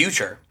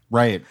future,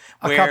 Right.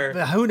 where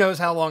Who knows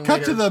how long Cut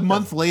later. to the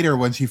month later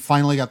when she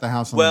finally got the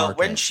house on the market.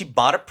 when she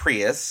bought a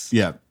Prius.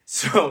 Yeah.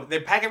 So they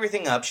pack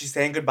everything up. She's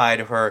saying goodbye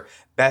to her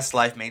best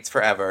life mates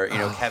forever.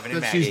 Kevin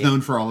and That Maggie. she's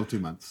known for all of 2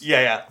 months.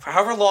 Yeah. For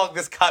however long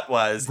this cut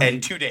was,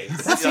 and 2 days.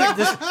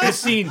 This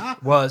scene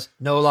was,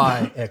 no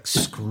lie,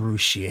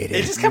 excruciating.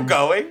 It just kept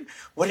going.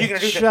 What are you going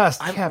to do? Kept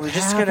We're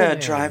just going to happening.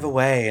 drive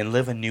away and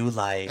live a new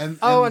life. And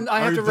I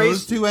have are to those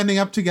raise. two ending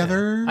up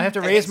together? I have to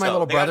I raise think my so.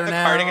 little They got brother in the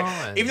now. car together.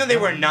 and- Even though they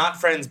were not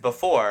friends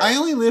before. I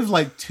only live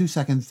like 2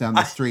 seconds down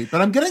the street,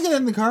 but I'm gonna get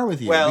in the car with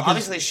you. Well, because-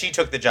 obviously she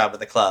took the job at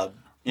the club.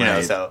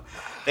 Right. So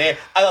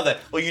I love that.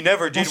 Well, you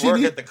never did she work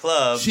need- at the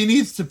club. she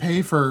needs to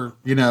pay for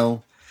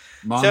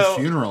mom's so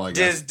funeral. I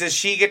guess. does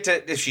she get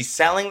to? Is she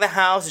selling the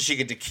house? Does she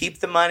get to keep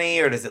the money,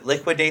 or does it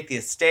liquidate the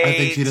estate? I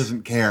think she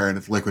doesn't care, and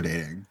it's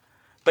liquidating.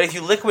 But if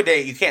you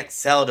liquidate, you can't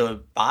sell to a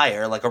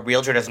buyer. Like a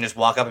realtor doesn't just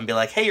walk up and be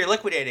like, "Hey, you're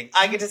liquidating.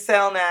 I get to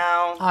sell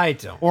now." I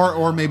don't.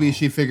 Or maybe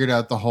she figured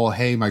out the whole,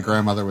 hey, my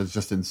grandmother was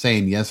just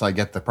insane. Yes, I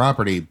get the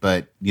property,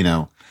 but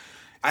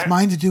it's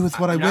mine to do with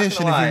what I'm I not wish.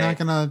 And gonna if you're lie, not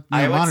gonna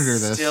I would monitor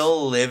this,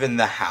 still live in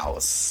the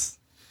house.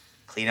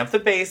 clean up the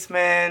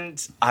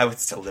basement. I would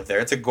still live there.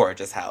 It's a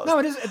gorgeous house. No,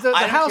 it is. The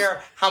I don't house,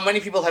 care how many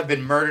people have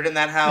been murdered in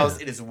that house.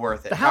 It is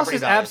worth it. the house Property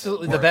is value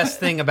absolutely worth the it. best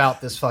thing about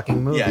this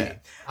fucking movie. Yeah.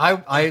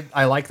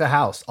 I like the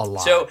house a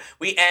lot. So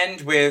we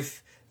end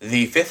with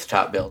the fifth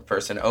top billed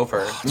person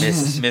over,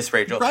 Miss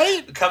Rachel,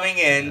 Right? coming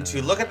in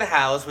to look at the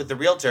house with the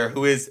realtor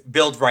who is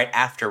billed right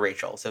after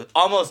Rachel. So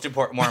almost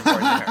more important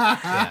than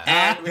her.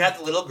 And we have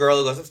the little girl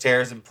who goes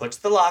upstairs and puts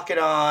the locket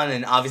on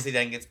and obviously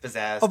then gets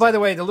possessed. Oh, by the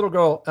way, the little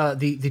girl,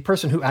 the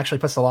person who actually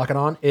puts the locket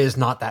on is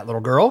not that little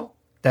girl.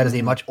 That is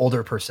a much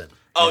older person.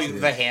 Oh, you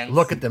the hands.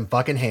 Look at them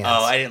fucking hands.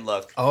 Oh, I didn't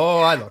look. Oh,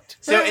 I looked.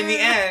 So in the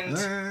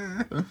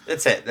end,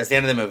 that's it. That's the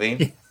end of the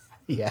movie.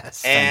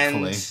 Yes. And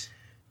Thankfully.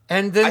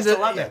 And then I still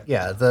love it.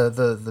 Yeah,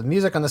 the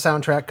music on the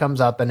soundtrack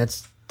comes up and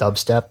it's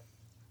dubstep.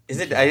 is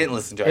it? I didn't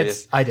listen to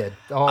it. I did.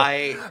 Oh,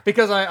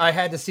 because I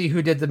had to see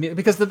who did the music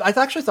because I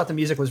actually thought the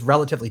music was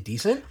relatively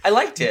decent. I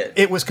liked it.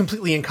 It was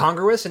completely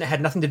incongruous and it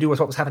had nothing to do with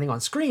what was happening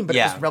on screen, but it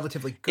was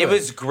relatively good. It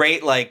was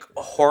great, like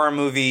horror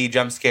movie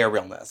jump scare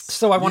realness.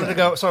 So I wanted to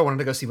go. So I wanted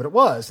to go see what it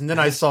was, and then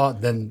I saw.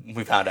 Then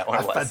We found out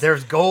what it was.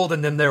 there's gold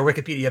in them their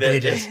Wikipedia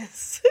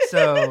pages.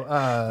 So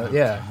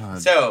yeah,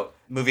 So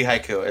movie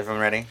haiku.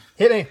 Everyone ready?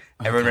 hit me.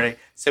 Everyone ready?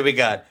 So we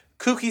got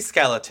kooky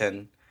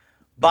skeleton,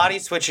 body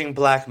switching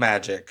black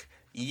magic.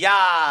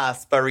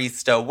 Yas,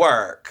 barista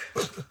work.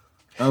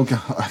 Oh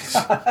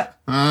god.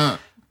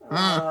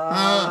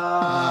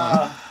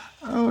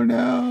 Oh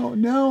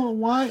no.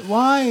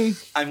 Why?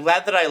 I'm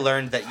glad that I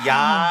learned that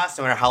yas,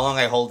 no matter how long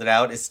I hold it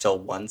out, is still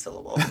one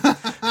syllable.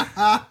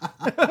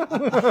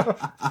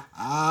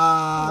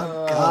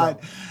 God.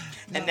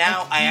 And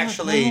now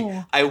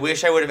I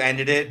wish I would have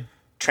ended it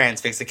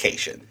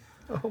transfixication.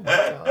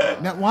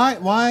 Now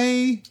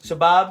why So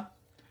Bob,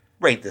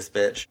 rate this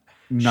bitch.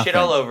 Nothing. Shit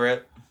all over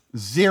it.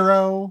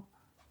 0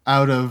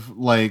 out of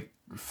like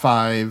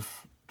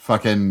 5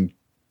 fucking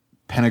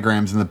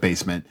pentagrams in the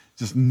basement?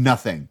 Just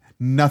nothing.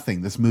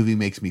 This movie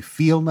makes me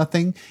feel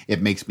nothing.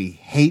 It makes me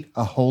hate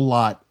a whole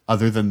lot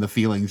other than the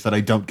feelings that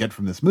I don't get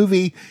from this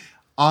movie.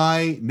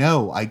 I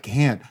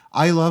can't.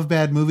 I love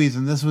bad movies,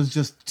 and this was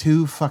just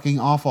too fucking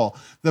awful.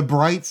 The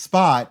bright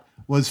spot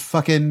was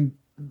fucking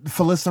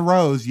Felissa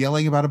Rose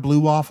yelling about a blue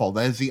waffle.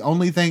 That is the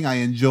only thing I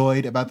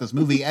enjoyed about this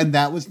movie, and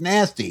that was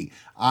nasty.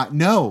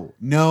 No.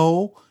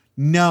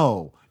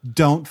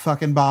 Don't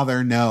fucking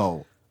bother.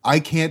 No. I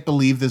can't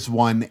believe this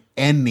won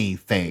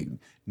anything.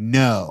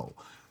 No.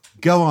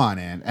 Go on,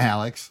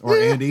 Alex or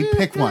Andy.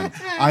 Pick one.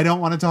 I don't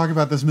want to talk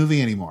about this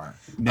movie anymore.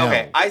 No.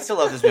 Okay, I still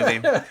love this movie.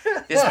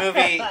 This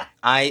movie,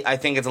 I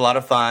think it's a lot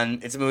of fun.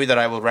 It's a movie that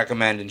I will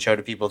recommend and show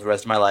to people the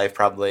rest of my life,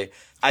 probably.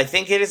 I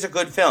think it is a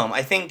good film.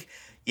 I think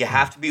you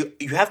have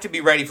to be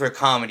ready for a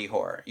comedy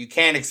horror. You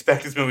can't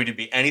expect this movie to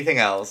be anything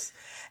else.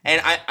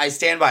 And I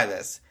stand by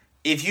this.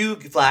 If you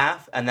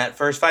laugh and that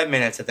first 5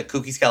 minutes at the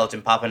kooky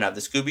skeleton popping up,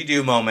 the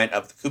Scooby-Doo moment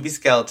of the kooky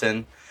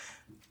skeleton,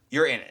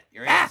 you're in it.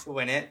 You're in it to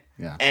win it.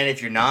 Yeah. And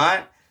if you're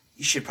not,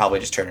 you should probably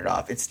just turn it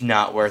off. It's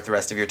not worth the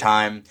rest of your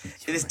time.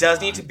 This does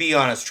need to be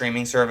on a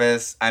streaming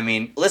service. I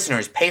mean,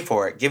 listeners, pay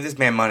for it. Give this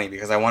man money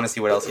because I want to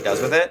see what else he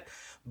does with it.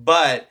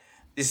 But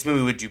this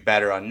movie would do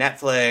better on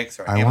Netflix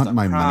or Amazon want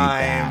my money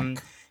Prime.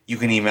 back. You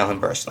can email him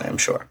personally, I'm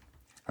sure.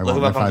 I Look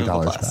want him my up on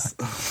Google $5 Plus.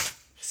 back.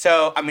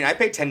 So, I mean, I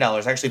paid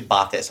 $10. I actually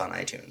bought this on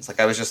iTunes.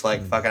 Like, I was just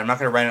like, fuck it, I'm not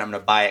going to rent it. I'm going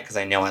to buy it because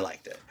I know I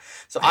liked it.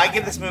 So I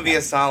give this movie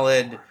a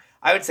solid,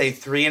 I would say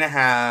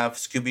 3.5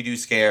 Scooby-Doo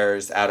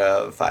scares out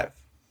of 5.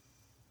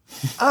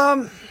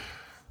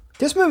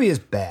 This movie is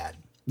bad.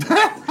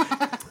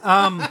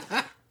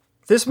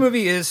 This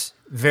movie is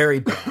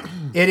very bad.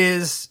 It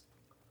is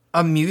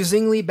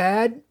amusingly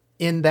bad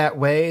in that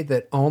way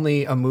that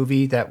only a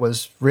movie that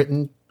was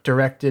written,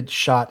 directed,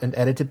 shot, and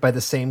edited by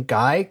the same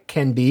guy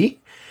can be.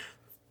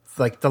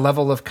 Like the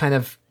level of kind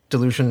of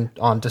delusion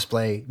on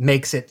display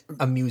makes it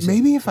amusing.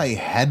 Maybe if I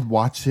had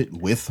watched it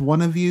with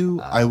one of you,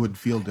 I would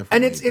feel different.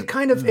 And it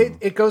kind of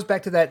it goes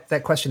back to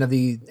that question of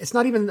it's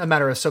not even a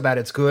matter of so bad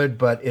it's good,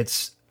 but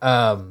it's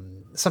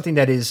something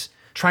that is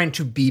trying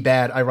to be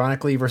bad,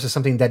 ironically, versus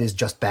something that is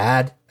just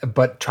bad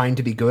but trying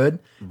to be good.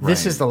 Right.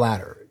 This is the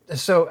latter.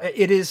 So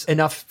it is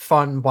enough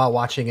fun while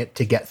watching it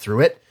to get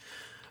through it.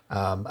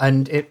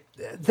 And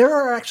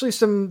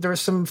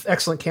there's some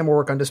excellent camera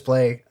work on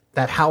display.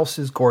 That house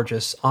is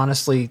gorgeous.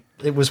 Honestly,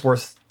 it was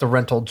worth the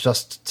rental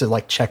just to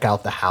like check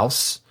out the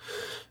house.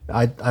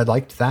 I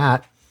liked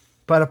that.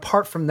 But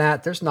apart from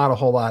that, there's not a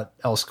whole lot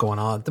else going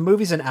on. The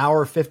movie's an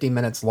hour, 50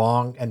 minutes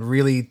long, and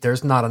really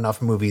there's not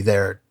enough movie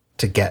there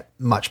to get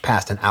much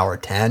past an hour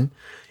 10.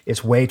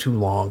 It's way too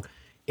long.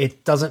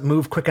 It doesn't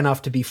move quick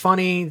enough to be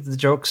funny. The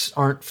jokes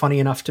aren't funny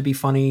enough to be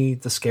funny.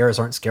 The scares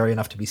aren't scary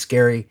enough to be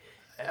scary.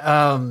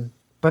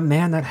 But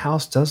man, that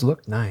house does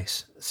look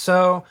nice.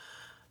 So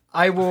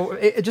I will,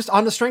 just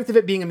on the strength of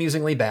it being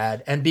amusingly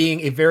bad and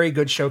being a very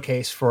good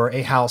showcase for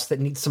a house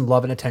that needs some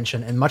love and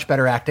attention and much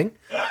better acting,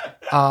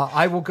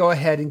 I will go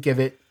ahead and give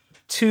it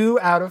 2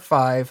 out of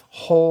 5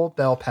 whole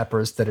bell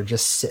peppers that are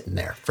just sitting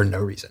there for no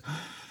reason.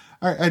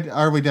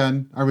 Are we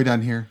done? Are we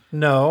done here?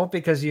 No,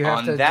 because you have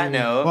on to. that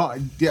note, Well,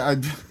 yeah.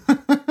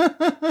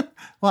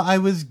 Well, I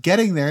was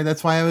getting there.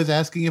 That's why I was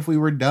asking if we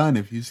were done.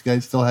 If you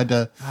guys still had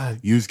to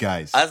use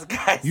guys. Us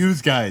guys.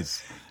 Use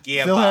guys.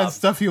 Yeah, still Bob. had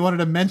stuff you wanted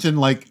to mention,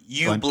 like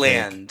You bunt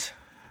bland.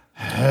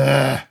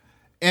 cake.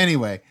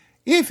 Anyway,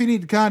 if you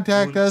need to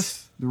contact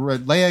us,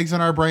 lay eggs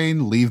on our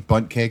brain, leave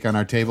bunt cake on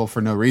our table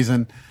for no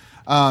reason,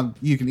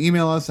 you can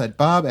email us at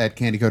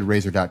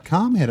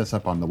bob@candycoatedrazor.com. Hit us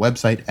up on the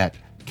website at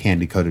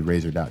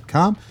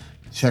candycoatedrazor.com.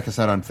 Check us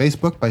out on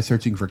Facebook by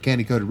searching for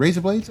Candy Coated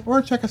Razor Blades,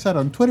 or check us out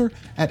on Twitter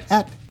at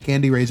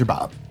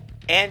CandyRazorBob.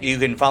 And you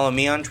can follow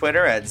me on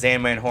Twitter at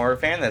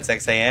ZanManHorrorFan. That's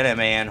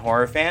XANMAN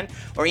HorrorFan.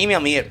 Or email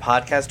me at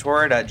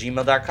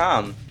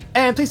podcasthorror@gmail.com.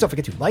 And please don't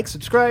forget to like,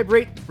 subscribe,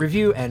 rate,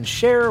 review, and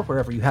share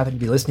wherever you happen to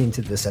be listening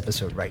to this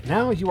episode right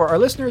now. You are our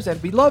listeners, and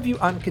we love you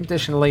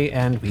unconditionally,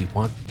 and we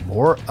want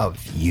more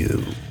of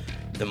you.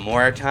 The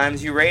more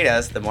times you rate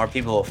us, the more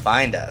people will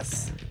find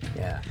us.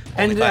 Yeah.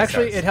 Only And 5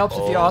 actually, stars. it helps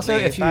if you also,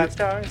 Only if 5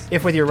 stars.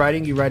 with your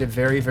writing, you write a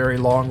very, very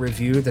long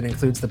review that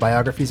includes the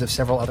biographies of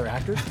several other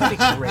actors. That'd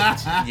be great.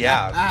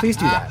 Yeah. Please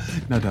do that.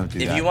 No, don't do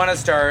that. If you want to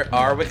start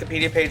our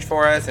Wikipedia page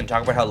for us and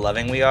talk about how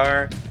loving we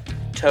are,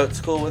 totes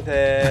cool with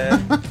it.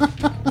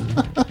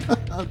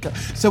 Okay.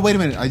 So wait a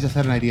minute. I just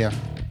had an idea.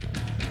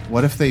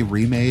 What if they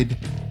remade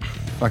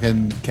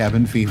fucking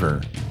Cabin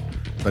Fever,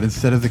 but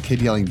instead of the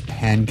kid yelling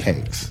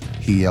pancakes,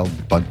 he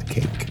yelled bunt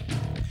cake?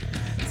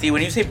 See,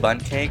 when you say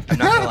bunt cake, I'm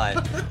not gonna lie.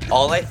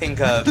 All I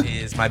think of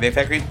is My Big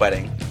Fat Greek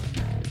Wedding.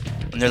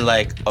 And they're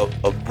like, a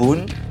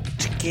bunt?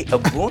 A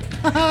bunt?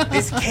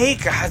 This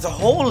cake has a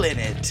hole in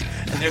it.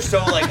 And they're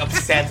so like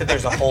upset that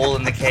there's a hole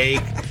in the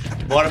cake.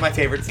 One of my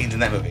favorite scenes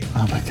in that movie.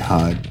 Oh my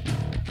god.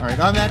 All right,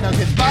 on that note,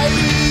 kids, bye!